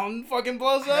whole happen. mountain fucking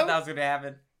blows I thought up. that was gonna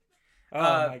happen.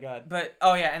 Oh my god! But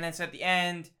oh yeah, and then so at the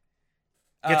end,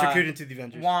 Gets recruited into the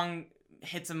Avengers. Wong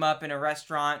hits him up in a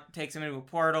restaurant, takes him into a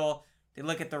portal. They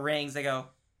look at the rings. They go,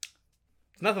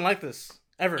 It's nothing like this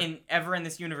ever. ever in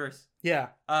this universe. Yeah,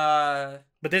 Uh,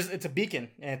 but it's a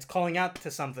beacon, and it's calling out to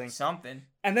something. something.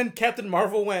 And then Captain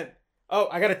Marvel went, "Oh,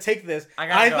 I gotta take this." I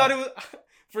gotta go. thought it was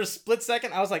for a split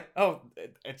second. I was like, "Oh,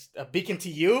 it's a beacon to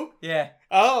you." Yeah.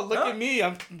 Oh, look Oh. at me!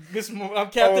 I'm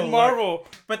Captain Oh, Marvel.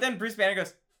 But then Bruce Banner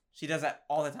goes, she does that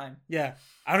all the time. Yeah,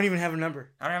 I don't even have a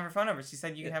number. I don't have her phone number. She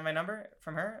said you can have my number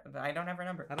from her. But I don't have her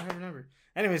number. I don't have a number.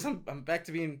 Anyways, I'm back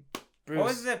to being Bruce. What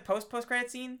was the post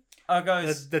credit scene? Oh, it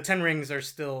goes. The 10 rings are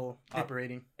still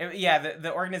operating.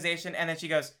 The organization, and then she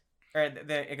goes, or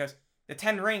it goes. The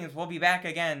Ten Rings will be back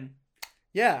again.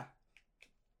 Yeah.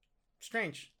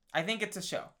 Strange. I think it's a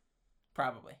show.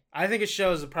 Probably. I think it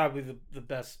shows probably the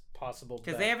best possible.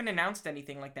 Because they haven't announced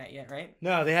anything like that yet, right?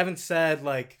 No, they haven't said,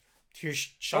 like, here's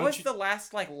Shang-Chi. What was the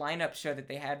last, like, lineup show that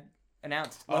they had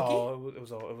announced? Loki? Oh, it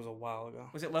was a while ago.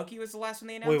 Was it Loki was the last one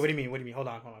they announced? Wait, what do you mean? Hold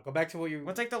on. Go back to what you...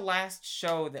 What's, like, the last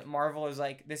show that Marvel is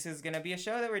like, this is going to be a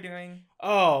show that we're doing?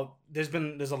 Oh, there's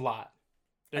a lot.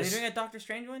 Are they doing a Doctor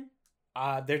Strange one?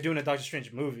 They're doing a Doctor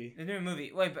Strange movie. They're doing a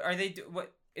movie. Wait, but are they...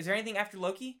 what? Is there anything after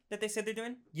Loki that they said they're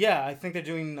doing? Yeah, I think they're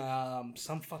doing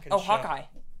some fucking Oh, show. Hawkeye.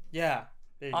 Yeah.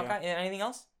 There you Hawkeye? Anything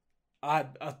else? go.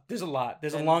 There's a lot.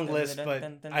 There's a long list, but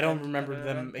I don't remember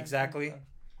them exactly.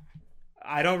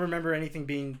 I don't remember anything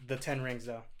being the 10 Rings,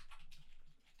 though.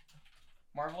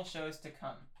 Marvel shows to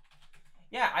come.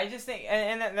 Yeah, I just think...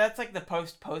 And that's like the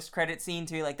post-credit scene,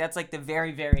 too. Like, that's like the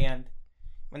very, very end.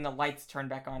 When the lights turn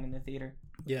back on in the theater.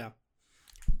 Yeah.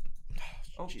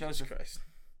 Oh, Jesus Joseph. Christ.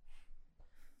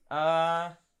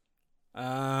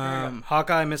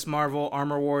 Hawkeye, Miss Marvel,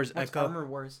 Armor Wars, What's Echo. Armor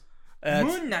Wars? It's-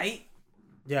 Moon Knight.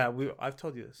 Yeah, I've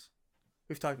told you this.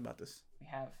 We've talked about this. We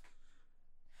have.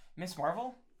 Miss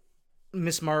Marvel?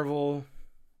 Miss Marvel,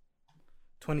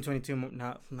 2022,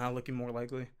 not looking more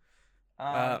likely.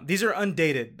 These are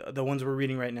undated, the ones we're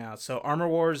reading right now. So Armor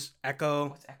Wars, Echo.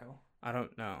 What's Echo? I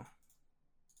don't know.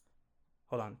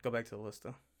 Hold on, go back to the list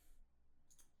though.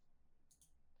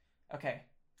 Okay.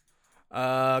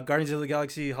 Guardians of the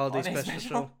Galaxy Holiday Holiday Special.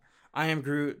 Special? I Am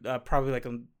Groot, probably like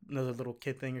another little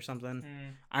kid thing or something.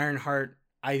 Ironheart,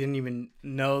 I didn't even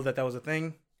know that was a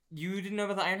thing. You didn't know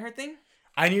about the Ironheart thing?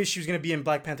 I knew she was going to be in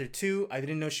Black Panther 2. I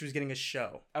didn't know she was getting a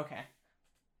show. Okay.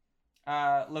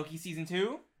 Loki season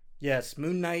 2? Yes,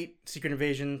 Moon Knight, Secret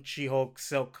Invasion, She-Hulk,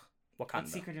 Silk, Wakanda.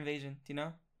 What's Secret Invasion? Do you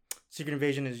know? Secret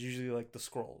Invasion is usually like the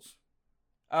Skrulls.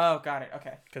 Oh, got it.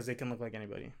 Okay. Because they can look like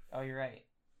anybody. Oh, you're right.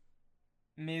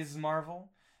 Ms.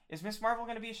 Marvel. Is Miss Marvel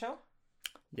going to be a show?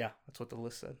 Yeah, that's what the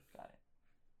list said. Got it.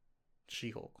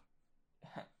 She-Hulk.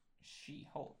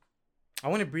 She-Hulk. I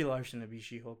wanted Brie Larson to be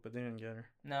She-Hulk, but they didn't get her.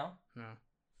 No? No.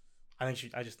 I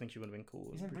just think she would have been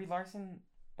cool. Isn't Brie Larson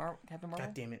Captain Marvel?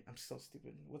 God damn it, I'm so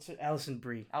stupid. What's it? Allison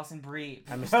Brie. Alison Brie.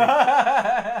 I mistake.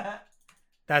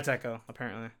 That's Echo,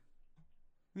 apparently.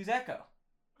 Who's Echo?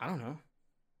 I don't know.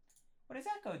 What does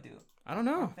Echo do? I don't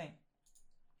know. Wrong thing.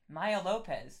 Maya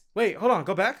Lopez. Wait, hold on,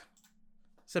 go back.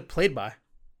 It said played by.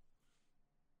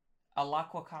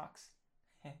 Alaqua Cox.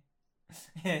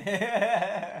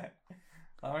 I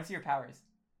want to see your powers.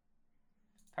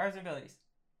 Powers and abilities.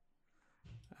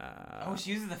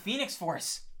 She uses the Phoenix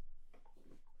Force.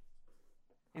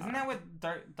 Isn't that what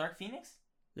Dark Phoenix?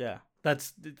 Yeah,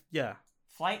 yeah.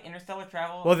 Flight, interstellar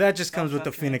travel. Well, that just comes with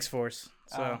the self-sustenance, Phoenix Force.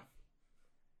 So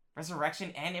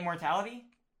resurrection and immortality,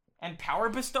 and power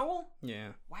bestowal. yeah,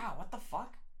 Wow, what the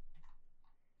fuck?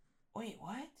 Wait,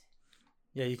 what?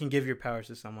 yeah. You can give your powers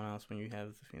to someone else when you have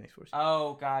the Phoenix Force.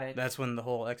 Oh, got it. That's when the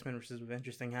whole X-Men versus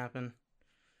Avengers thing happened.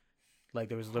 Like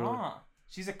there was literally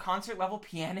She's a concert level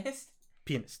pianist.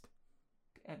 pianist.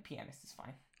 Pianist is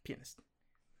fine. Pianist.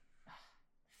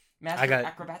 Master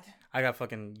acrobat. I got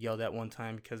fucking yelled at one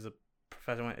time because the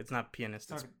professor went, "It's not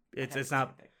pianist. It's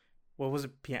not. What was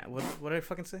it? Piano? What did I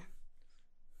fucking say?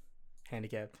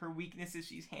 Handicapped. Her weakness is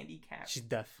she's handicapped. She's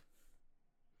deaf.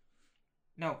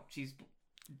 No, she's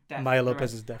deaf. Maya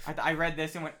Lopez is deaf. I read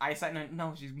this and went eyesight and went,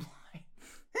 no, she's blind.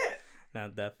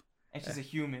 Not deaf. And she's a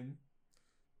human.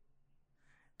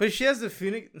 But if she has the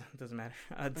Phoenix, it doesn't matter.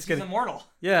 But she's immortal.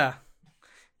 Yeah.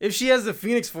 If she has the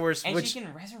Phoenix Force, And which she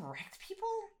can resurrect people?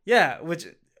 yeah, which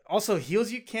also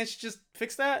heals you, can't she just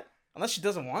fix that? Unless she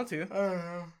doesn't want to. I don't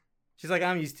know. She's like,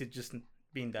 I'm used to just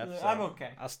being deaf. So I'm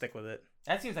okay. I'll stick with it.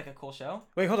 That seems like a cool show.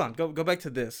 Wait, hold on. Go back to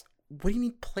this. What do you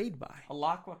mean played by?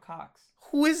 Alaqua Cox.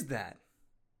 Who is that?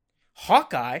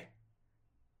 Hawkeye?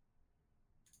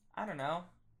 I don't know.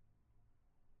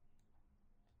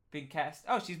 Big cast.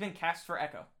 Oh, she's been cast for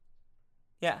Echo.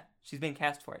 Yeah, she's been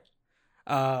cast for it.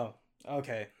 Oh,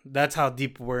 okay. That's how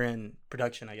deep we're in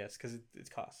production, I guess, because it's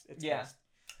cost. It's cost.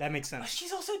 That makes Oh, sense.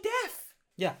 she's also deaf.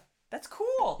 Yeah. That's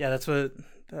cool. Yeah, that's what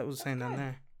that was saying down good.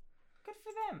 there. Good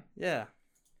for them. Yeah.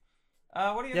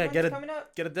 What are your ones coming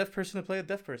up? Get a deaf person to play a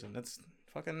deaf person. That's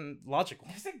fucking logical.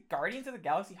 There's a Guardians of the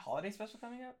Galaxy holiday special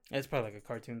coming up? It's probably like a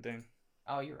cartoon thing.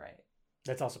 Oh, you're right.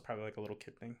 That's also probably like a little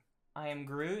kid thing. I Am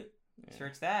Groot. Yeah.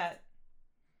 Search that.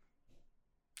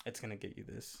 It's gonna get you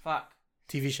this Fuck.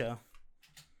 TV show.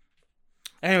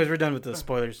 Anyways, we're done with the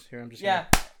spoilers here. I'm just gonna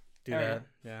do There we that. go.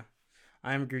 Yeah.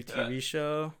 I Am Groot TV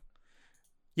show.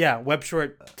 Yeah, web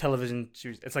short television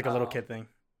series. It's like a little kid thing.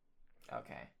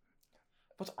 Okay.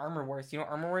 What's Armor Wars? Do you know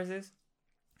what Armor Wars is?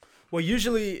 Well,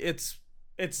 usually it's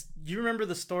You remember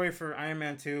the story for Iron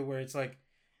Man 2 where it's like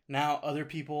now other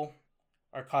people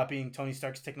are copying Tony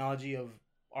Stark's technology of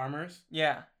armors?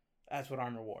 Yeah. That's what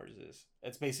Armor Wars is.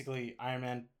 It's basically Iron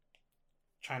Man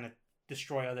trying to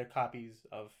destroy other copies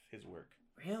of his work.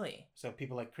 Really? So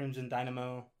people like Crimson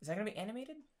Dynamo. Is that gonna be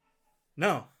animated?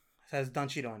 No, it has Don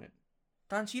Cheadle on it.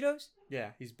 Don Cheetos?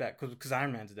 Yeah, he's back because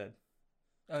Iron Man's dead.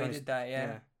 Oh, he did die.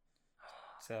 Yeah.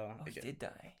 So Oh, he did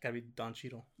die. Gotta be Don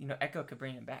Cheadle. You know, Echo could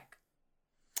bring him back.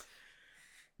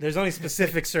 There's only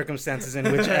specific circumstances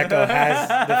in which Echo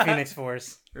has the Phoenix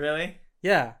Force. Really?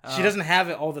 Yeah, she Oh. doesn't have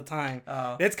it all the time.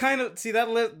 Oh. It's kind of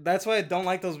that's why I don't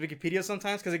like those Wikipedia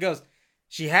sometimes because it goes,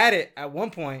 she had it at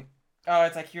one point. Oh,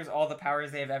 it's like here's all the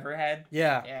powers they've ever had.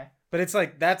 Yeah, Yeah. but it's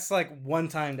like that's like one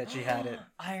time that she had it.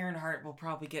 Ironheart will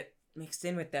probably get mixed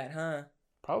in with that, huh?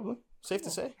 Probably safe to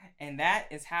say. And that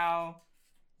is how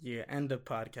Yeah, end the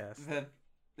podcast.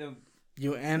 the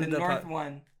You end the North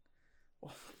won.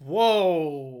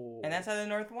 Whoa. And that's how the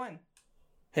North won.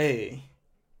 Hey.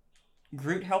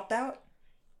 Groot helped out.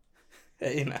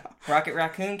 Hey now. Rocket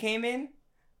Raccoon came in.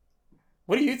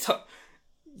 What are you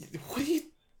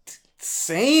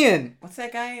saying? What's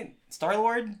that guy?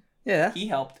 Star-Lord? Yeah. He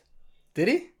helped. Did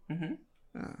he? Mm-hmm.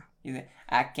 Oh. He's like,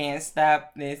 I can't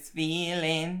stop this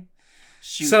feeling.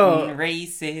 Shooting So-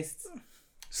 racists.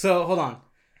 So hold on.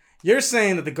 You're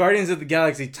saying that the Guardians of the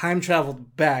Galaxy time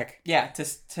traveled back. Yeah,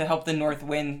 to help the North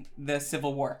win the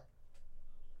Civil War.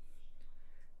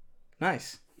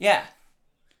 Nice. Yeah.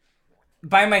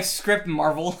 Buy my script,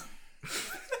 Marvel.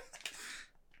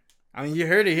 I mean, you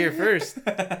heard it here first. You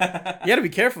gotta be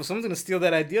careful. Someone's gonna steal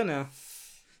that idea now.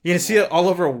 You're gonna see it all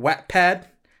over a Wattpad.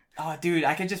 Oh, dude,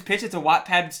 I could just pitch it to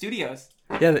Wattpad Studios.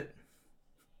 Yeah.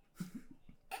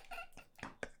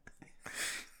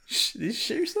 Did you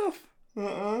shit yourself?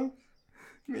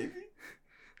 Maybe.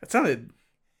 That sounded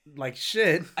like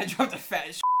shit. I dropped a fat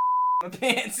in my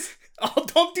pants. Oh,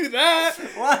 don't do that.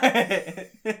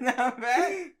 What? Not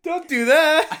bad. Don't do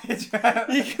that.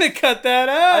 You're gonna cut that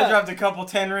out. I dropped a couple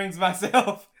 10 rings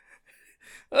myself.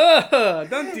 Ugh,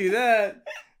 don't do that.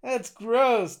 That's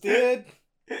gross, dude.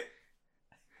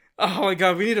 Oh my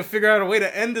god, we need to figure out a way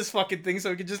to end this fucking thing so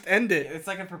we can just end it. It's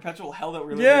like a perpetual hell that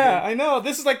we're living Yeah, in. I know.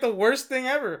 This is like the worst thing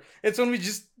ever. It's when we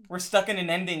just... We're stuck in an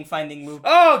ending finding loop.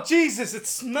 Oh, Jesus, it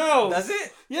smells. Does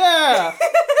it? Yeah.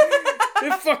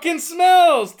 It fucking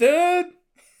smells, dude.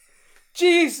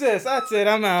 Jesus, that's it.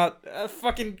 I'm out.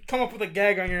 Fucking come up with a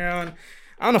gag on your own.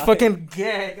 I'm a fucking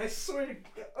gag. I swear to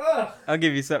God. Ugh. I'll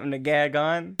give you something to gag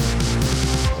on.